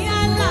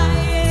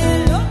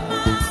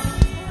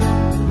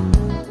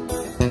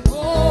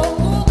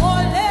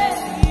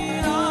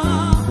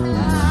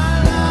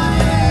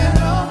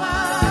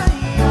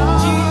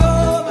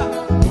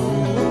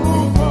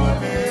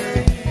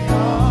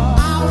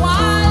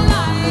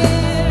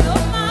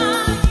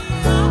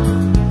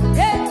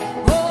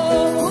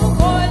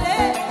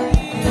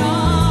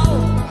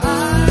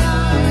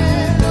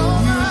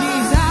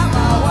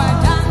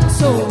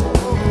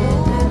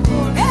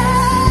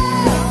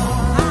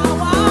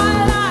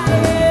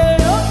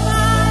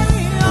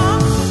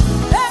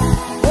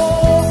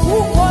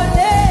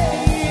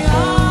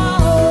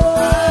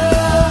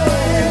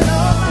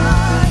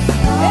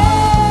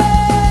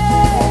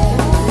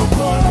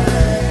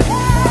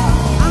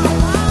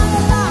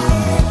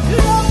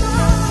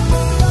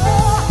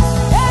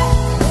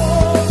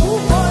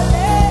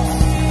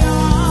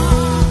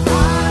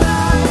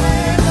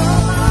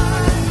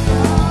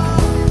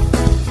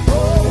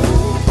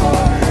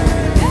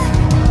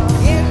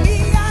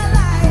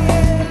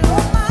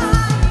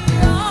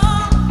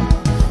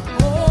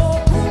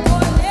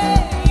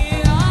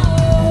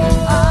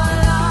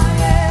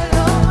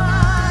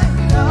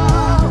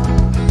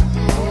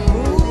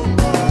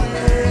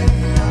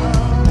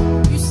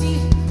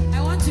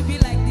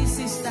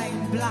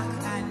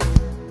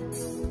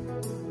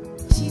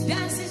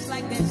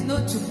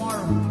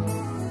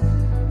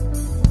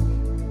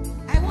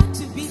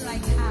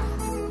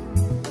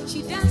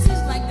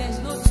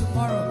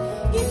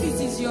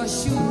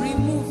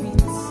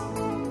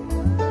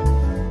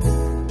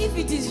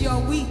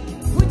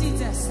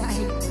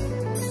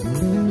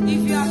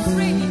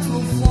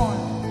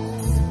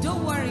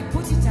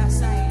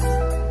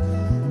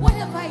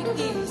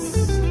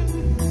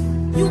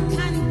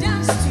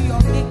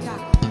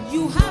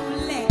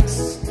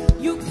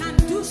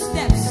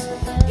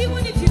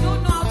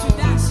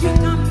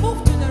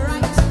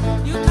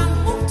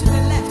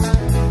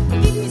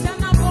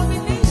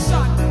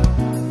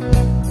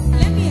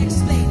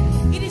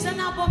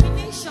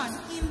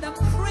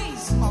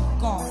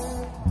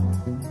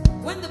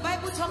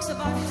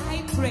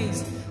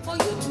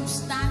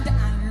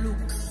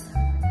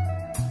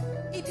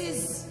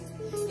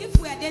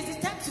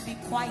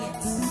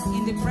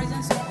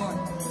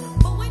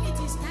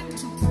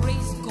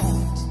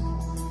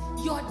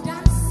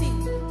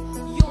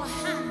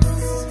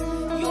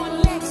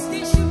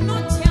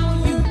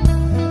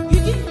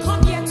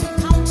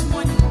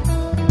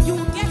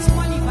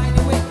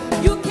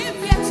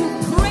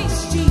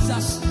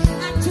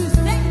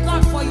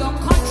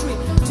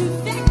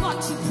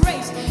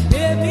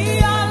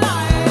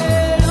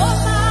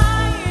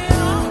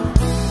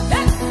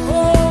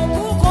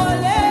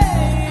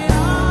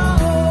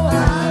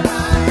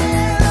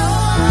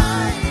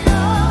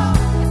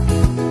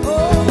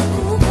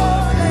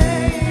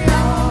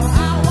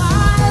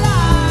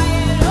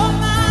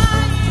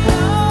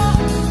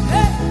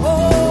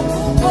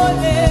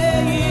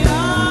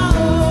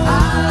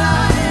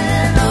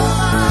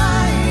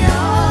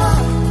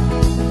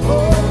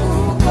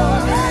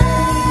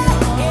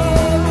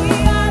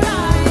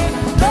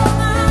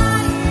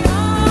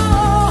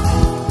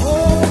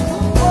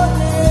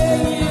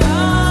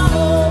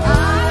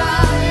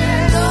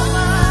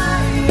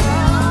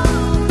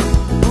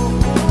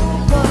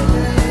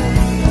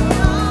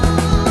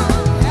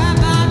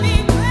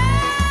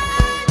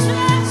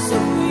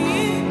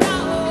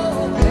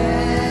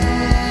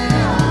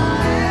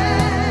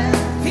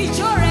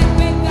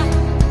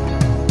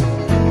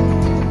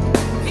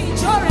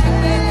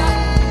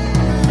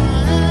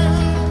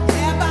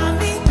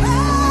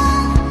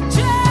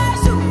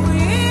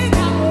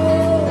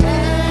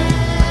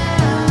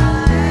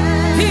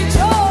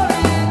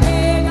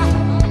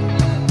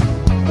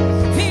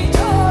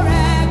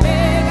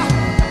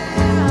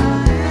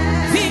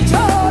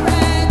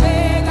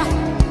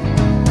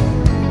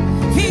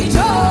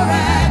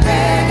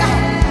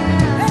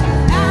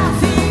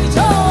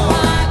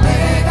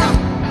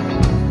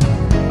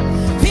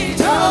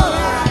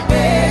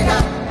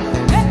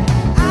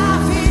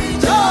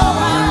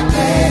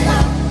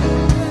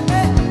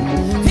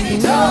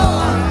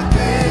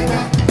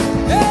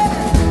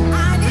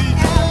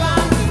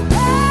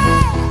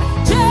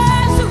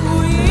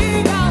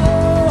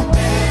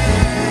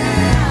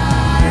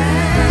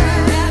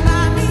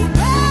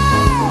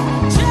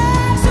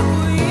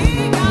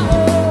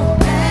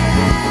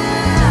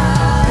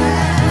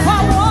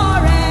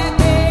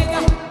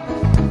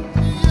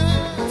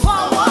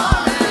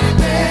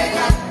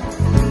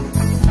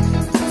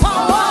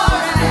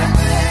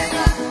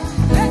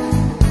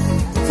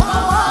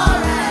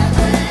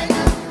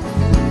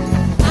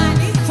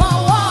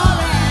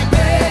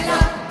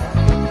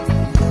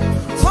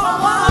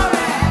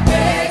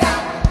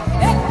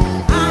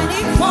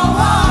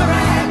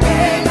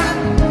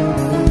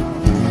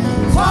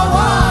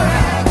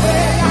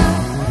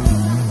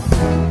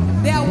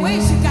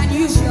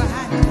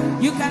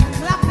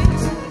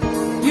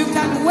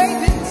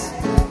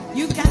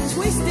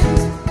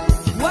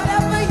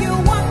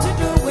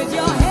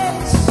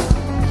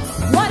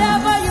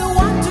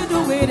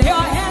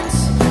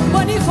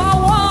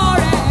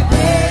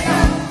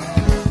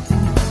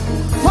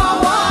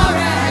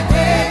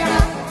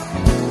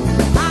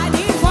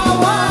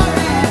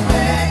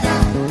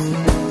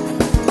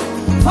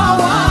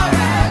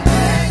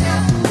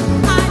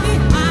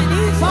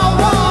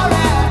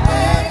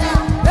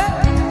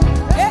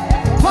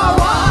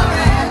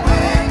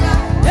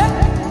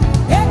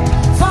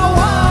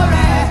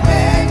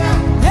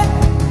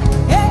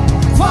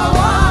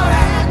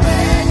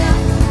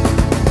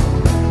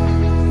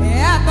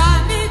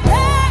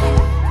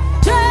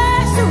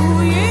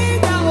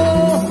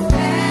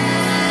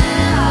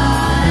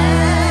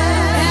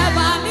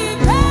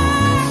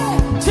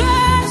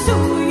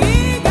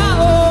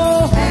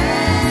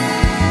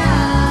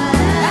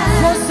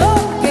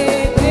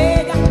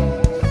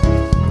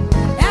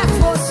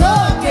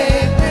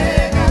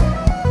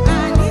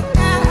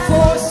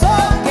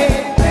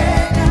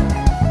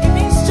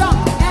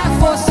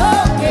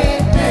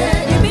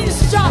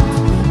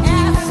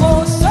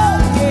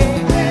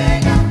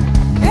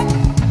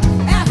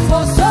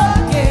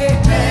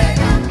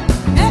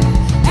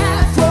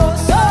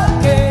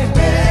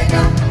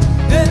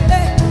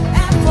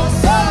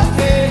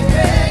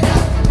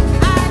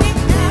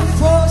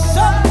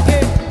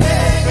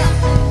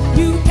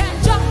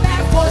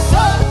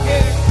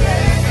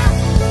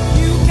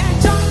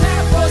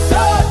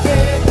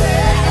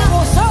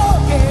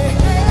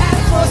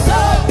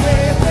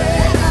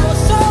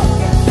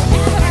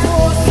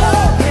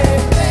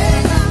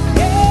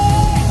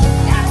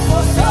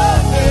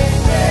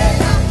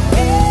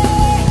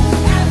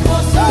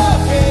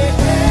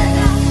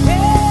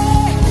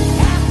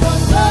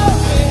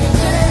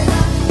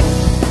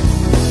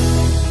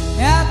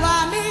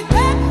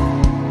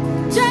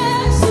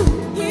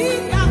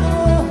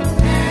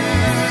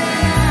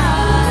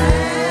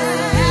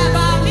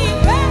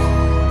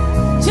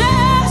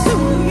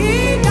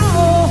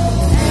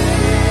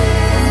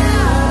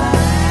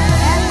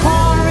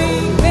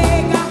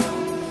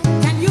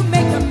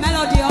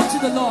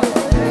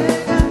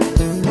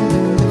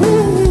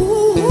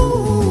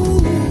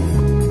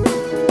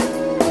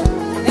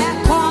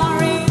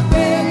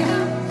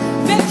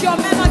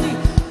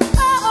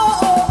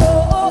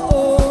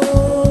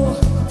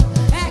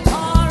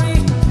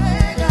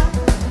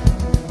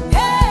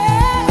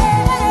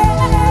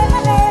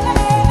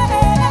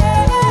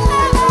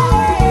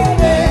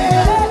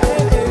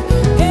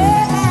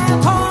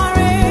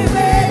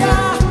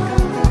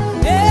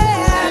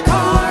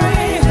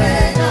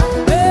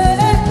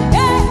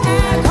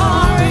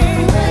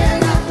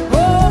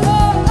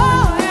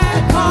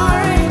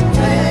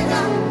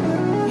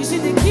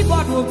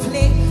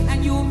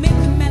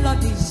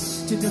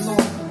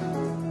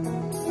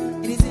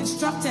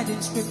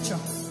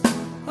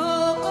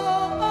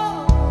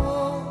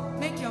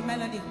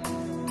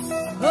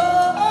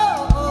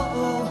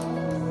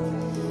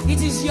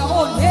 It is your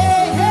own.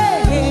 Hey,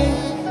 hey,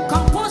 hey.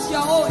 Compose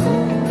your own.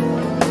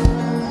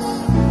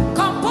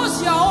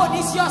 Compose your own.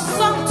 It's your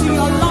song to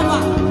your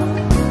lover.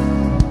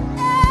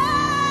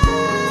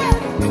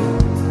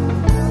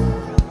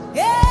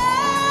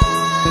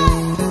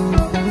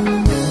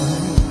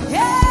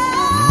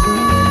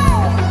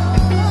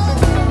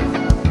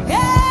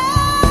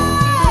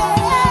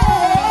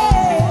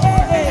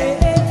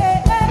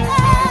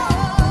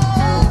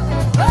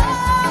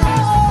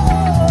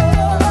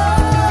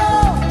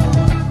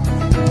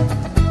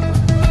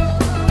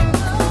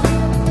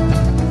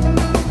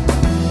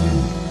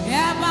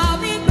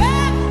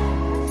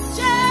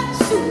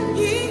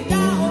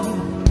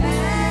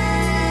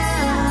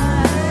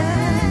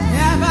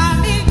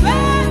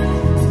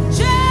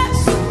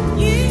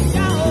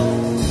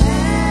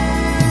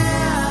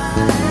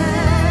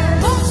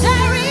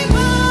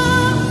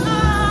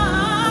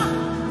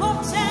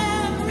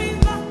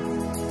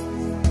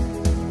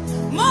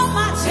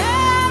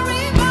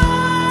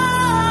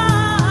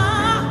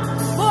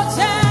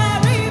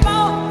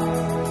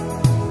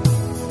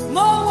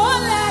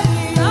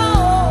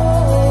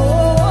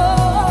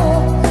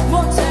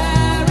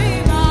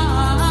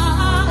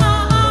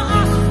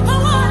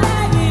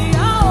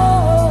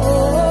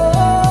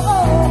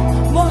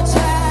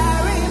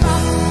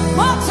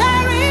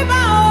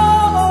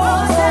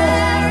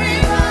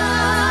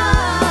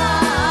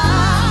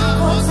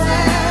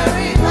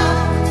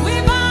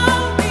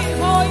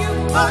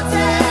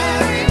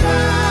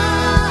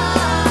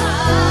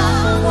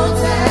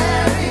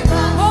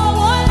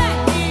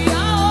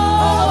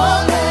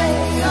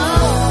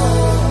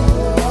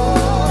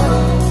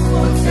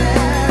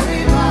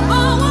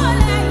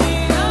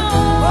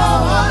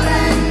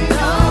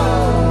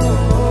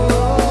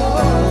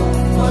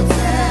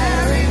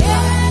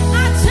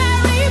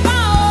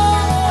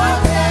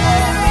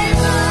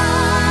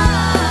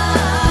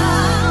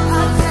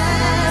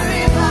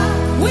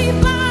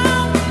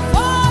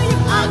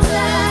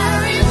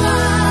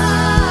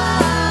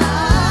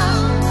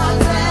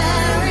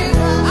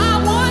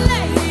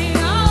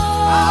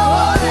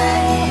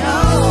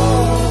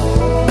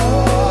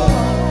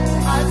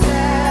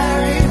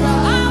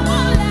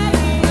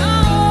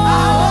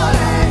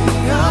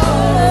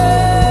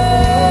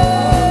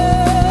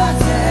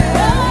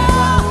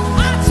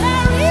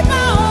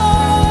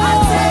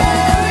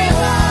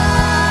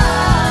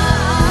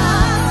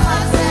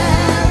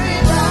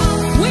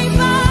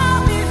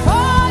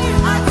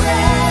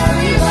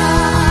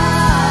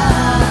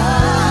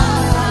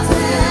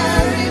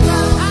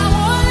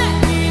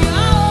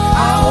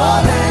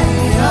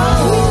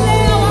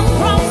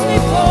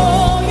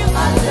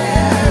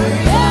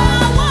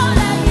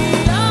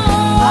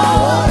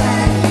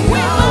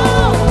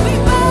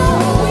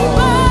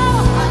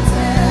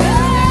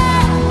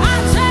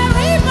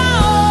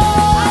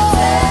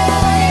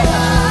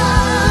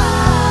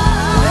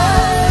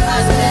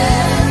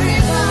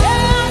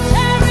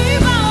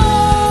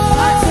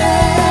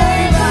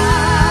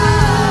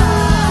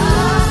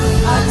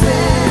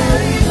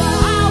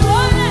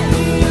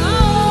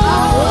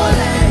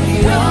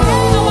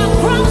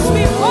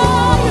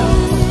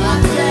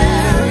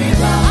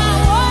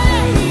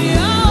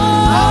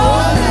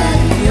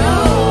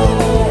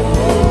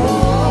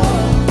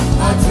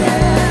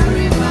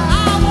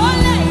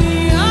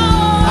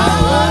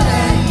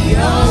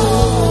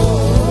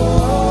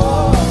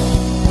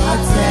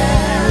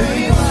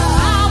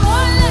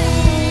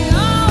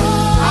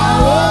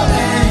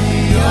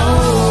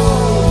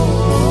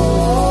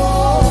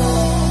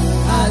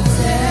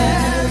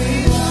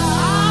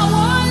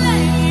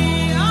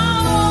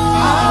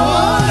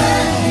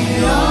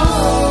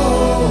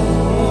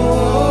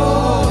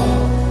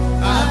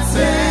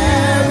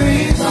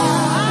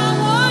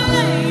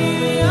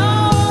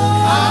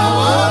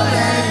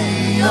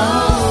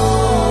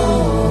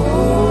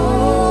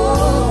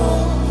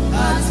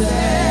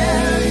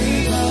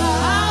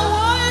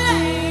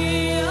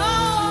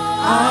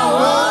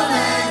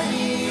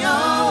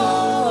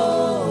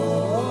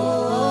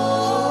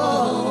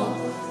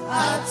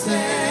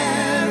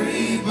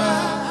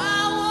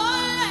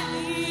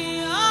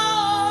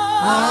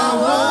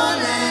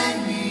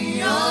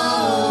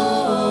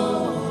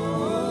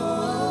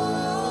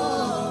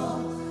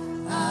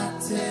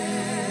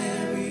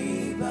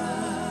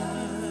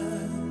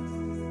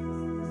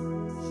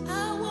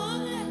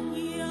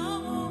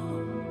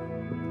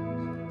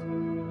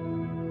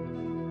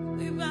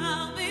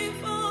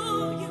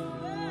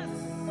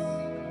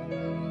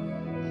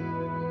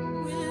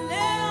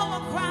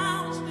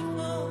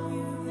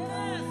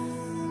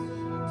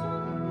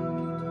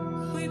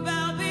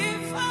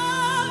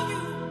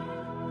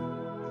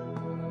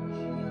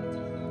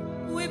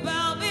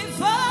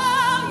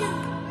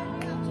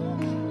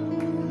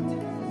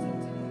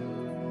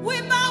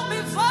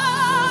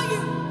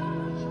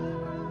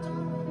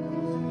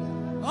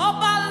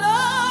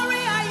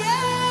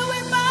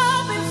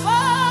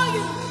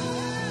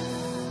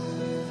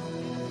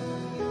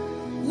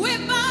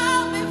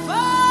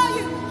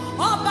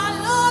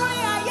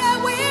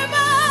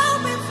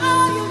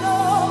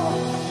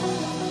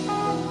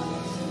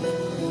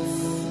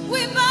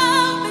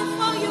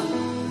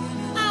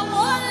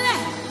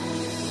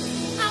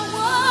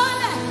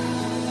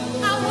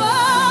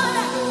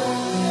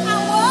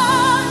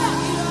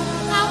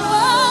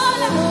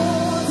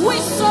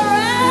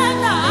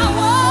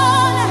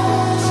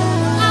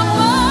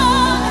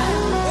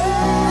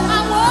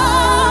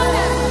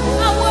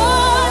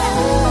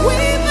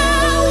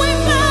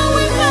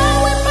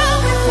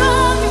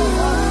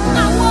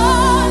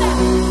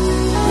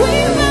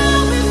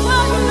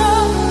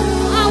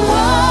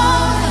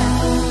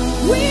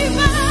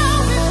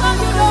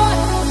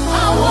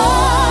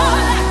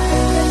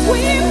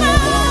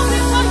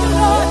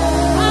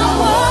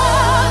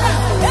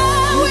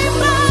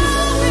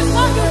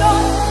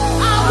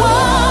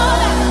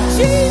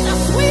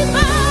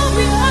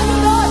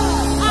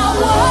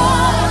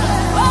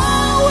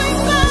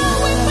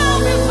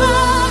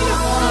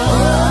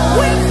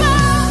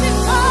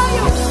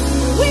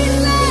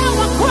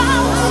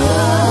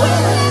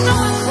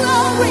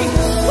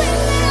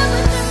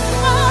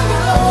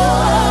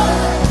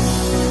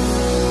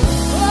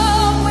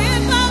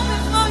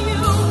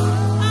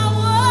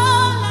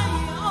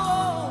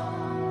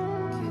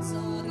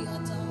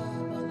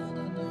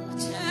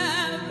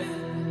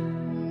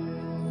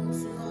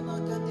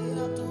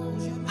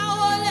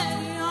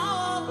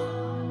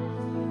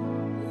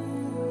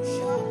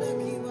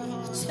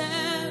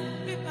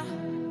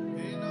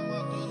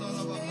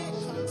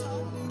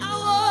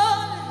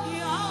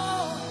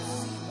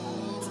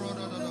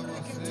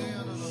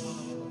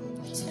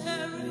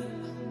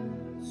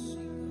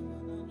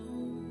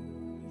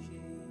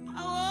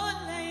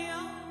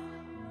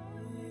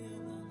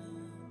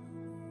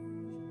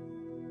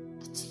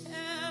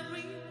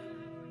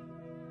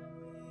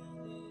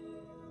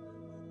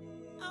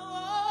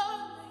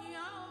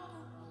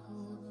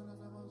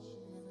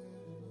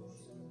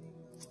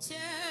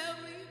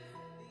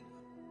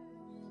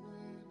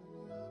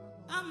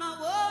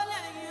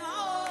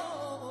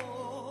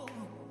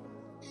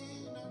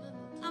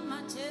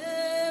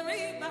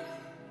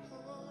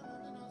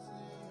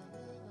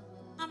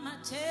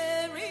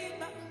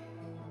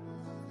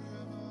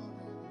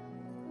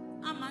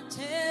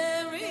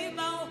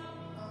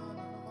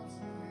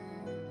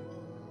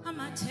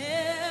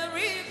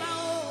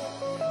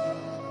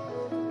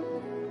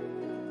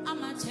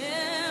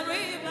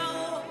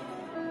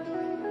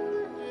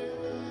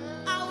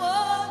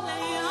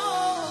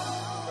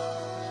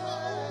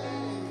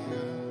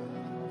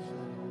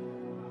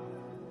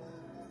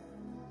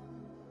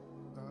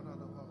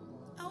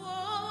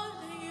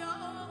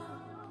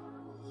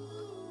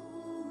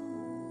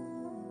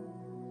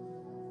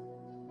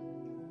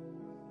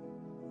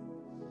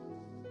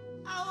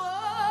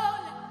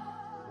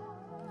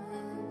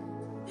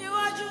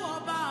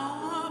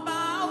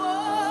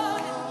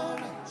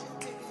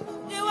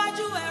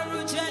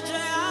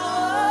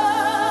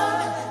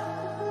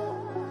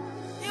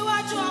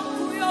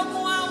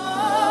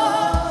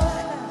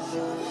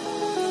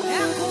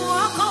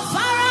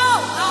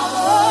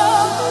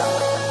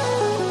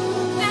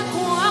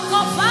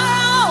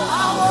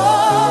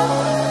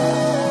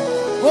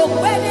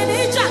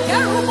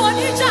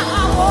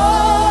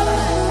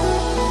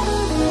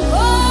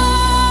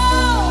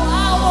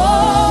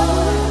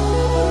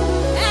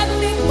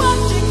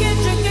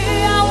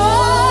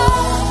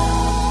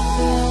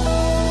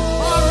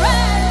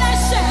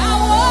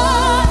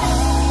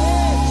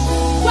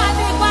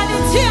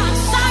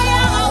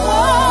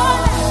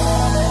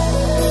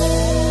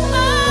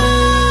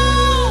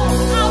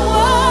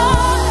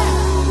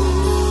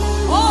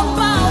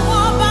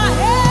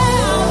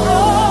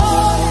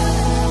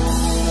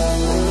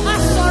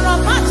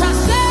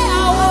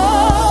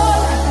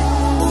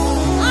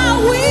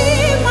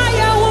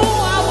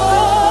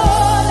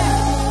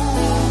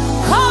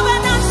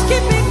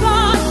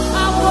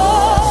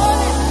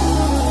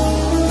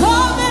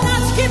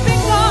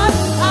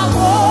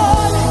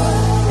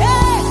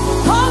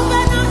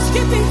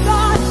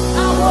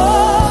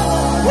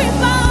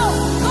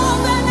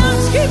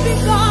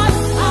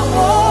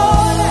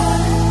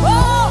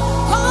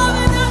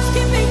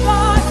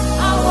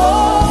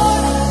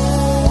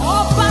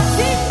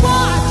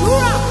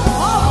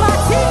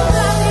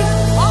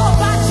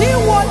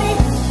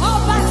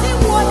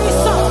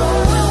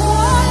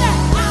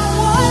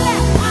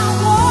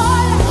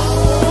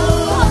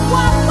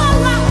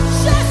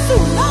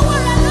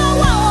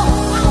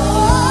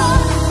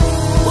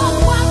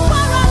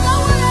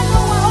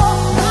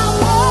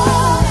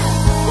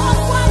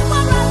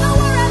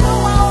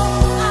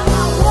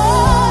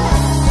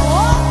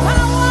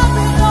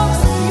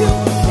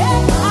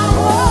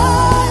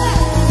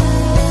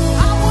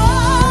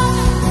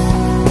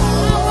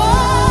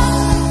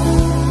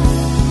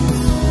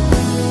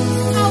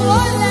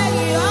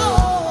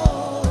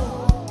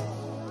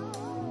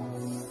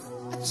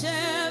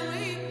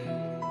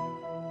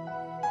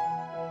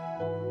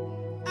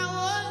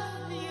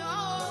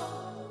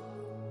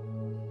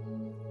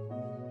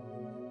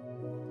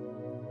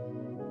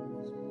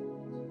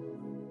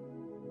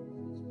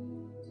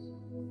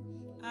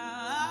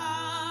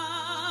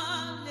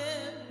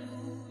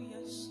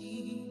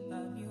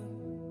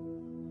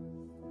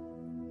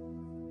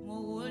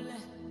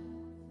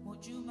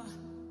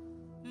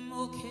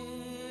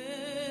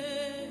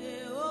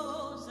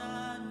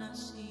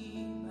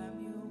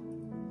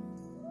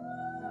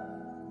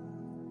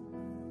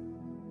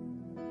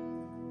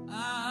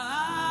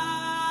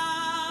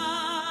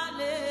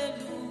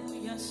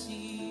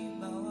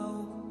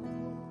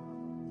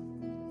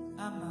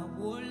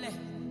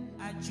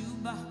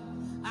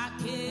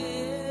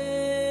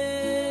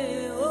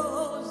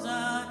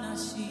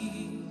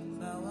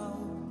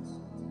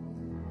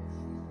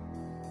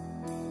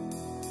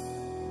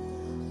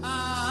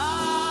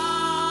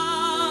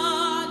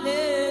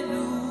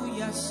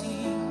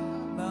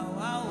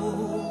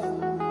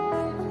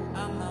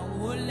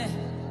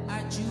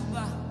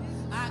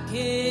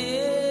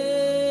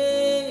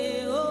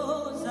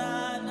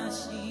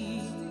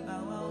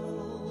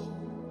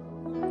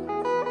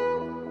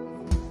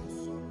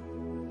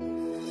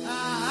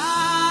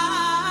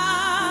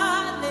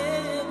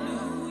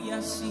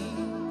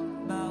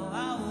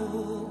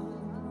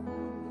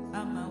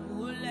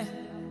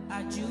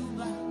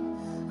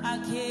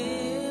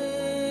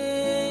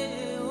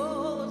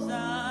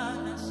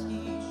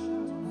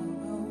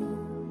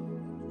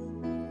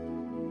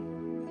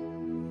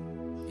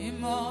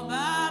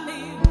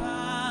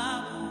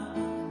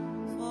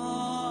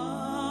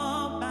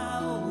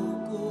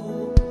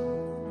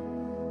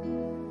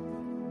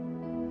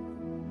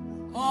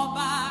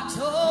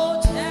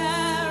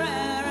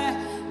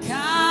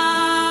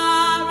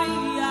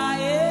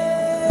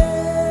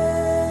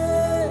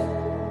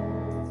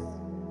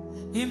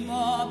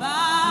 More